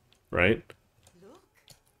Pablo, right?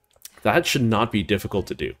 That should not be difficult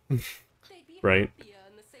to do, right?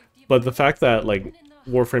 But the fact that, like,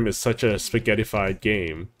 Warframe is such a spaghettified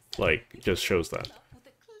game, like, just shows that.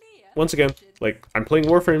 Once again, like, I'm playing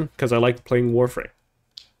Warframe because I like playing Warframe.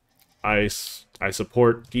 I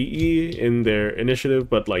support DE in their initiative,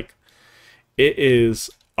 but, like, it is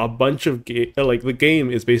a bunch of like, the game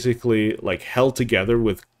is basically, like, held together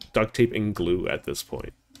with duct tape and glue at this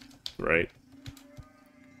point, right?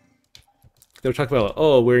 They were talking about,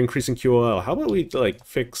 oh, we're increasing QOL. How about we, like,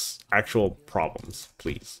 fix actual problems,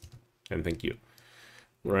 please? And thank you,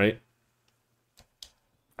 right?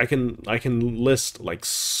 I can list, like,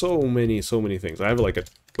 so many things. I have,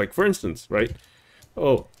 like, for instance, right?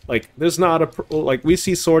 Oh, like, there's not a, like, we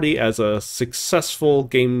see Sortie as a successful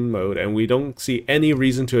game mode, and we don't see any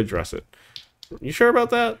reason to address it. You sure about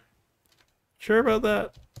that? Sure about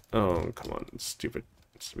that? Oh, come on, stupid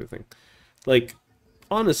thing. Like,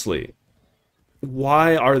 honestly,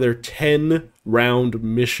 why are there 10-round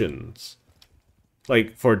missions?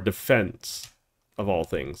 Like, for defense, of all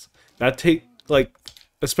things. That take, like,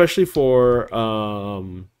 especially for,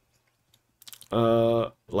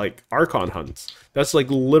 like, Archon hunts. That's, like,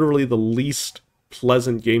 literally the least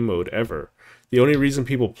pleasant game mode ever. The only reason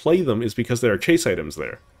people play them is because there are chase items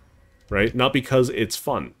there, right? Not because it's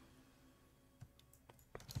fun.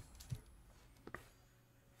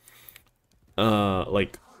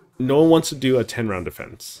 Like, no one wants to do a 10-round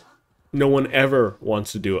defense. No one ever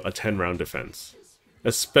wants to do a 10-round defense.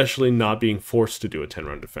 Especially not being forced to do a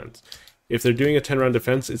 10-round defense. If they're doing a 10-round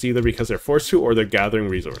defense, it's either because they're forced to or they're gathering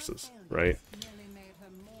resources, right?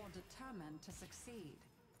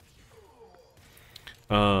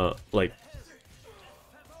 Like,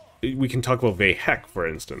 we can talk about Vayhek, for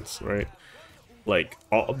instance, right? like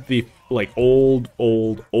all the like old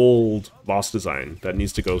boss design that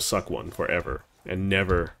needs to go suck one forever and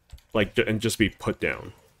never and just be put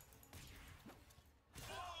down.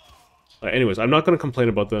 Anyways, I'm not going to complain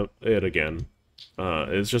about it again.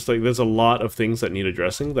 It's just like there's a lot of things that need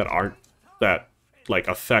addressing that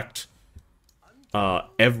affect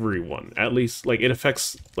everyone. At least like it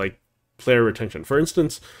affects like player retention. For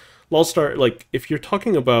instance, Lulstar, like if you're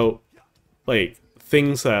talking about like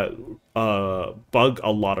things that bug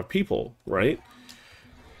a lot of people, right?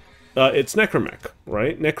 It's Necromech,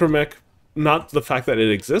 right? Necromech, not the fact that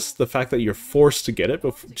it exists, the fact that you're forced to get it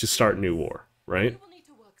to start New War, right?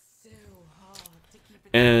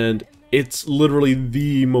 And it's literally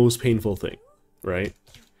the most painful thing, right?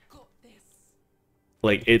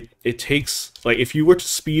 Like it takes, like if you were to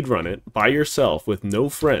speedrun it by yourself with no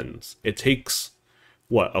friends, it takes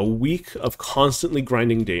what, a week of constantly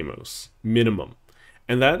grinding Deimos minimum.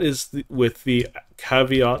 And that is with the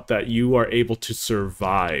caveat that you are able to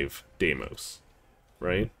survive Deimos,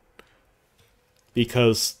 right?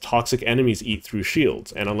 Because toxic enemies eat through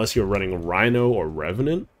shields, and unless you're running a Rhino or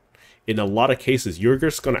Revenant, in a lot of cases, you're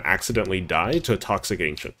just going to accidentally die to a Toxic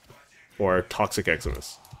Ancient or a Toxic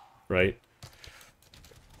Eximus, right?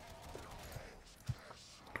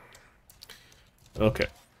 Okay,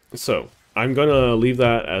 so I'm going to leave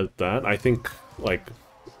that at that. I think, like,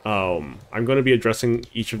 I'm going to be addressing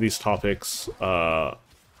each of these topics at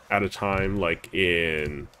a time, like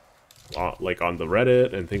on the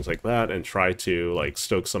Reddit and things like that, and try to, like,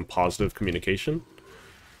 stoke some positive communication,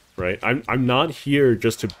 right? I'm not here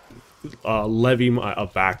just to levy a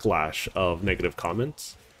backlash of negative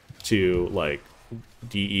comments to like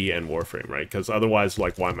DE and Warframe, right? Because otherwise,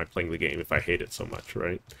 like, why am I playing the game if I hate it so much,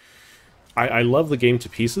 right? I love the game to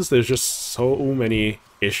pieces. There's just so many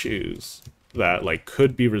issues that like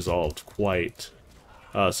could be resolved quite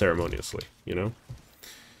ceremoniously, you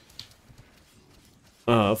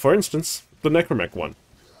know? For instance, the Necromech one.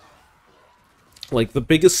 Like, the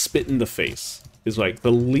biggest spit in the face is like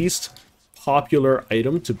the least popular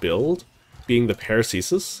item to build, being the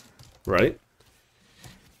Paracesis, right?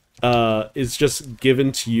 Is just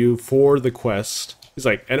given to you for the quest. It's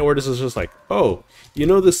like, and Ordis is just like, oh, you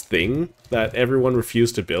know this thing that everyone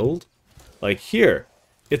refused to build? Like, here,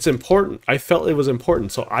 it's important. I felt it was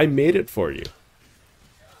important, so I made it for you.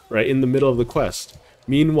 Right, in the middle of the quest.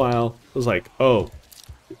 Meanwhile, it was like, oh,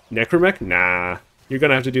 Necromech? Nah. You're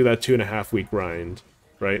gonna have to do that 2.5 week grind,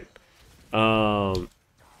 right? Your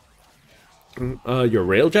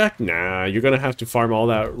Railjack? Nah, you're gonna have to farm all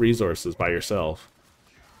that resources by yourself.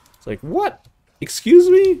 It's like, what? Excuse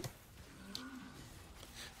me?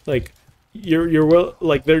 Like, you're well,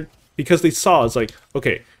 like, they're, because they saw, it's like,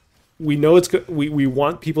 okay, we know it's we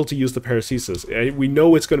want people to use the Paracesis. We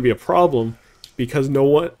know it's going to be a problem because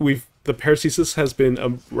the Paracesis has been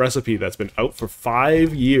a recipe that's been out for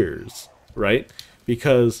 5 years, right?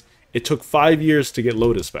 Because it took 5 years to get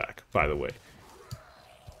Lotus back, by the way.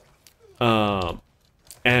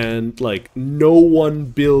 And like, no one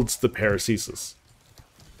builds the Paracesis.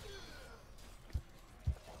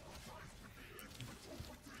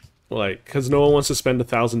 Like, because no one wants to spend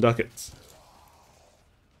 1,000 ducats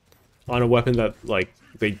on a weapon that, like,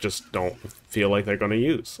 they just don't feel like they're going to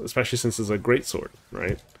use, especially since it's a greatsword,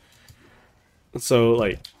 right? So,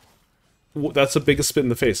 like, that's the biggest spit in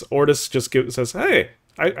the face. Ordis just says, hey,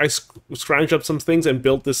 I scrounged up some things and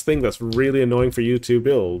built this thing that's really annoying for you to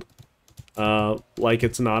build. Like,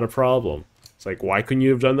 it's not a problem. It's like, why couldn't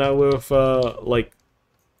you have done that with,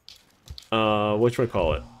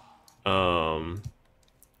 whatchamacallit?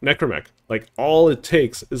 Necromech. Like, all it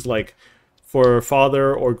takes is, like, for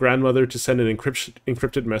father or grandmother to send an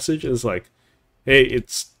encrypted message, and it's like, hey,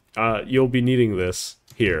 it's, you'll be needing this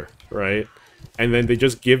here, right? And then they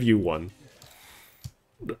just give you one.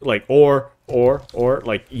 Like, or,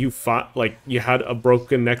 like, you had a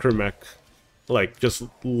broken Necromech, like, just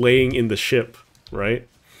laying in the ship, right?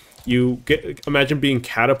 Imagine being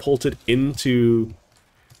catapulted into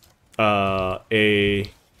the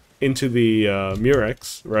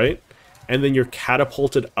Murex, right? And then you're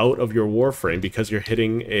catapulted out of your Warframe because you're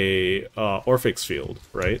hitting a Orphix field,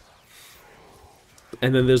 right?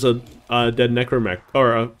 And then there's a dead Necromech,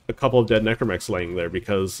 or a couple of dead Necromechs laying there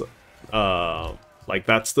because, like,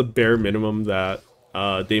 that's the bare minimum that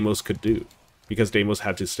Deimos could do. Because Deimos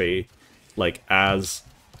had to stay, like, as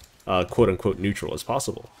quote-unquote neutral as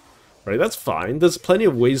possible. Right? That's fine. There's plenty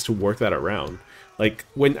of ways to work that around. Like,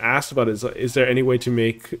 when asked about it, is there any way to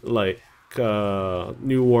make, like,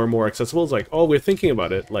 New War more accessible? It's like, oh, we're thinking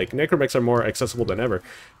about it. Like, Necromechs are more accessible than ever.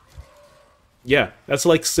 Yeah, that's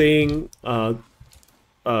like saying,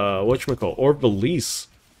 whatchamacallit, Orb Release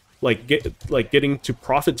like getting to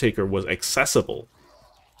Profit Taker was accessible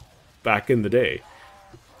back in the day.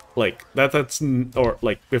 Like or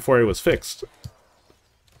like before it was fixed,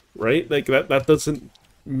 right? Like that doesn't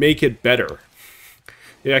make it better.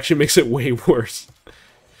 It actually makes it way worse.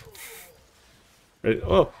 Right?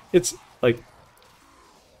 Oh, it's like,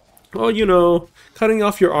 oh, you know, cutting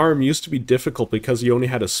off your arm used to be difficult because you only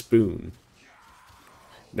had a spoon.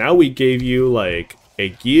 Now we gave you like a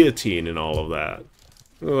guillotine and all of that.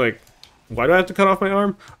 Like, why do I have to cut off my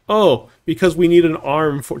arm? Oh, because we need an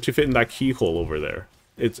arm to fit in that keyhole over there.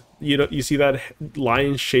 It's, you know, you see that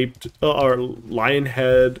lion-shaped or lion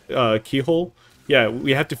head keyhole? Yeah,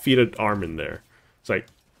 we have to feed an arm in there. It's like,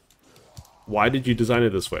 why did you design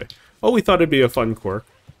it this way? Oh, we thought it'd be a fun quirk.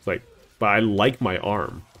 It's like, but I like my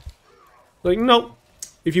arm. Like, no,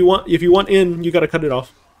 if you want in, you gotta cut it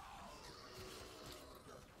off.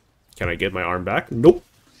 Can I get my arm back? Nope.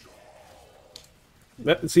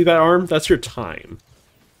 See that arm? That's your time.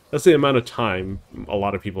 That's the amount of time a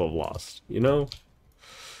lot of people have lost, you know?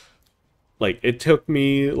 Like, it took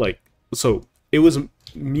me, like, so it was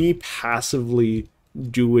me passively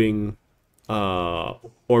doing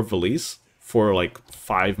Orvalice for like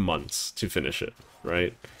 5 months to finish it,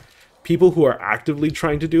 right? People who are actively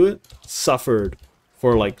trying to do it suffered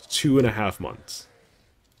for like 2.5 months.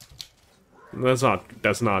 That's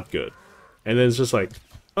not good. And then it's just like,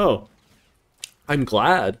 oh, I'm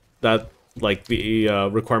glad that like the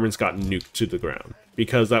requirements got nuked to the ground,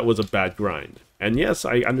 because that was a bad grind. And yes,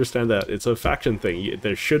 I understand that it's a faction thing.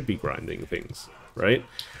 There should be grinding things, right?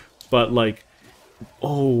 But like,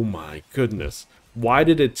 oh my goodness, why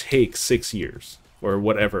did it take 6 years or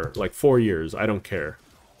whatever? Like 4 years? I don't care.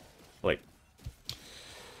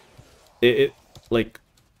 Like,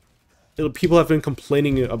 people have been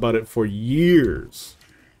complaining about it for years,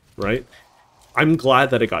 right? I'm glad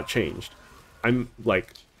that it got changed. I'm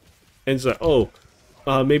like, and it's like, oh,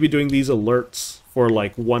 maybe doing these alerts for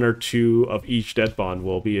like 1 or 2 of each dead bond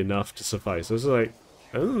will be enough to suffice. It's like,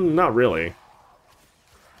 not really.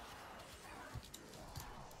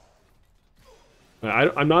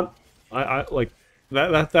 I'm not. I like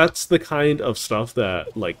that. That's the kind of stuff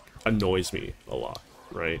that like annoys me a lot,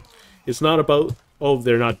 right? It's not about, oh,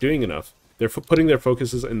 they're not doing enough. They're putting their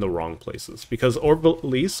focuses in the wrong places, because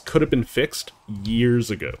Orvalice could have been fixed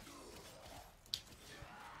years ago.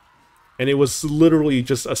 And it was literally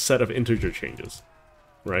just a set of integer changes,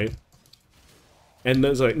 right? And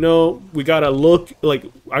it's like, no, we gotta look, like,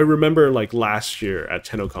 I remember, like, last year at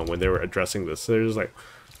TennoCon when they were addressing this, they're just like,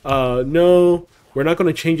 no, we're not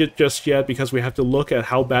gonna change it just yet because we have to look at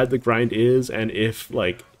how bad the grind is and if,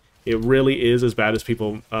 like, it really is as bad as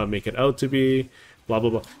people make it out to be, blah,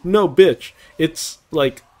 blah, blah. No, bitch, it's,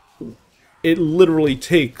 like, it literally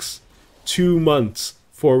takes 2 months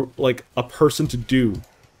for, like, a person to do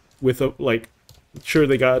with a, like, sure,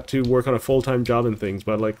 they got to work on a full-time job and things,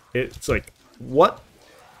 but, like, it's like, what?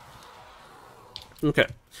 Okay.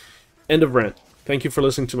 End of rant. Thank you for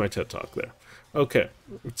listening to my TED Talk there. Okay.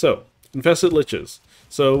 So, infested liches.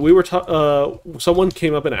 So, we were someone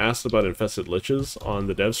came up and asked about infested liches on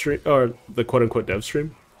the dev stream, or the quote-unquote dev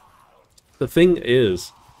stream. The thing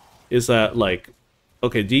is that, like,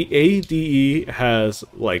 okay, DE has,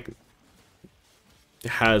 like,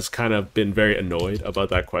 has kind of been very annoyed about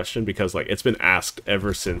that question, because like it's been asked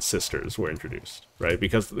ever since Sisters were introduced, right?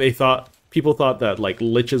 Because people thought that like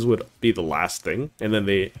liches would be the last thing, and then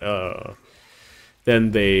they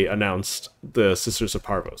announced the Sisters of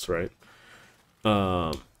Parvos, right?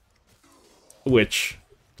 Which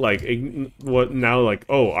like what now, like,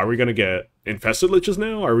 oh, are we gonna get infested liches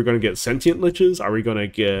now? Are we gonna get sentient liches? Are we gonna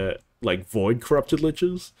get like void corrupted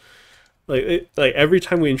liches? Like every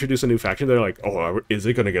time we introduce a new faction, they're like, "Oh, is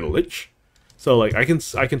it gonna get a lich?" So like I can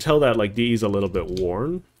tell that like DE's a little bit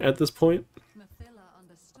worn at this point.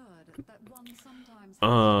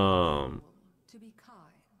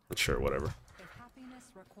 Sure, whatever.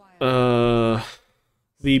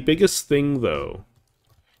 The biggest thing though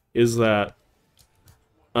is that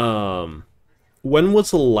when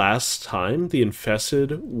was the last time the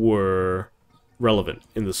infested were relevant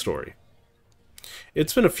in the story?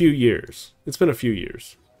 It's been a few years.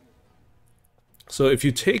 So if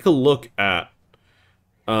you take a look at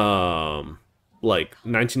like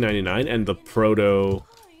 1999 and the proto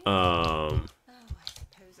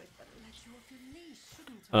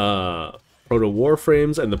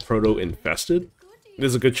Warframes and the proto Infested,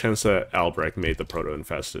 there's a good chance that Albrecht made the proto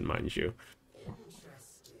Infested, mind you.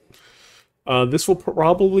 This will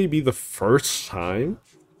probably be the first time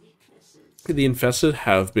the Infested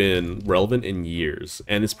have been relevant in years,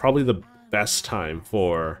 and it's probably the best time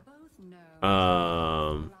for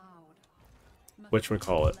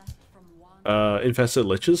whatchamacallit, infested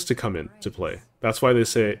liches to come in to play. That's why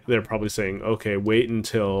they're probably saying, okay, wait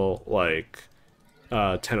until like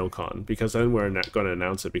TennoCon, because then we're not going to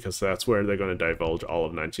announce it, because that's where they're going to divulge all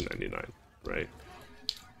of 1999, right?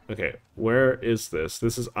 Okay, where is this?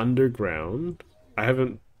 This is underground. I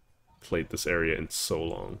haven't played this area in so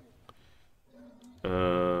long.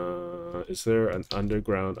 Is there an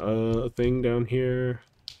underground thing down here?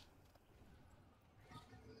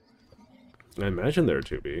 I imagine there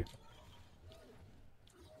to be.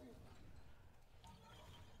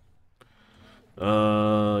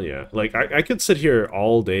 Yeah, like I could sit here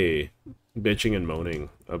all day bitching and moaning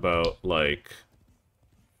about like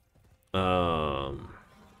I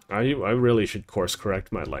really should course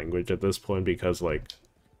correct my language at this point, because like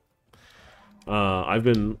I've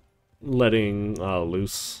been letting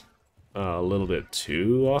loose a little bit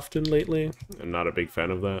too often lately. I'm not a big fan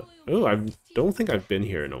of that. Oh, I don't think I've been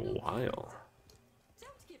here in a while.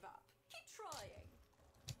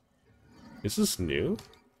 Is this new?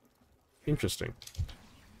 Interesting.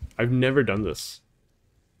 I've never done this.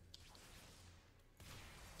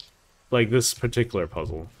 Like this particular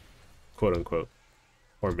puzzle, quote unquote,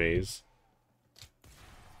 or maze.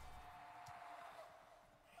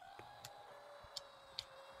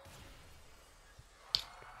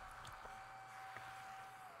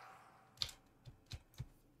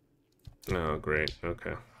 Oh, great.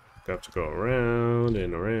 Okay. Got to go around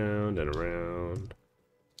and around and around.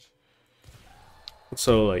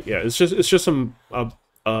 So, like, yeah, it's just a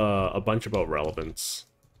bunch about relevance,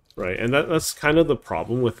 right? And that's kind of the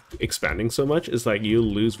problem with expanding so much, is like you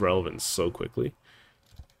lose relevance so quickly.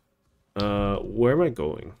 Where am I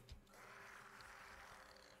going?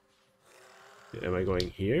 Am I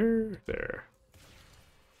going here? There.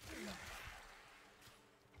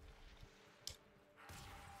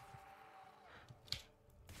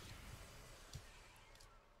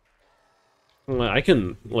 I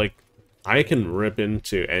can rip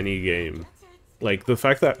into any game. Like,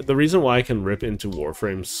 the reason why I can rip into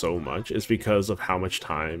Warframe so much is because of how much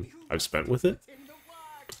time I've spent with it.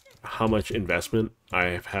 How much investment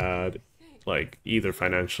I've had, like, either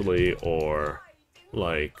financially or,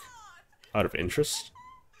 like, out of interest.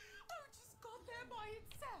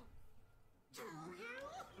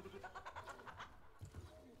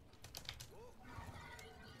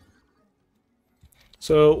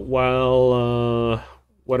 So, while,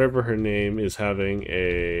 whatever her name is having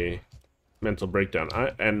a mental breakdown,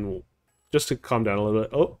 and just to calm down a little bit,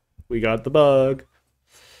 oh, we got the bug.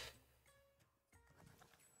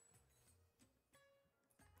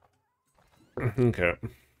 Okay.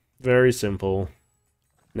 Very simple.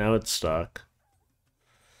 Now it's stuck.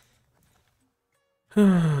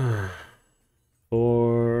 4,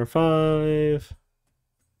 5,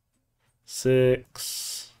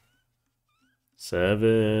 6,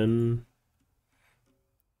 7,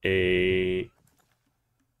 8,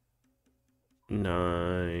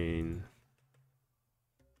 9,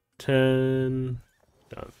 10.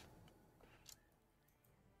 Done.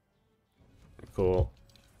 Cool.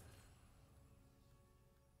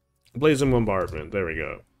 Blazing Bombardment. There we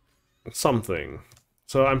go. Something.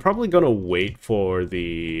 So I'm probably gonna wait for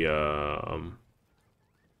the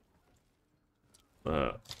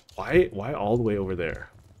why all the way over there?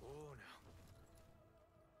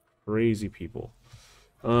 Crazy people.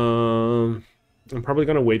 I'm probably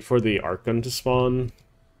gonna wait for the arc gun to spawn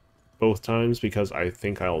both times, because I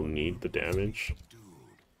think I'll need the damage.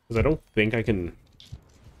 Because I don't think I can,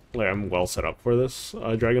 like, I'm well set up for this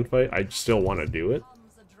dragon fight. I still want to do it.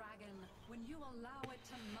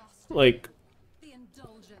 Like,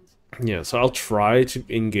 yeah, so I'll try to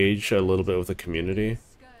engage a little bit with the community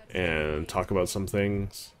and talk about some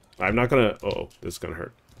things. I'm not gonna, oh, this is gonna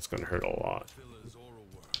hurt. It's gonna hurt a lot.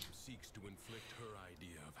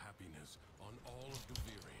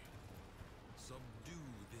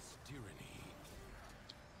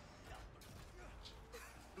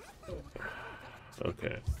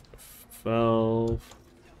 Okay. Valve.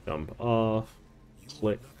 Jump off.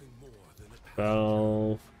 Click.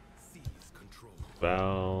 Valve.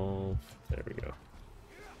 Valve. There we go.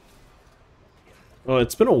 Oh,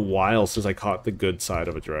 it's been a while since I caught the good side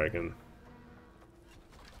of a dragon.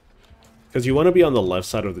 Because you want to be on the left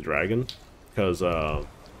side of the dragon. Because,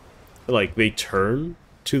 like, they turn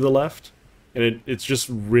to the left. And it's just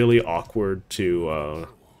really awkward to,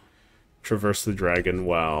 traverse the dragon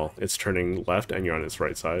while it's turning left and you're on its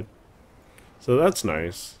right side. So that's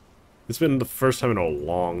nice. It's been the first time in a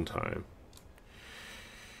long time.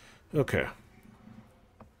 Okay.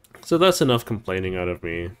 So that's enough complaining out of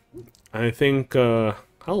me. I think, how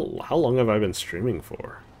long have I been streaming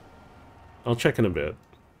for? I'll check in a bit.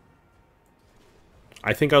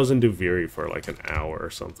 I think I was in Duviri for like an hour or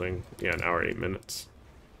something. Yeah, an hour, 8 minutes.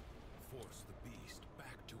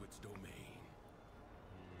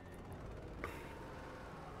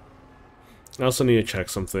 I also need to check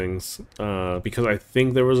some things, because I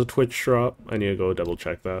think there was a Twitch drop. I need to go double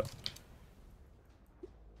check that.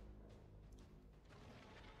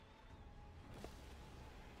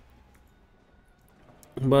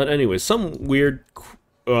 But anyway, some weird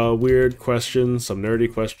questions, some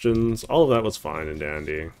nerdy questions. All of that was fine and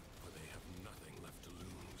dandy.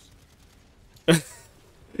 That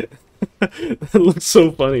looks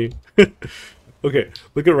so funny. Okay,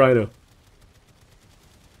 look at Rhino.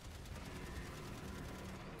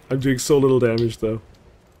 I'm doing so little damage though.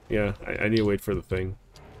 Yeah, I need to wait for the thing.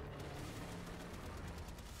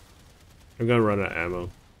 I'm gonna run out of ammo.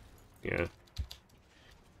 Yeah.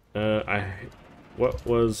 I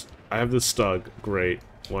have this Stug. Great.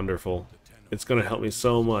 Wonderful. It's gonna help me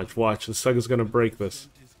so much. Watch, the Stug is gonna break this.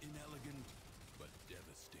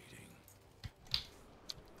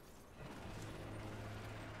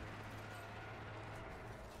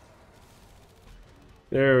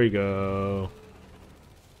 There we go.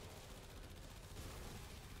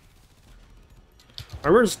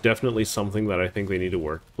 Armor is definitely something that I think they need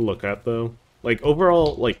to look at though. Like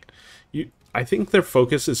overall, like I think their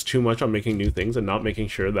focus is too much on making new things and not making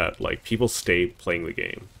sure that like people stay playing the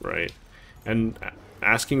game, right? And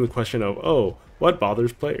asking the question of, oh, what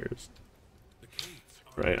bothers players?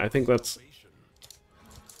 Right? I think that's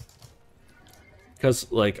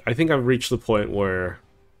because like I think I've reached the point where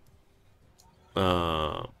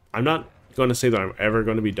I'm not going to say that I'm ever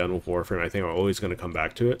going to be done with Warframe. I think I'm always going to come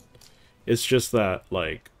back to it. It's just that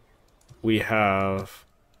like we have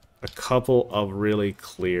a couple of really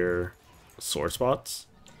clear sore spots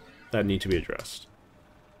that need to be addressed.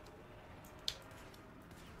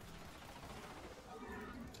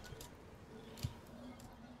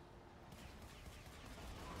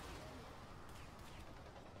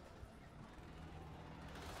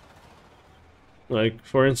 Like,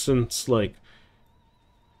 for instance, like,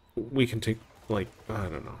 we can take, like, I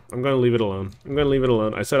don't know. I'm gonna leave it alone. I'm gonna leave it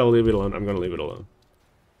alone. I said I'll leave it alone. I'm gonna leave it alone.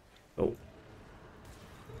 Oh.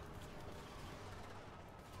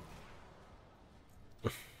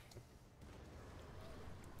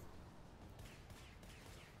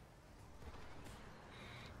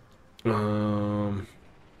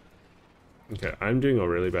 Okay, I'm doing a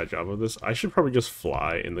really bad job of this. I should probably just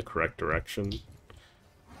fly in the correct direction.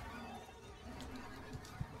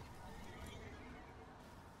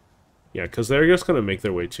 Yeah, because they're just going to make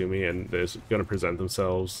their way to me and they're going to present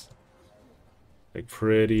themselves like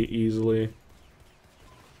pretty easily.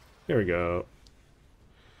 There we go.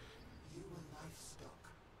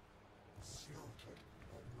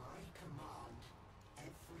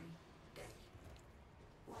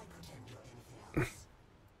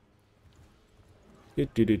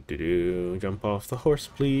 Jump off the horse,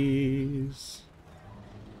 please.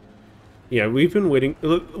 Yeah, we've been waiting.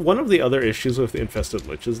 One of the other issues with Infested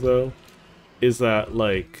Liches, though, is that,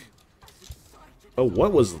 like... Oh,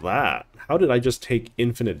 what was that? How did I just take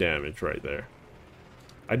infinite damage right there?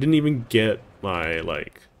 I didn't even get my,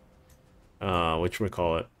 like...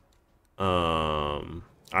 whatchamacallit?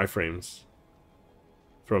 Iframes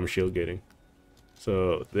from shield gating.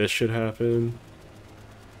 So, this should happen.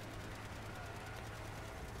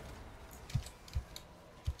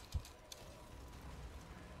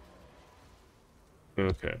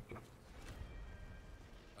 Okay. A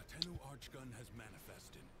Tenno Archgun has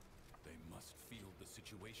manifested. They must feel the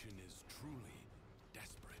situation is truly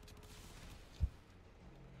desperate.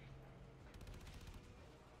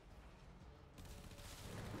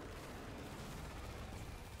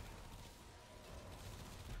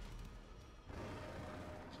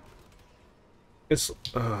 It's,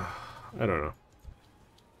 I don't know.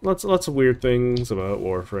 Lots of weird things about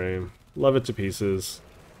Warframe. Love it to pieces.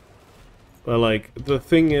 But, like, the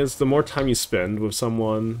thing is, the more time you spend with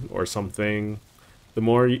someone or something, the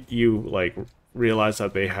more you, like, realize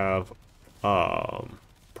that they have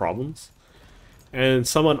problems. And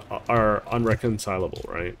some are unreconcilable,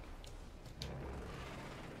 right?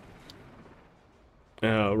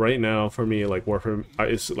 Right now, for me, like, Warframe,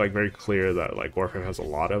 it's, like, very clear that, like, Warframe has a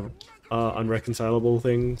lot of unreconcilable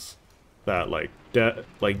things that, like,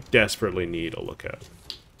 desperately need a look at.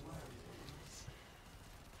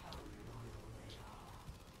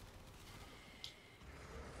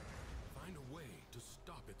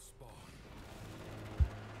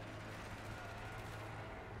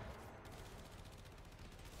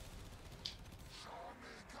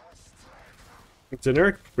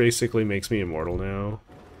 Generic basically makes me immortal now,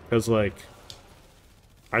 because, like,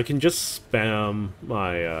 I can just spam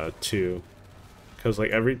my 2, Because,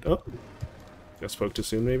 like, every... Oh! I spoke too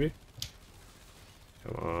soon, maybe?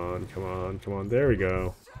 Come on, come on, come on. There we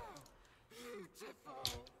go.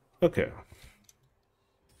 Okay.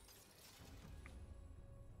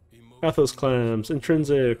 Athos clams,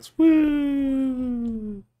 intrinsics,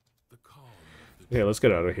 woo! Okay, let's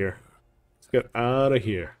get out of here. Let's get out of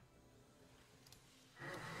here.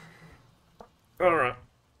 Alright.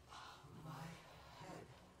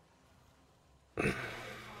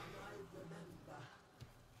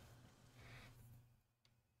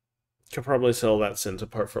 Could probably sell that Synth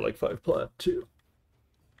apart for like 5 plat too.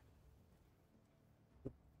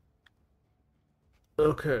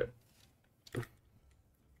 Okay.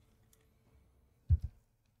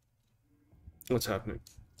 What's happening?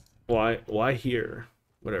 Why here?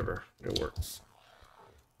 Whatever. It works.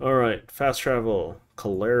 Alright, fast travel.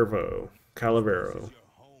 Calavero.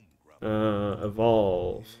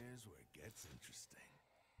 Evolve.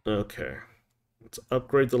 Okay. Let's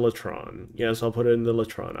upgrade the Latron. Yes, I'll put it in the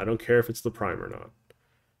Latron. I don't care if it's the Prime or not.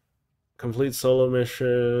 Complete solo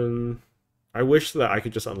mission. I wish that I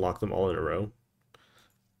could just unlock them all in a row.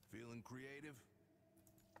 Feeling creative?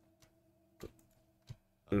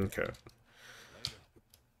 Okay.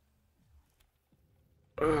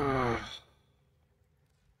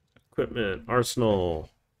 Equipment. Arsenal.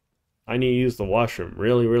 I need to use the washroom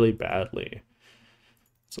really, really badly.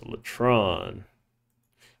 So Latron.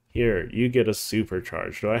 Here, you get a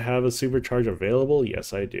supercharge. Do I have a supercharge available?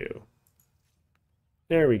 Yes, I do.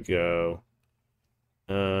 There we go.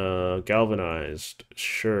 Galvanized.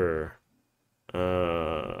 Sure.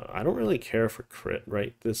 I don't really care for crit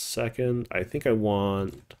right this second. I think I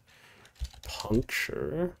want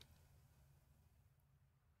puncture.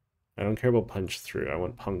 I don't care about punch through. I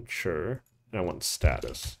want puncture. And I want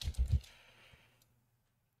status.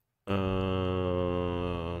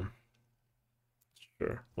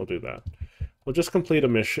 Sure, we'll do that. We'll just complete a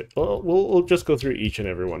mission. We'll just go through each and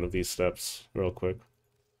every one of these steps real quick.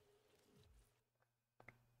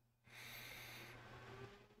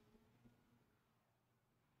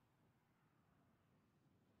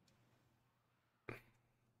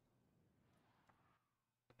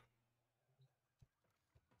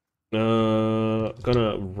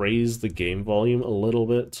 Gonna raise the game volume a little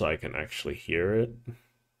bit so I can actually hear it.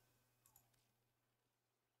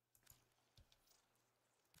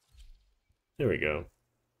 There we go.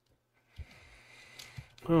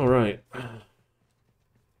 Alright. I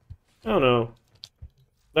don't know.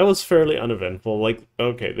 That was fairly uneventful. Like,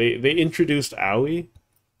 okay, they introduced Aoi.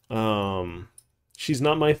 She's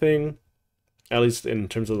not my thing. At least in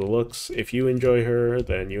terms of the looks. If you enjoy her,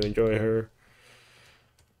 then you enjoy her.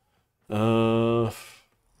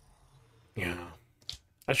 Yeah.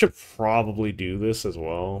 I should probably do this as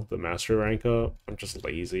well, the master rank up. I'm just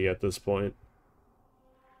lazy at this point.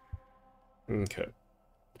 Okay.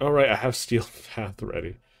 Alright, I have Steel Path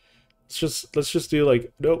ready. Let's just do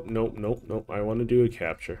like nope. I want to do a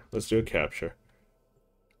capture. Let's do a capture.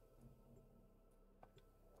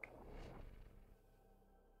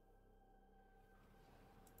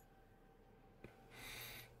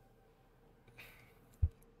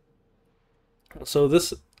 So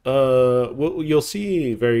this you'll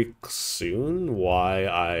see very soon why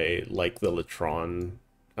I like the Latron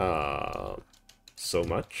so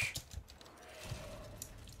much.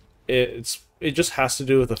 It just has to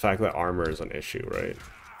do with the fact that armor is an issue, right?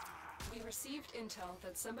 We received intel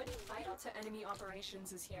that somebody vital to enemy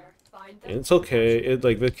operations is here. Find them. It's okay. It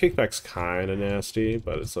like the kickback's kind of nasty,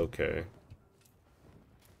 but it's okay.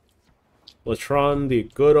 Latron, the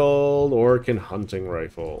good old Orkin hunting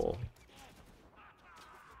rifle.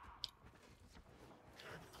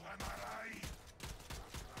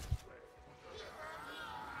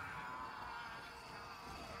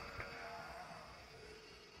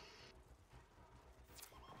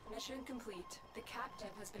 Mission complete. The captive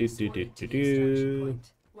has been escorted to the extraction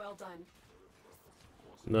point. Well done.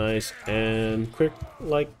 Nice and quick,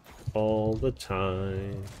 like all the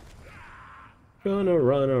time. Gonna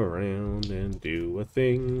run around and do a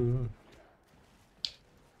thing.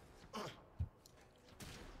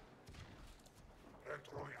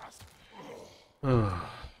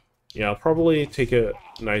 Yeah, I'll probably take it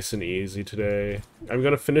nice and easy today. I'm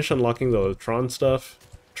gonna finish unlocking the Latron stuff.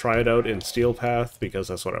 Try it out in Steel Path because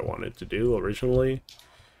that's what I wanted to do originally.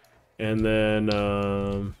 And then,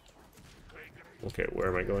 okay, where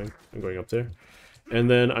am I going? I'm going up there. And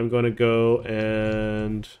then I'm going to go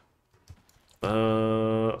and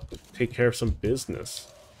take care of some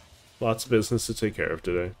business. Lots of business to take care of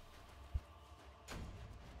today.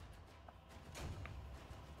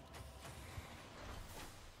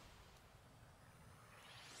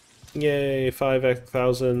 Yay,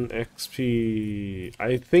 5,000 XP.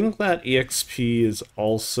 I think that EXP is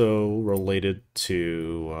also related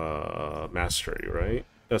to mastery, right?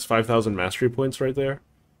 That's 5,000 mastery points right there.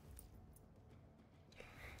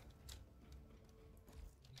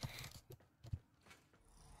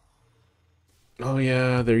 Oh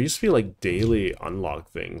yeah, there used to be like daily unlock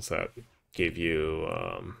things that gave you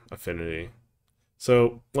affinity.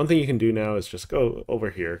 So one thing you can do now is just go over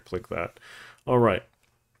here, click that. All right.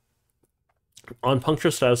 On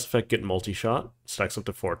puncture status effect, get multi-shot. Stacks up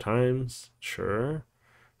to 4 times. Sure.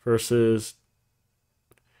 Versus...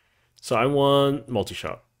 So I want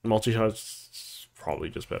multi-shot. Multi-shot's probably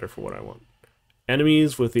just better for what I want.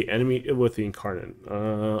 Enemies with the incarnate.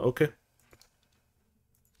 Okay.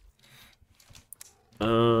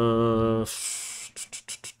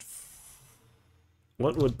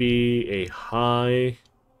 What would be a high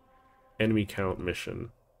enemy count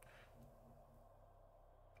mission?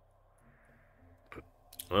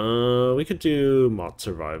 We could do mod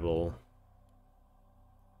survival.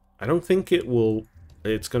 I don't think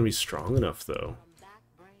it's gonna be strong enough though.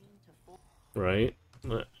 Right?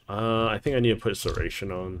 I think I need to put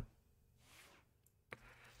Serration on.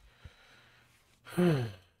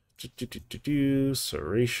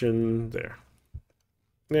 Serration, there.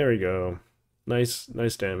 There we go. Nice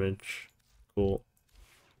damage. Cool.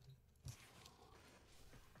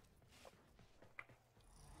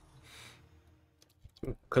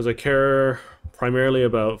 Because I care primarily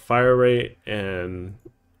about fire rate and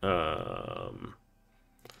what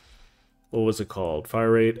was it called?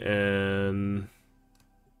 Fire rate and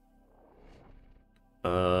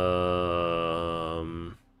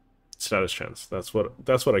status chance. That's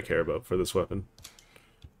what I care about for this weapon.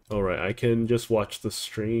 Alright, I can just watch the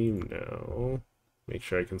stream now. Make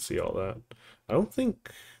sure I can see all that. I don't think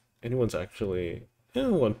anyone's actually...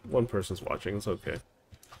 one person's watching, it's okay.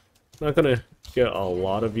 Not gonna get a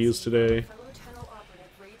lot of views today.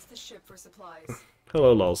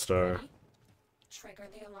 Hello, Lulstar.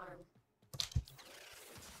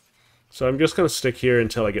 So I'm just gonna stick here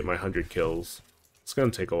until I get my 100 kills. It's gonna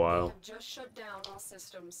take a while.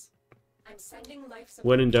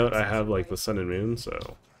 When in doubt, I have like the sun and moon,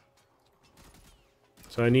 so...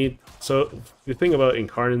 So the thing about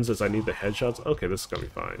Incarnans is I need the headshots. Okay, this is gonna be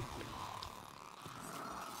fine.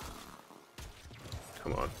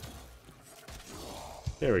 Come on.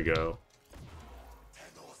 There we go.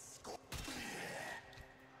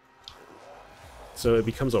 So it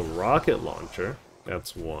becomes a rocket launcher.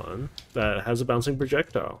 That's one. That has a bouncing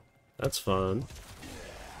projectile. That's fun.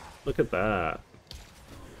 Look at that.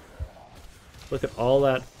 Look at all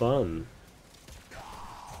that fun.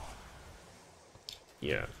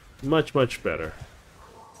 Yeah, much better.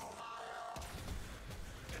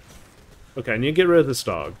 Okay, I need to get rid of this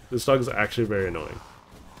dog. This dog is actually very annoying.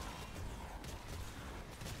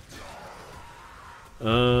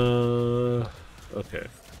 Okay.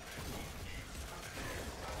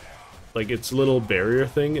 Like, its little barrier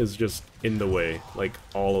thing is just in the way, like,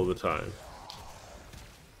 all of the time.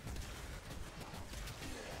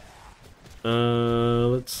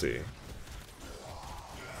 Let's see.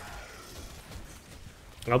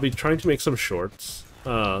 I'll be trying to make some shorts.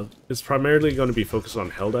 It's primarily going to be focused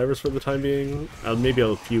on Helldivers for the time being. Maybe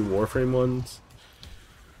a few Warframe ones.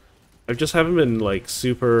 I just haven't been, like,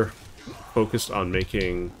 super focused on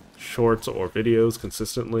making shorts or videos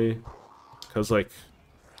consistently. Because, like,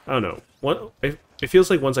 I don't know. It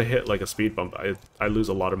feels like once I hit, like, a speed bump, I lose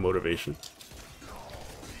a lot of motivation.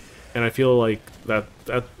 And I feel like that's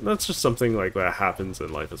just something, like, that happens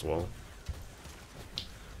in life as well.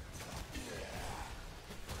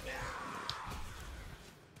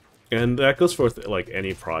 And that goes for, like,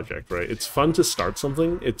 any project, right? It's fun to start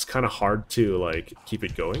something. It's kind of hard to, like, keep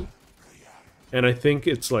it going. And I think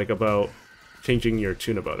it's, like, about changing your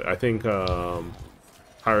tune about it. I think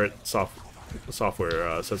Pirate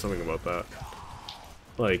Software said something about that.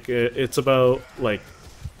 Like, it's about, like,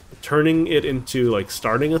 turning it into, like,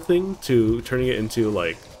 starting a thing to turning it into,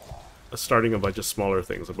 like, starting a bunch of smaller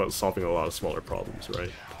things, about solving a lot of smaller problems,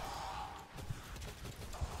 right?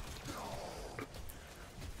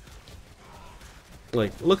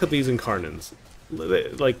 Like, look at these Incarnants.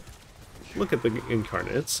 Like, look at the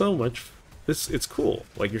Incarnate. It's so much... It's cool.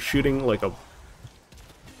 Like, you're shooting, like,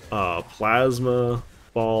 a plasma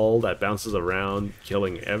ball that bounces around,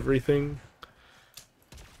 killing everything.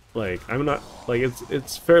 Like, I'm not... Like,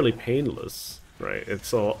 it's fairly painless, right? It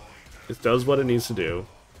does what it needs to do.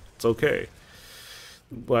 It's okay.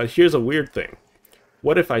 But here's a weird thing.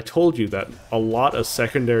 What if I told you that a lot of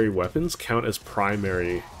secondary weapons count as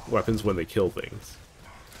primary weapons when they kill things?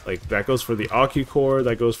 Like, that goes for the Ocucore,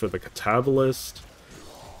 that goes for the Catabolist.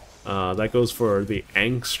 That goes for the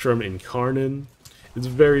Angstrom Incarnon. It's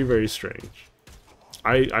very, very strange.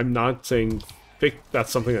 I'm not saying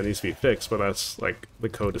that's something that needs to be fixed, but that's like the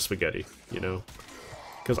code of spaghetti, you know?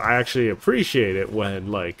 Because I actually appreciate it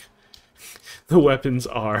when, like, the weapons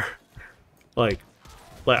are, like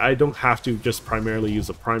I don't have to just primarily use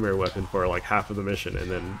a primary weapon for, like, half of the mission and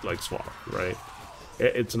then, like, swap, right?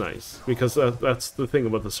 It's nice, because that's the thing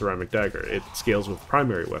about the Ceramic Dagger. It scales with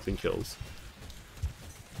primary weapon kills.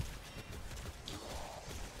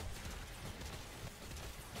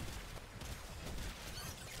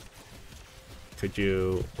 Could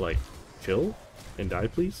you, like, kill and die,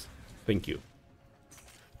 please? Thank you.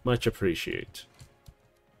 Much appreciate.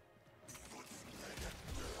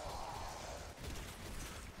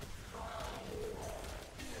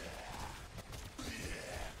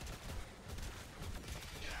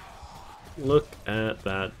 Look at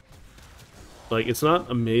that. Like, it's not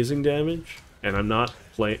amazing damage, and I'm not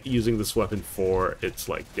using this weapon for its,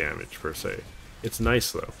 like, damage, per se. It's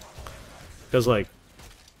nice, though. Because, like,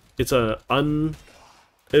 it's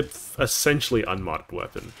it's essentially unmodded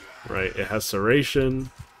weapon, right? It has Serration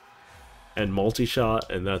and multi-shot,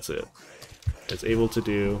 and that's it. It's able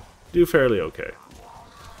to do fairly okay.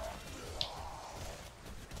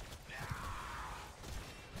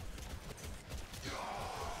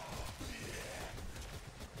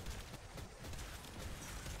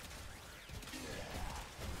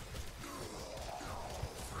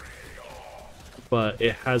 But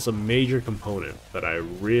it has a major component that I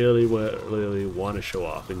really want to show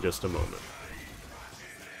off in just a moment.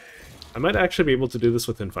 I might actually be able to do this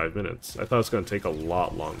within 5 minutes. I thought it was going to take a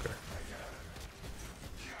lot longer.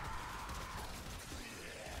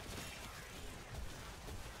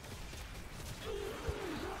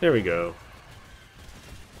 There we go.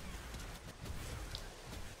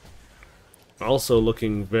 Also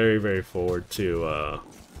looking very, very forward to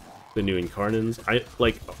the new Incarnons.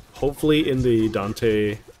 Hopefully in the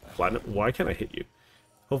Dante Platinum... Why can't I hit you?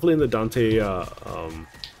 Hopefully in the Dante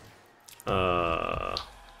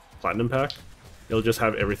Platinum pack, it'll just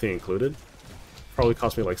have everything included. Probably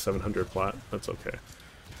cost me like 700 plat. That's okay.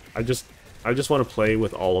 I just want to play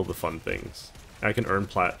with all of the fun things. I can earn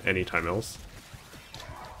plat anytime else.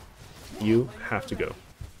 You have to go.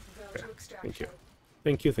 Okay. Thank you.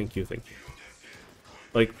 Thank you, thank you, thank you.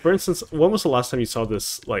 Like, for instance, when was the last time you saw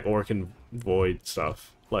this, like, Orc Void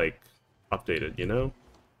stuff, like, updated, you know?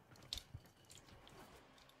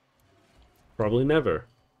 Probably never.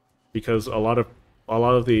 Because a lot of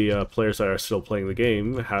the players that are still playing the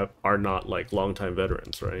game are not, like, longtime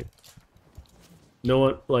veterans, right? No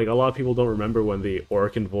one, like, a lot of people don't remember when the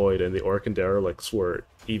Orc Void and the Orc Derelicts were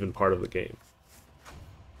even part of the game.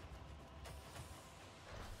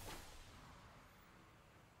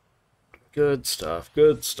 Good stuff,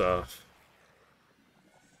 good stuff.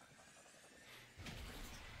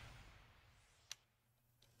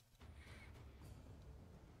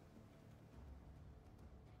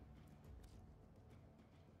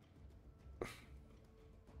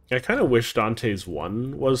 I kind of wish Dante's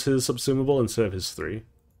 1 was his subsumable instead of his 3.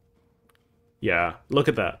 Yeah, look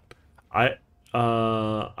at that. I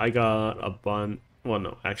got a well,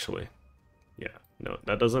 no, actually. Yeah, no,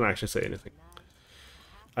 that doesn't actually say anything.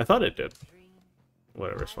 I thought it did.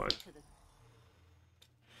 Whatever, it's fine.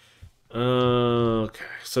 Okay,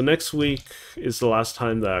 so next week is the last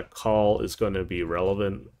time that call is going to be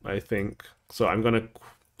relevant, I think. So what I'm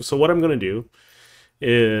going to do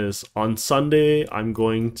is on Sunday, I'm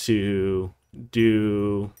going to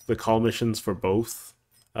do the call missions for both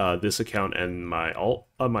this account and my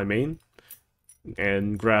my main,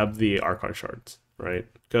 and grab the Archon shards, right?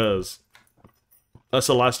 Because that's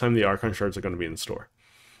the last time the Archon shards are going to be in the store.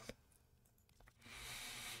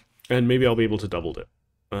 And maybe I'll be able to double it.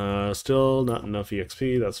 Still not enough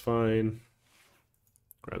EXP, that's fine.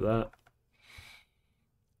 Grab that.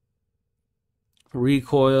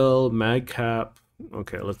 Recoil, mag cap.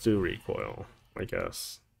 Okay, let's do recoil, I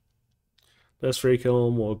guess. Less recoil,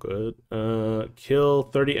 more good. Kill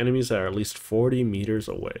 30 enemies that are at least 40 meters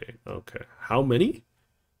away. Okay. How many?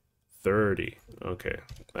 30. Okay.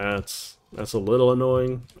 That's a little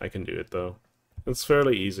annoying. I can do it though. It's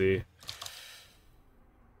fairly easy.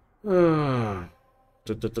 Oh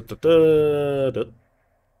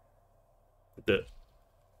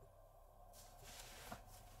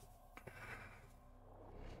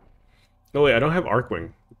wait, I don't have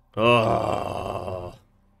Arcwing. Oh.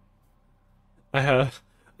 I have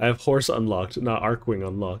Horse unlocked, not Arcwing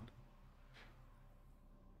unlocked.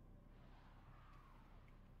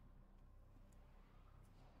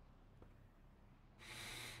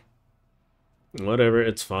 Whatever,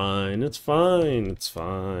 it's fine. It's fine. It's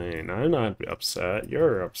fine. I'm not upset.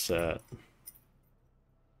 You're upset.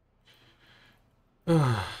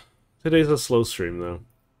 Today's a slow stream, though.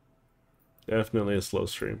 Definitely a slow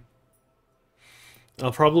stream.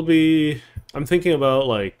 I'm thinking about,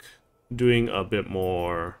 like, doing a bit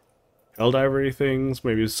more Helldivery things,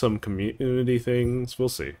 maybe some community things. We'll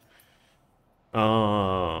see.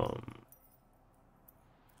 Because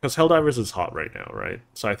Helldivers is hot right now, right?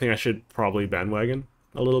 So I think I should probably bandwagon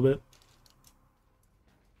a little bit.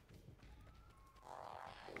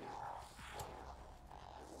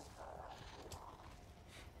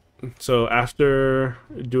 So after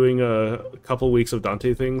doing a couple weeks of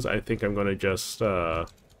Dante things, I think I'm gonna just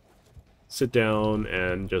sit down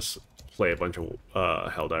and just play a bunch of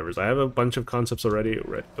Helldivers. I have a bunch of concepts already.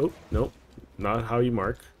 Oh, nope, not how you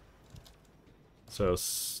mark. So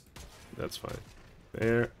that's fine.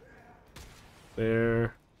 There.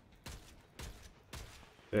 There.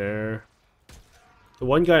 There. The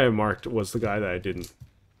one guy I marked was the guy that I didn't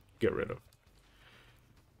get rid of.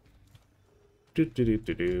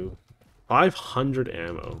 500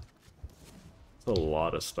 ammo. That's a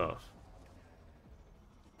lot of stuff.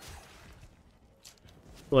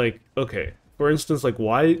 Like, okay. For instance, like,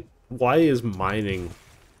 why is mining...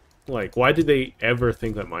 Like, why did they ever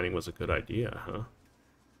think that mining was a good idea, huh?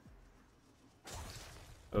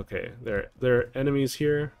 Okay, there are enemies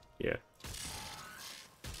here? Yeah.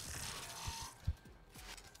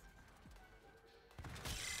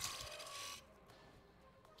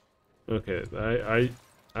 Okay,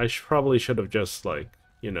 I probably should have just, like,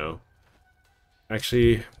 you know,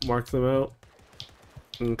 actually marked them out.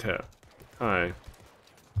 Okay. Hi.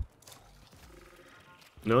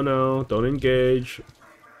 No, don't engage.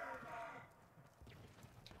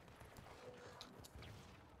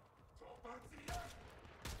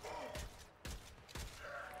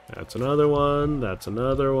 That's another one, that's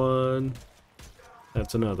another one,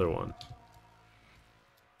 that's another one.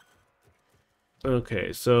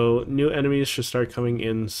 Okay, so new enemies should start coming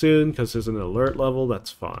in soon because there's an alert level,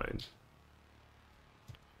 that's fine.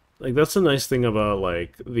 Like, that's the nice thing about,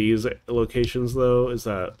 like, these locations, though, is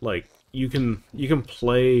that, like, you can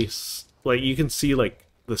play, like, you can see, like,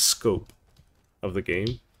 the scope of the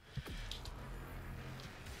game.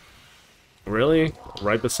 Really?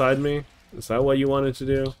 Right beside me? Is that what you wanted to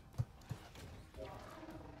do?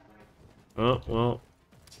 Oh, well.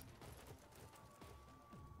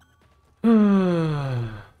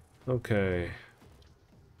 Okay.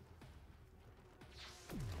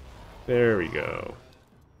 There we go.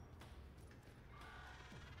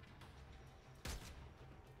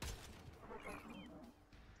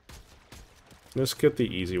 Let's get the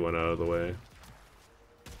easy one out of the way.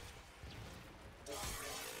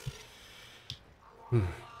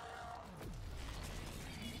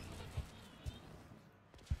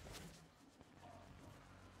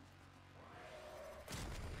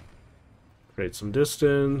 Create some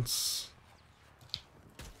distance.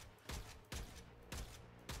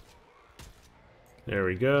 There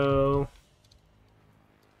we go.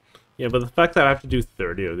 Yeah, but the fact that I have to do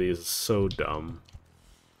 30 of these is so dumb.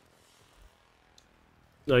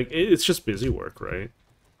 Like, it's just busy work, right?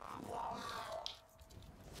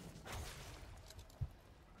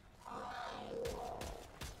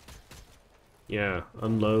 Yeah,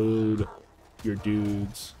 unload your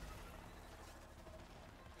dudes.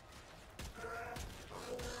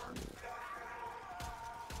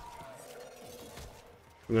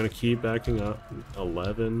 I'm gonna keep backing up.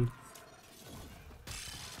 11.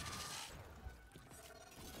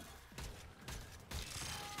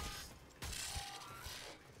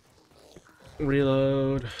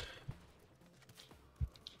 Reload.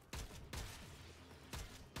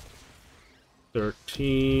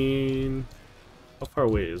 $13. How far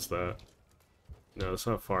away is that? No, it's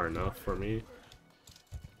not far enough for me.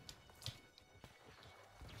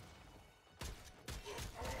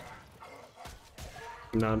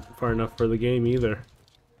 Not far enough for the game either.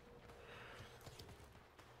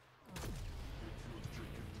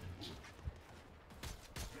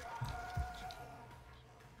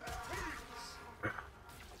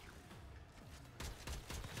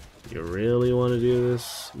 You really want to do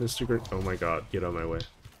this, Mr. Green? Oh my god, get out of my way.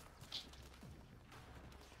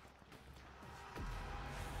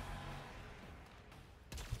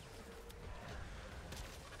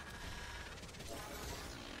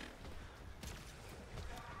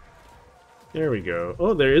 There we go.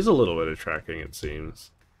 Oh, there is a little bit of tracking, it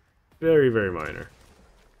seems. Very, very minor.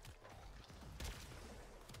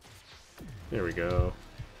 There we go.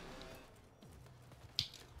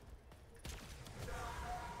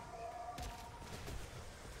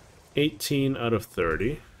 $18 out of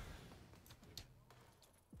 30.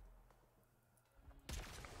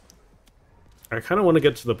 I kind of want to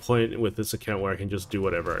get to the point with this account where I can just do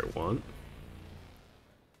whatever I want.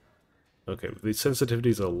 Okay, the sensitivity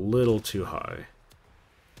is a little too high.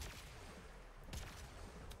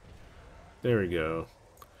 There we go.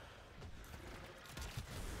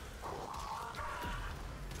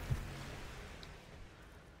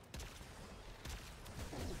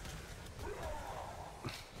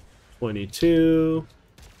 $22.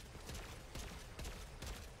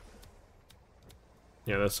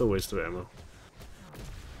 Yeah, that's a waste of ammo.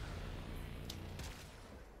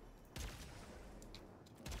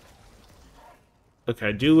 Okay,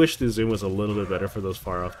 I do wish the zoom was a little bit better for those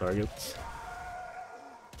far-off targets.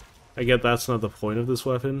 I get that's not the point of this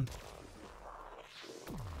weapon.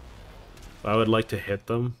 But I would like to hit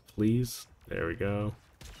them, please. There we go.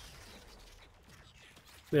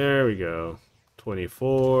 There we go.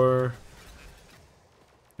 24.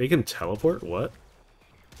 They can teleport? What?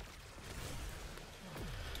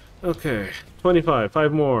 Okay, 25.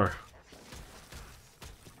 5 more.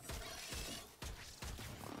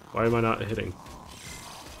 Why am I not hitting?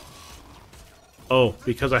 Oh,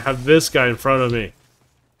 because I have this guy in front of me.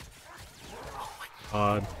 Oh my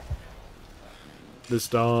god. This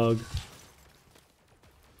dog.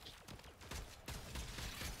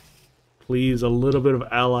 Please, a little bit of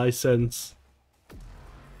ally sense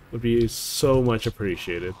would be so much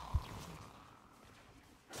appreciated.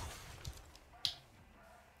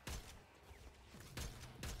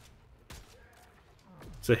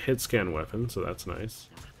 It's a hit scan weapon, so that's nice.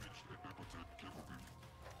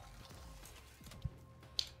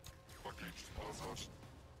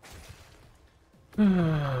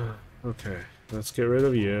 Okay, let's get rid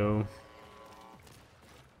of you.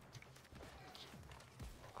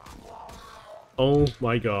 Oh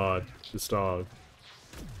my god, this dog.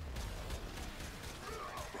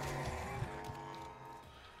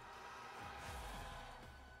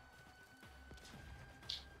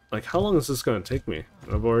 Like, how long is this gonna take me?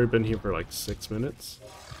 I've already been here for like 6 minutes.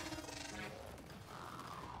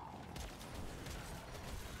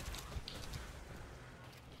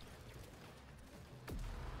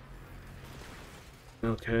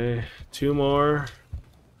 Okay, 2 more.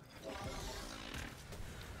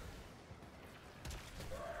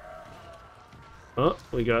 Oh,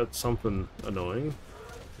 we got something annoying.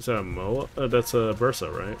 Is that a Moa? That's a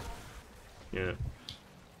Bursa, right? Yeah.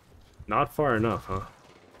 Not far enough, huh?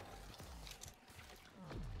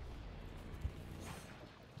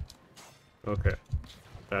 Okay.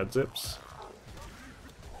 Bad zips.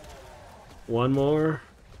 1 more.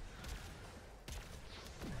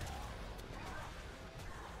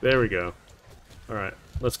 There we go. Alright,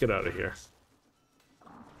 let's get out of here.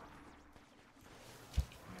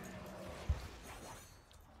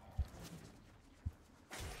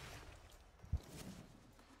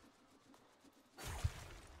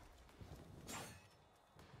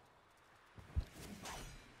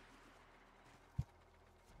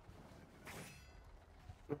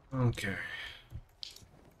 Okay.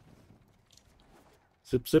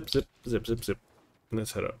 Zip, zip, zip, zip, zip, zip.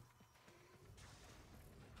 Let's head up.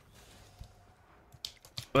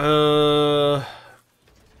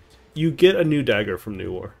 You get a new dagger from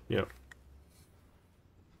New War. Yeah.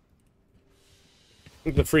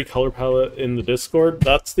 The free color palette in the Discord,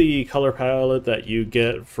 that's the color palette that you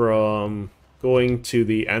get from going to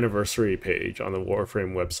the anniversary page on the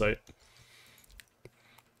Warframe website.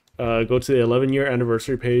 Go to the 11-year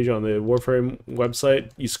anniversary page on the Warframe website.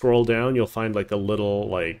 You scroll down, you'll find like a little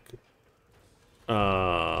like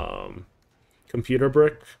computer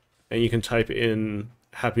brick, and you can type in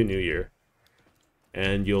Happy New Year,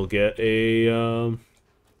 and you'll get a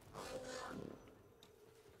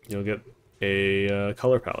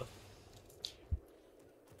color palette.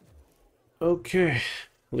 Okay,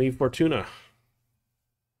 leave Fortuna.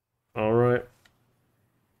 All right.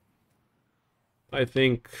 I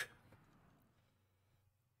think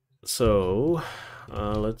so.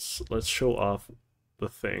 Let's show off the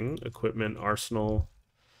thing. Equipment, arsenal.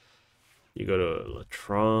 You go to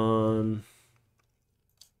Electron.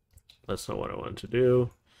 That's not what I want to do.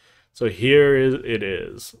 So here it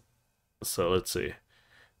is. So let's see.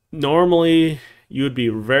 Normally, you would be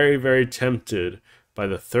very, very tempted by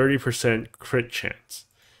the 30% crit chance.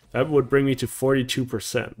 That would bring me to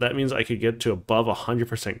 42%. That means I could get to above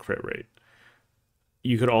 100% crit rate.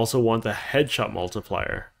 You could also want the headshot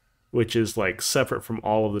multiplier, which is like separate from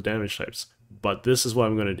all of the damage types. But this is what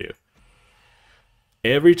I'm going to do.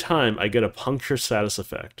 Every time I get a puncture status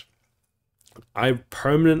effect, I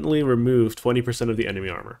permanently remove 20% of the enemy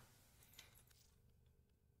armor.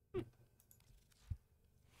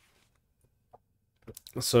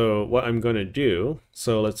 So what I'm going to do,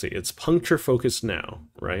 so let's see, it's puncture focused now,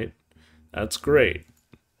 right? That's great.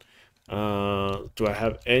 Do I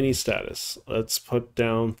have any status? Let's put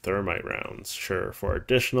down thermite rounds. Sure, for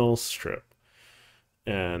additional strip.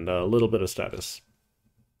 And a little bit of status.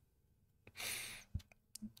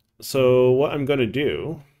 So what I'm going to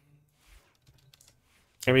do...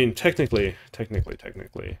 I mean, technically,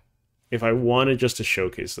 if I wanted just to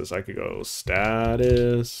showcase this, I could go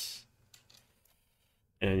status,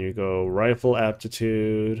 and you go rifle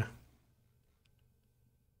aptitude.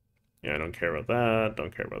 Yeah, I don't care about that,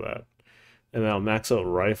 don't care about that. And then I'll max out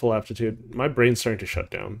rifle aptitude. My brain's starting to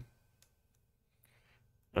shut down.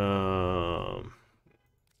 I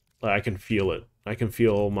can feel it. I can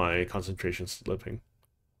feel my concentration slipping.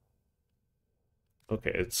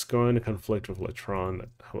 Okay, it's going to conflict with Electron.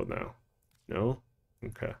 How about now? No?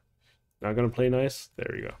 Okay. Not gonna play nice? There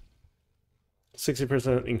we go.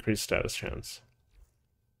 60% increased status chance.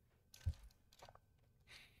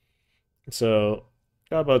 So,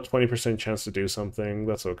 got about 20% chance to do something.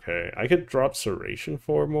 That's okay. I could drop Serration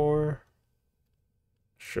for more.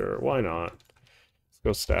 Sure, why not? Let's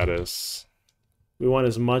go status. We want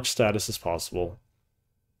as much status as possible.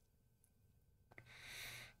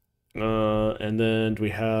 And then do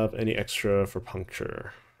we have any extra for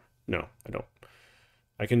puncture? No, I don't.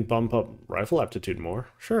 I can bump up rifle aptitude more.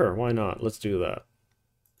 Sure, why not? Let's do that.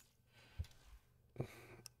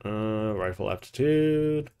 Rifle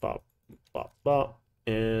aptitude, bop, bop, bop,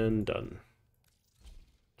 and done.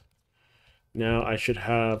 Now I should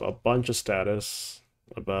have a bunch of status,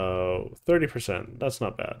 about 30%. That's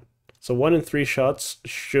not bad. So 1 in 3 shots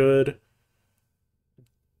should...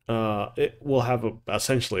 it will have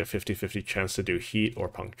essentially a 50-50 chance to do heat or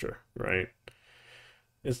puncture, right?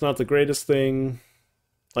 It's not the greatest thing.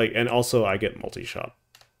 Like, and also I get multi-shot,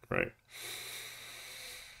 right?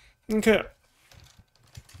 Okay.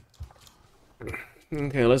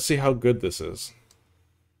 Okay, let's see how good this is.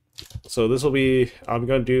 So this will be, I'm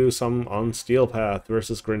going to do some on Steel Path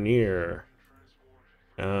versus Grenier.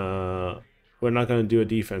 We're not going to do a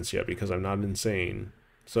defense yet because I'm not insane.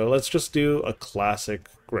 So let's just do a classic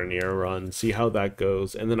Grenier run, see how that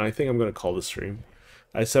goes, and then I think I'm going to call the stream.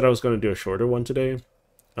 I said I was going to do a shorter one today.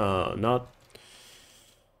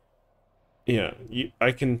 Yeah,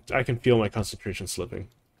 I can feel my concentration slipping.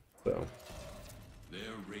 So. Their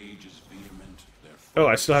rage is vehement, their Oh,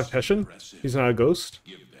 I still have Peshin? He's not a ghost?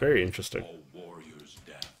 Very interesting.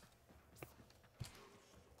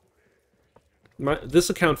 This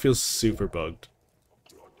account feels super bugged.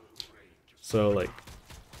 So, like,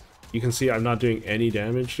 you can see I'm not doing any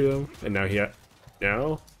damage to him, and now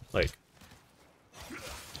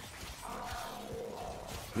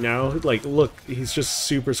look, he's just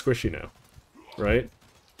super squishy now, right?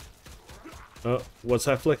 Oh, what's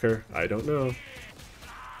that flicker? I don't know.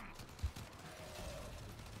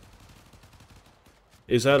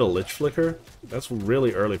 Is that a Lich flicker? That's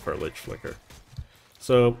really early for a Lich flicker.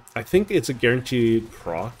 So, I think it's a guaranteed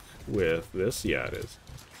proc with this. Yeah, it is.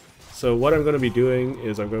 So what I'm going to be doing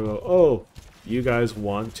is I'm going to go, oh, you guys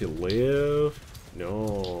want to live?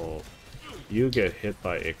 No. You get hit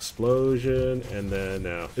by explosion, and then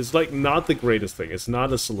now. It's like not the greatest thing. It's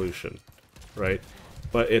not a solution, right?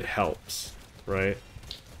 But it helps, right?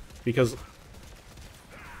 Because,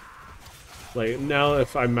 like, now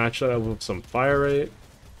if I match that up with some fire rate,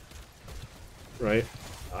 right?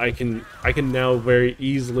 I can now very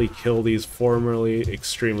easily kill these formerly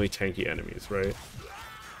extremely tanky enemies, right?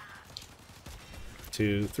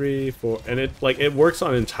 2, 3, 4, and it works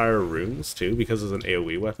on entire runes too because it's an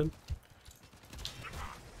AoE weapon.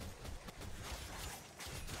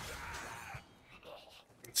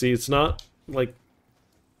 See, it's not like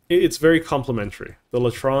it's very complementary. The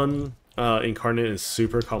Latron incarnate is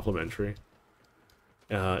super complementary.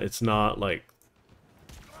 It's not like,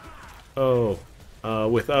 oh,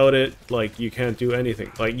 without it, like, you can't do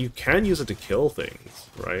anything. Like, you can use it to kill things,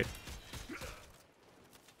 right?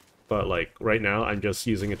 But, like, right now, I'm just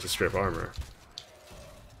using it to strip armor.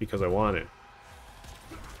 Because I want it.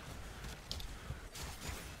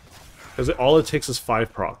 Because all it takes is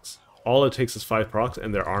 5 procs. All it takes is 5 procs,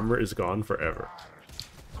 and their armor is gone forever.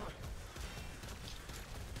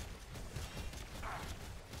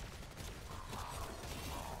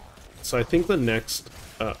 So I think the next...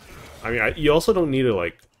 I mean, you also don't need to,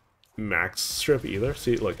 like, max strip either.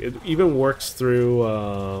 See, look, it even works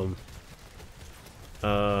through...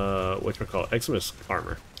 whatchamacallit, Eximus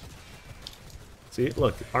armor. See,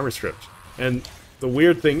 look, armor stripped. And the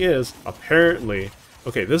weird thing is, apparently...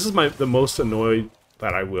 Okay, this is the most annoyed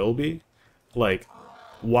that I will be. Like,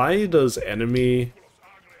 why does enemy,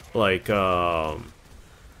 like,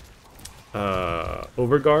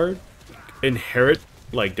 Overguard inherit,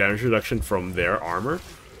 like, damage reduction from their armor?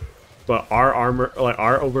 but our armor, like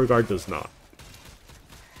our overguard, does not.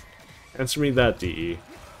 Answer me that, DE.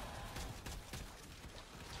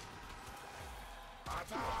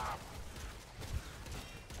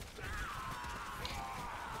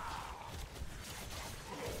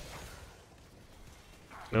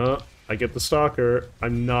 No, I get the Stalker.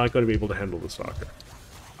 I'm not going to be able to handle the Stalker.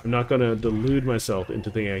 I'm not going to delude myself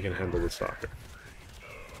into thinking I can handle the Stalker.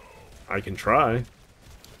 I can try.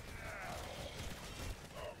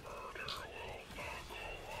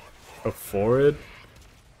 A Forid?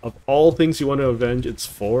 Of all things you want to avenge, it's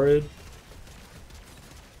Forid?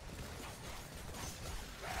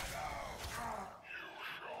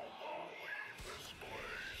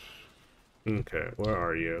 Okay, where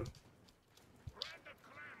are you?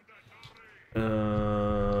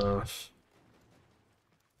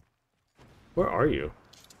 Where are you?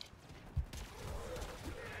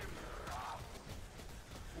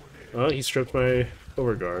 Oh, he stripped my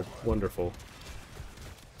overguard. Wonderful.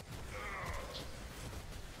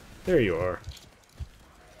 There you are.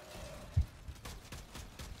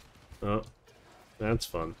 Oh, that's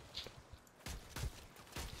fun.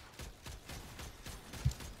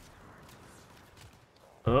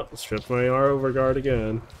 Oh, stripped my overguard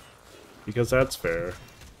again. Because that's fair.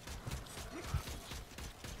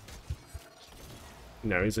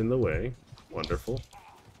 Now he's in the way. Wonderful.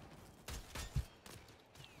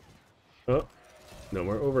 Oh, no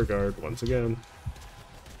more overguard once again.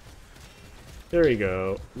 There you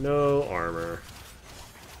go. No armor.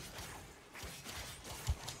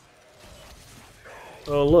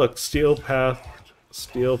 Oh look, Steel Path,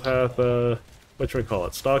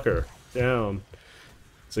 whatchamacallit, Stalker, down.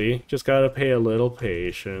 See, just gotta pay a little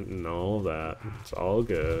patient and all of that. It's all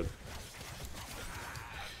good.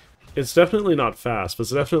 It's definitely not fast, but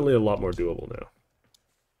it's definitely a lot more doable now.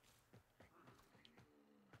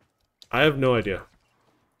 I have no idea.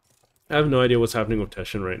 I have no idea what's happening with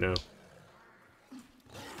Teshin right now.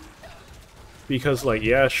 Because, like,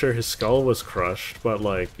 yeah, sure, his skull was crushed, but,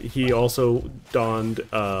 like, he also donned,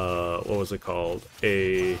 what was it called?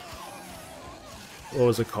 A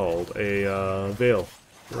veil,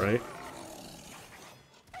 right?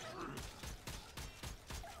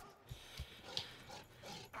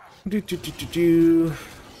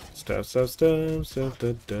 Stuff, da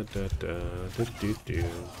da da da,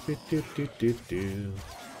 do.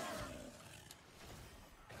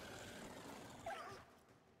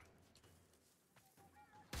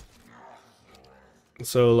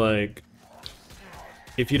 So, like,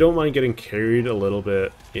 if you don't mind getting carried a little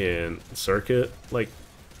bit in circuit, like,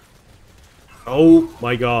 oh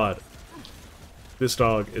my god, this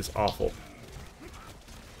dog is awful.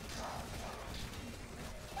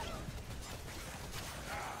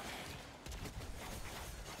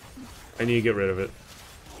 I need to get rid of it.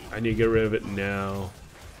 I need to get rid of it now.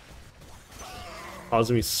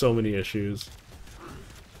 Causing me so many issues.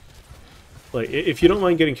 Like, if you don't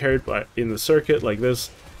mind getting carried by in the circuit like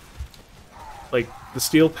this, like, the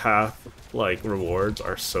Steel Path, like, rewards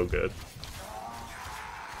are so good.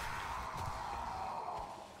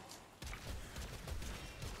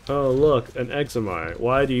 Oh, look, an Examite.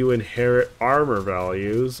 Why do you inherit armor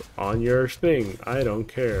values on your thing? I don't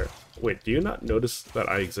care. Wait, do you not notice that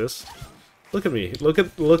I exist? Look at me. Look at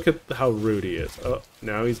how rude he is. Oh,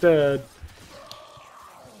 now he's dead.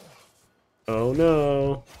 Oh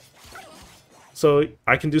no. So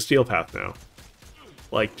I can do Steel Path now.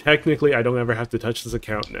 Like, technically I don't ever have to touch this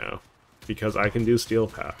account now, because I can do Steel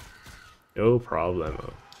Path. No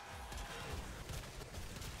problemo.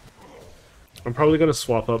 I'm probably going to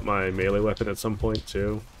swap up my melee weapon at some point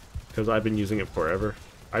too, because I've been using it forever.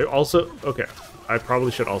 I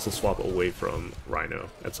probably should also swap away from Rhino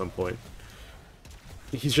at some point.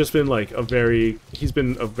 He's just been like he's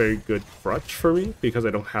been a very good crutch for me, because I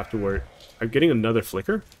don't have to worry. I'm getting another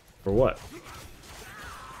flicker? For what?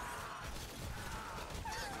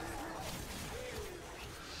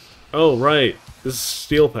 Oh, right. This is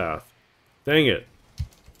Steel Path. Dang it.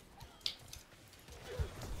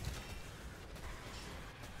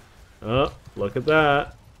 Oh, look at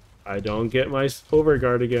that. I don't get my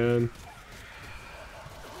overguard again.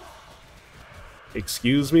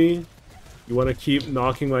 Excuse me? You want to keep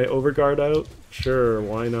knocking my overguard out? Sure,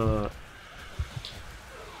 why not?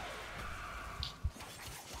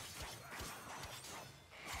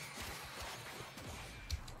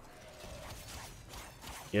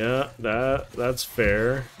 Yeah, that's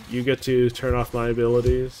fair. You get to turn off my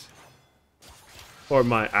abilities. Or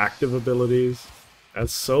my active abilities.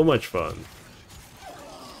 That's so much fun.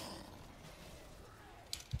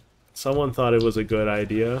 Someone thought it was a good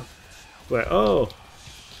idea. But, oh!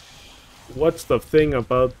 What's the thing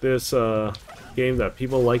about this, game that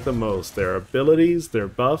people like the most. Their abilities, their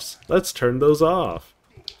buffs. Let's turn those off.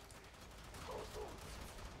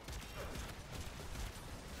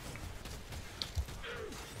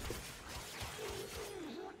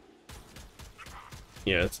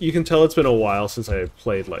 Yeah, you can tell it's been a while since I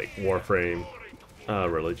played like Warframe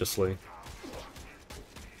religiously.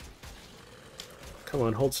 Come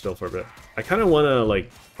on, hold still for a bit. I kind of want to like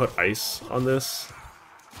put ice on this.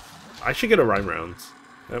 I should get a rhyme rounds.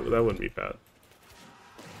 That wouldn't be bad.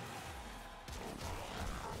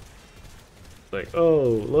 Like, oh,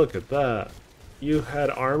 look at that. You had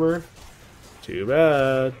armor? Too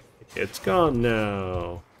bad. It's gone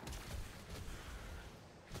now.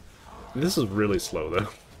 This is really slow, though.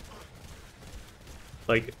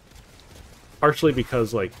 Like, partially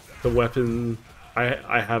because, like, the weapon...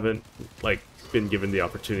 I haven't, like, been given the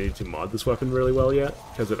opportunity to mod this weapon really well yet,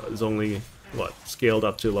 because it is only, what, scaled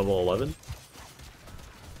up to level 11?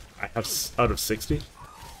 I have out of 60?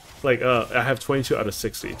 Like, I have 22 out of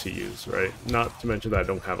 60 to use, right? Not to mention that I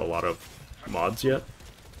don't have a lot of mods yet.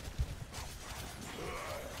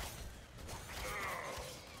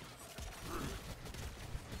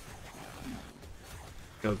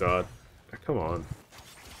 Oh god. Come on.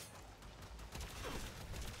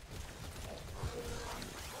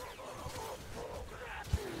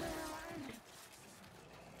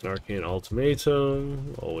 Arcane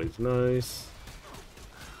Ultimatum, always nice.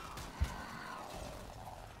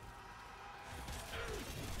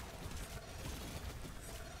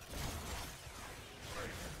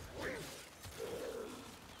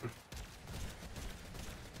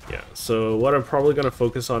 Yeah, so what I'm probably going to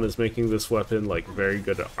focus on is making this weapon like very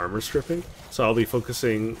good at armor stripping. So I'll be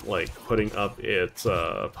focusing like putting up its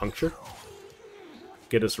puncture.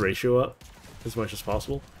 Get its ratio up as much as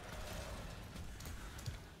possible.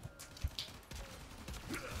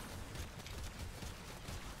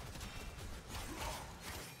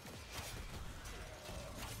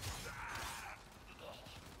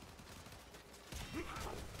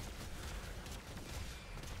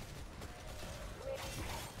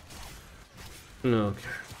 Okay.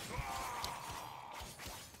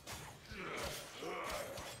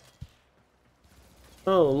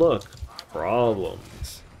 Oh, look.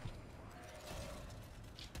 Problems.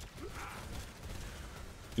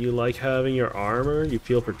 You like having your armor? You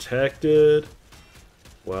feel protected?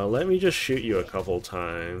 Well, let me just shoot you a couple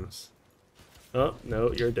times. Oh,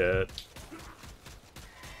 no, you're dead.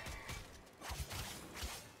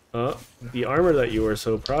 Oh, the armor that you were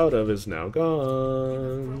so proud of is now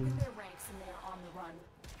gone.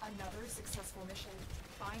 Another successful mission.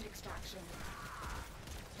 Find extraction.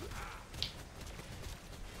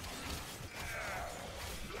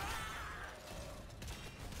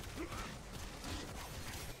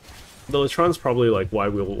 The Latron's probably like why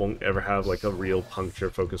we won't ever have like a real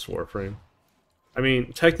puncture-focused Warframe. I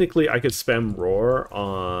mean, technically I could spam Roar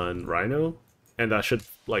on Rhino, and that should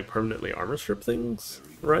like permanently armor strip things,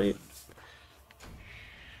 right?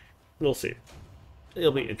 We'll see.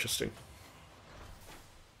 It'll be interesting.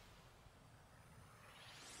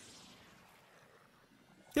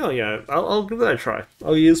 Oh yeah, I'll give that a try.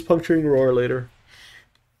 I'll use Puncturing Roar later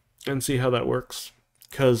and see how that works.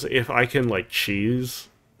 Because if I can like cheese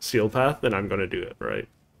Steel Path, then I'm gonna do it, right?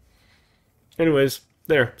 Anyways,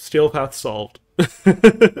 there, Steel Path solved.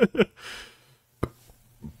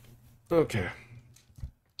 Okay.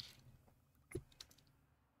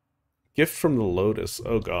 Gift from the Lotus.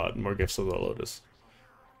 Oh god, more gifts of the Lotus.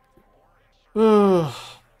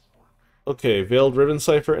 Okay, Veiled Ribbon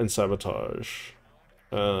Cipher and Sabotage.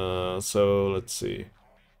 So let's see.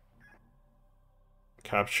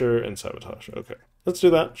 Capture and Sabotage. Okay, let's do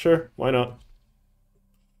that. Sure, why not?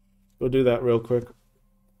 We'll do that real quick.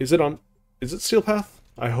 Is it Steel Path?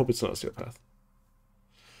 I hope it's not Steel Path.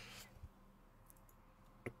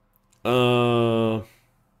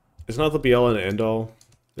 It's not the BL and end all.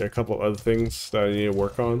 There are a couple other things that I need to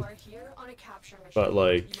work on. But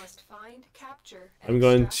like, I'm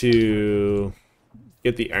going to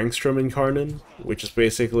get the Angstrom Incarnon, which is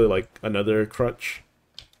basically like another crutch.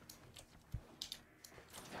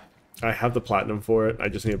 I have the platinum for it. I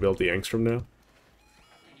just need to build the Angstrom now.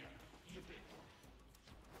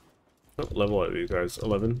 Oh, level are these guys?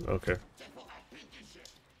 11? Okay.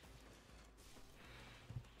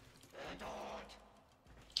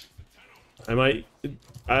 I'm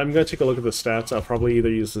gonna take a look at the stats. I'll probably either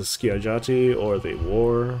use the Skiajati or the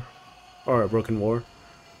War, or a Broken War.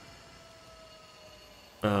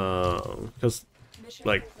 Because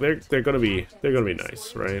like they're gonna be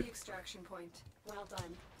nice, right? Well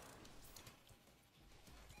done.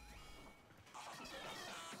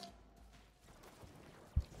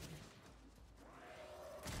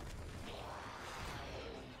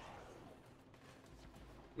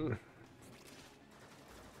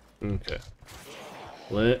 Okay.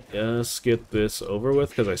 Let us get this over with,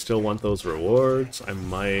 because I still want those rewards. I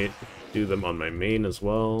might do them on my main as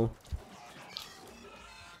well.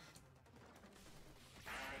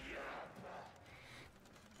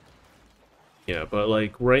 Yeah, but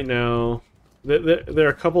like right now, there are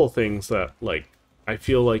a couple of things that like I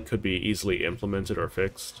feel like could be easily implemented or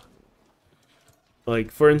fixed.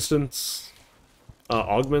 Like for instance,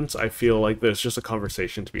 augments. I feel like there's just a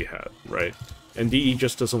conversation to be had, right? And DE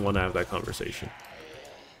just doesn't want to have that conversation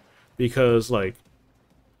because like,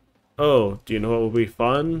 oh, do you know what would be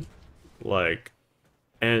fun? Like,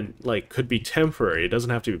 and like could be temporary. It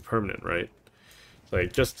doesn't have to be permanent, right?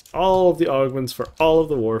 Like, just all of the augments for all of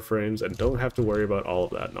the Warframes, and don't have to worry about all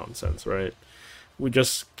of that nonsense, right? We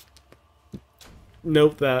just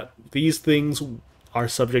note that these things are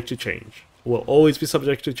subject to change. Will always be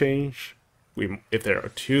subject to change. If they are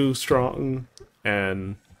too strong,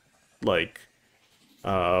 and, like,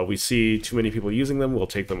 we see too many people using them, we'll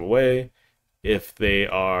take them away. If they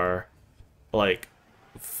are, like,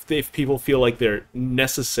 if people feel like they're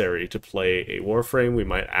necessary to play a Warframe, we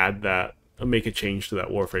might add that, make a change to that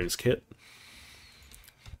Warframe's kit,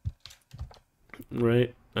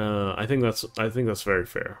 right? I think that's very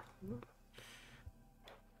fair.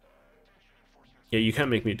 Yeah, you can't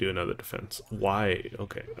make me do another defense. Why?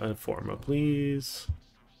 Okay, Forma, please.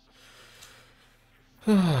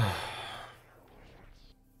 Okie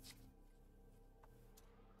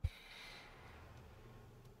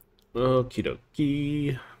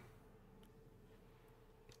dokie.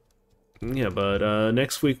 Yeah, but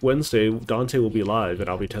next week, Wednesday, Dante will be live, and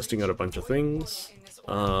I'll be testing out a bunch of things.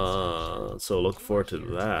 So look forward to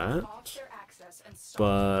that.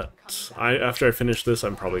 But after I finish this,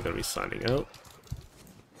 I'm probably going to be signing out.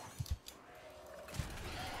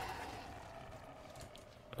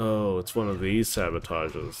 Oh, it's one of these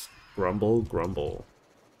sabotages. Grumble, grumble.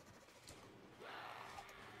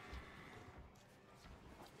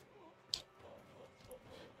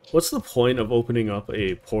 What's the point of opening up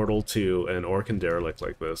a portal to an Orcan derelict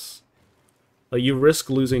like this? Like, you risk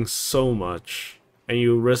losing so much, and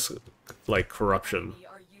you risk, like, corruption,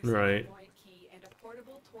 right?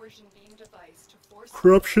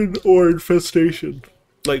 Corruption or infestation.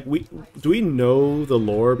 Like, do we know the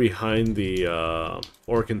lore behind the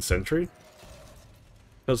Orcan Sentry?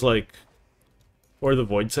 Because, like, or the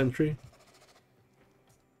Void Sentry?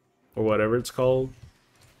 Or whatever it's called.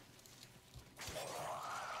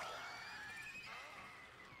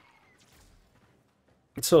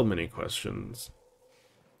 So many questions.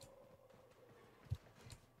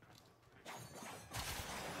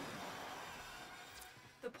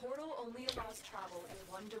 The portal only allows travel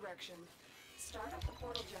in one direction. Start up the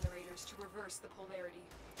portal generators to reverse the polarity.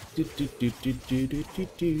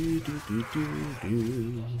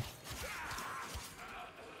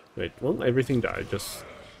 Wait, won't everything die? Just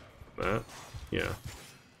that? Yeah.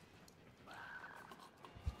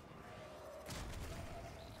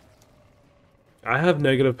 I have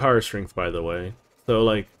negative power strength, by the way. So,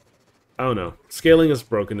 like, I don't know. Scaling is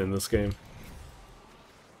broken in this game.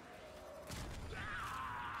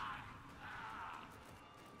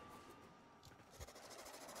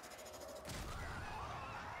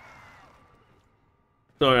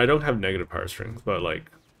 No, I don't have negative power strength, but, like,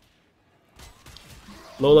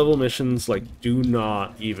 low-level missions, like, do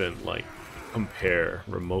not even, like, compare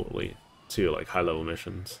remotely to, like, high-level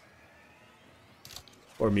missions.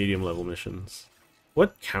 Or medium-level missions.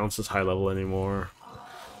 What counts as high level anymore?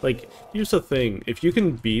 Like, here's the thing: if you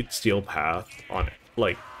can beat Steel Path on it,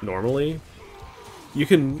 like normally, you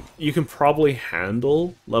can probably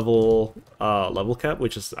handle level cap,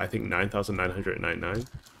 which is I think 9,999.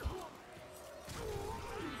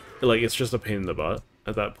 Like, it's just a pain in the butt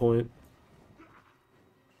at that point.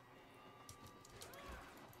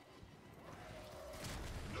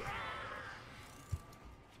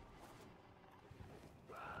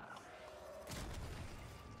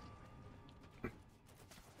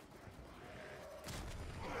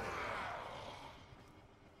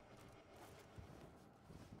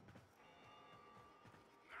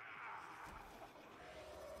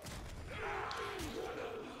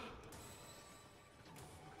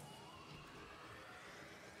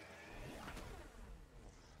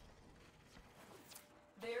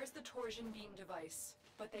 There's the torsion beam device,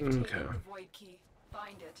 but they've taken the void key.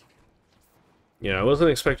 Find it. Yeah, I wasn't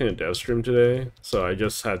expecting a dev stream today, so I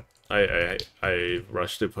just had I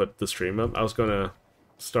rushed to put the stream up. I was gonna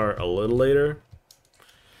start a little later.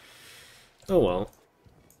 Oh well.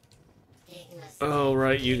 Oh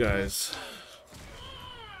right, you guys.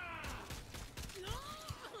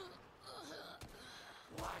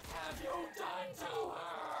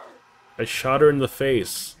 I shot her in the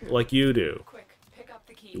face, like you do. Quick, pick up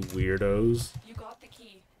the key. You weirdos. You got the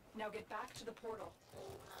key. Now get back to the portal.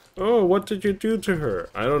 Oh, what did you do to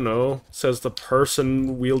her? I don't know, says the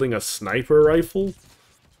person wielding a sniper rifle.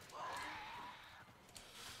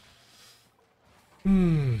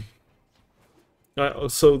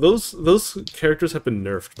 So those characters have been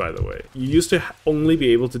nerfed, by the way. You used to only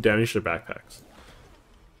be able to damage their backpacks.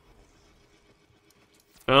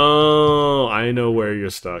 Oh, I know where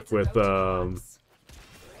you're stuck with,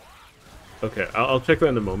 Okay, I'll check that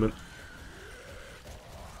in a moment.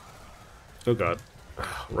 Oh god.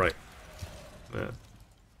 Right. Yeah.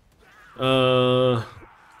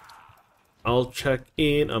 I'll check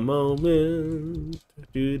in a moment.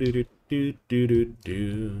 Do do do do do do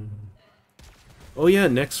do. Oh yeah,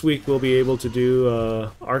 next week we'll be able to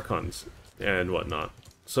do Archons and whatnot.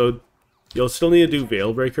 So you'll still need to do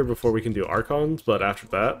Veilbreaker before we can do Archons, but after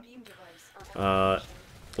that,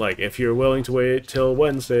 like if you're willing to wait till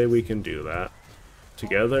Wednesday, we can do that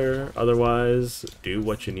together. Otherwise, do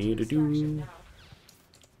what you need to do.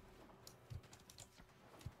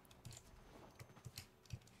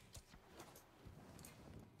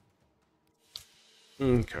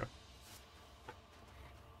 Okay.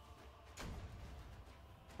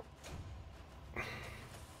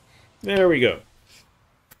 There we go.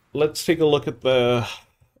 Let's take a look at the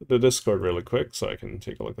Discord really quick so I can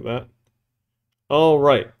take a look at that. All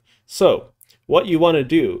right. So, what you want to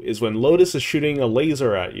do is when Lotus is shooting a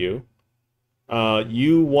laser at you,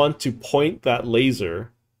 you want to point that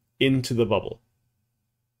laser into the bubble.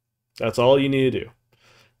 That's all you need to do.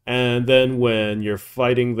 And then when you're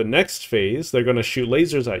fighting the next phase, they're going to shoot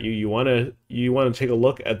lasers at you. You want to take a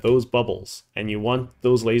look at those bubbles, and you want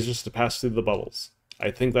those lasers to pass through the bubbles. I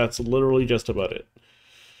think that's literally just about it.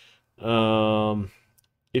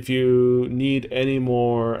 If you need any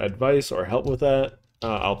more advice or help with that,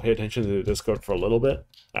 I'll pay attention to the Discord for a little bit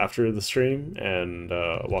after the stream and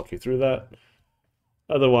walk you through that.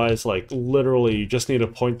 Otherwise, like, literally, you just need to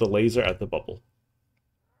point the laser at the bubble.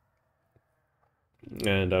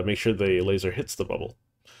 And make sure the laser hits the bubble.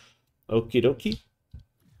 Okie dokie.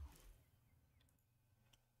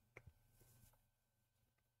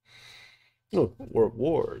 Oh,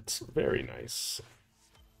 rewards. Very nice.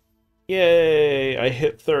 Yay! I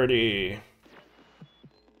hit 30.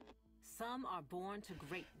 Some are born to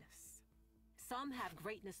greatness. Some have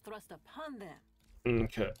greatness thrust upon them.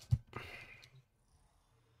 Okay.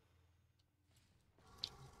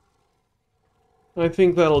 I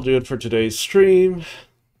think that'll do it for today's stream.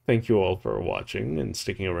 Thank you all for watching and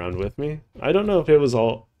sticking around with me. I don't know if it was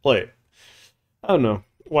all... like, I don't know.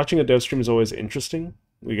 Watching a dev stream is always interesting.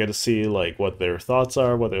 We get to see, like, what their thoughts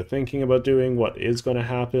are, what they're thinking about doing, what is going to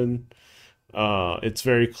happen. It's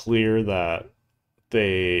very clear that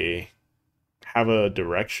they have a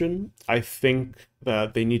direction. I think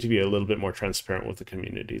that they need to be a little bit more transparent with the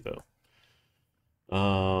community, though.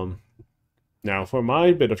 Now, for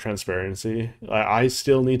my bit of transparency, I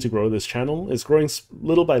still need to grow this channel. It's growing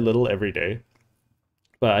little by little every day.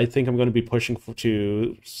 But I think I'm going to be pushing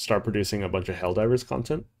to start producing a bunch of Helldivers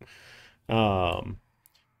content.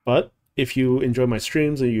 But if you enjoy my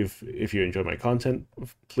streams and if you enjoy my content,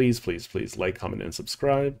 please, please, please like, comment, and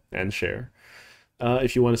subscribe, and share.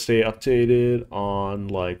 If you want to stay updated on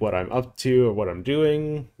like what I'm up to or what I'm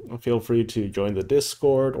doing, feel free to join the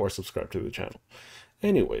Discord or subscribe to the channel.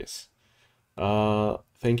 Anyways,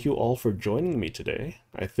 thank you all for joining me today.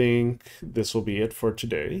 I think this will be it for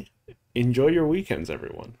today. Enjoy your weekends,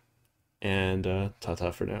 everyone. And ta-ta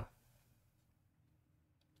for now.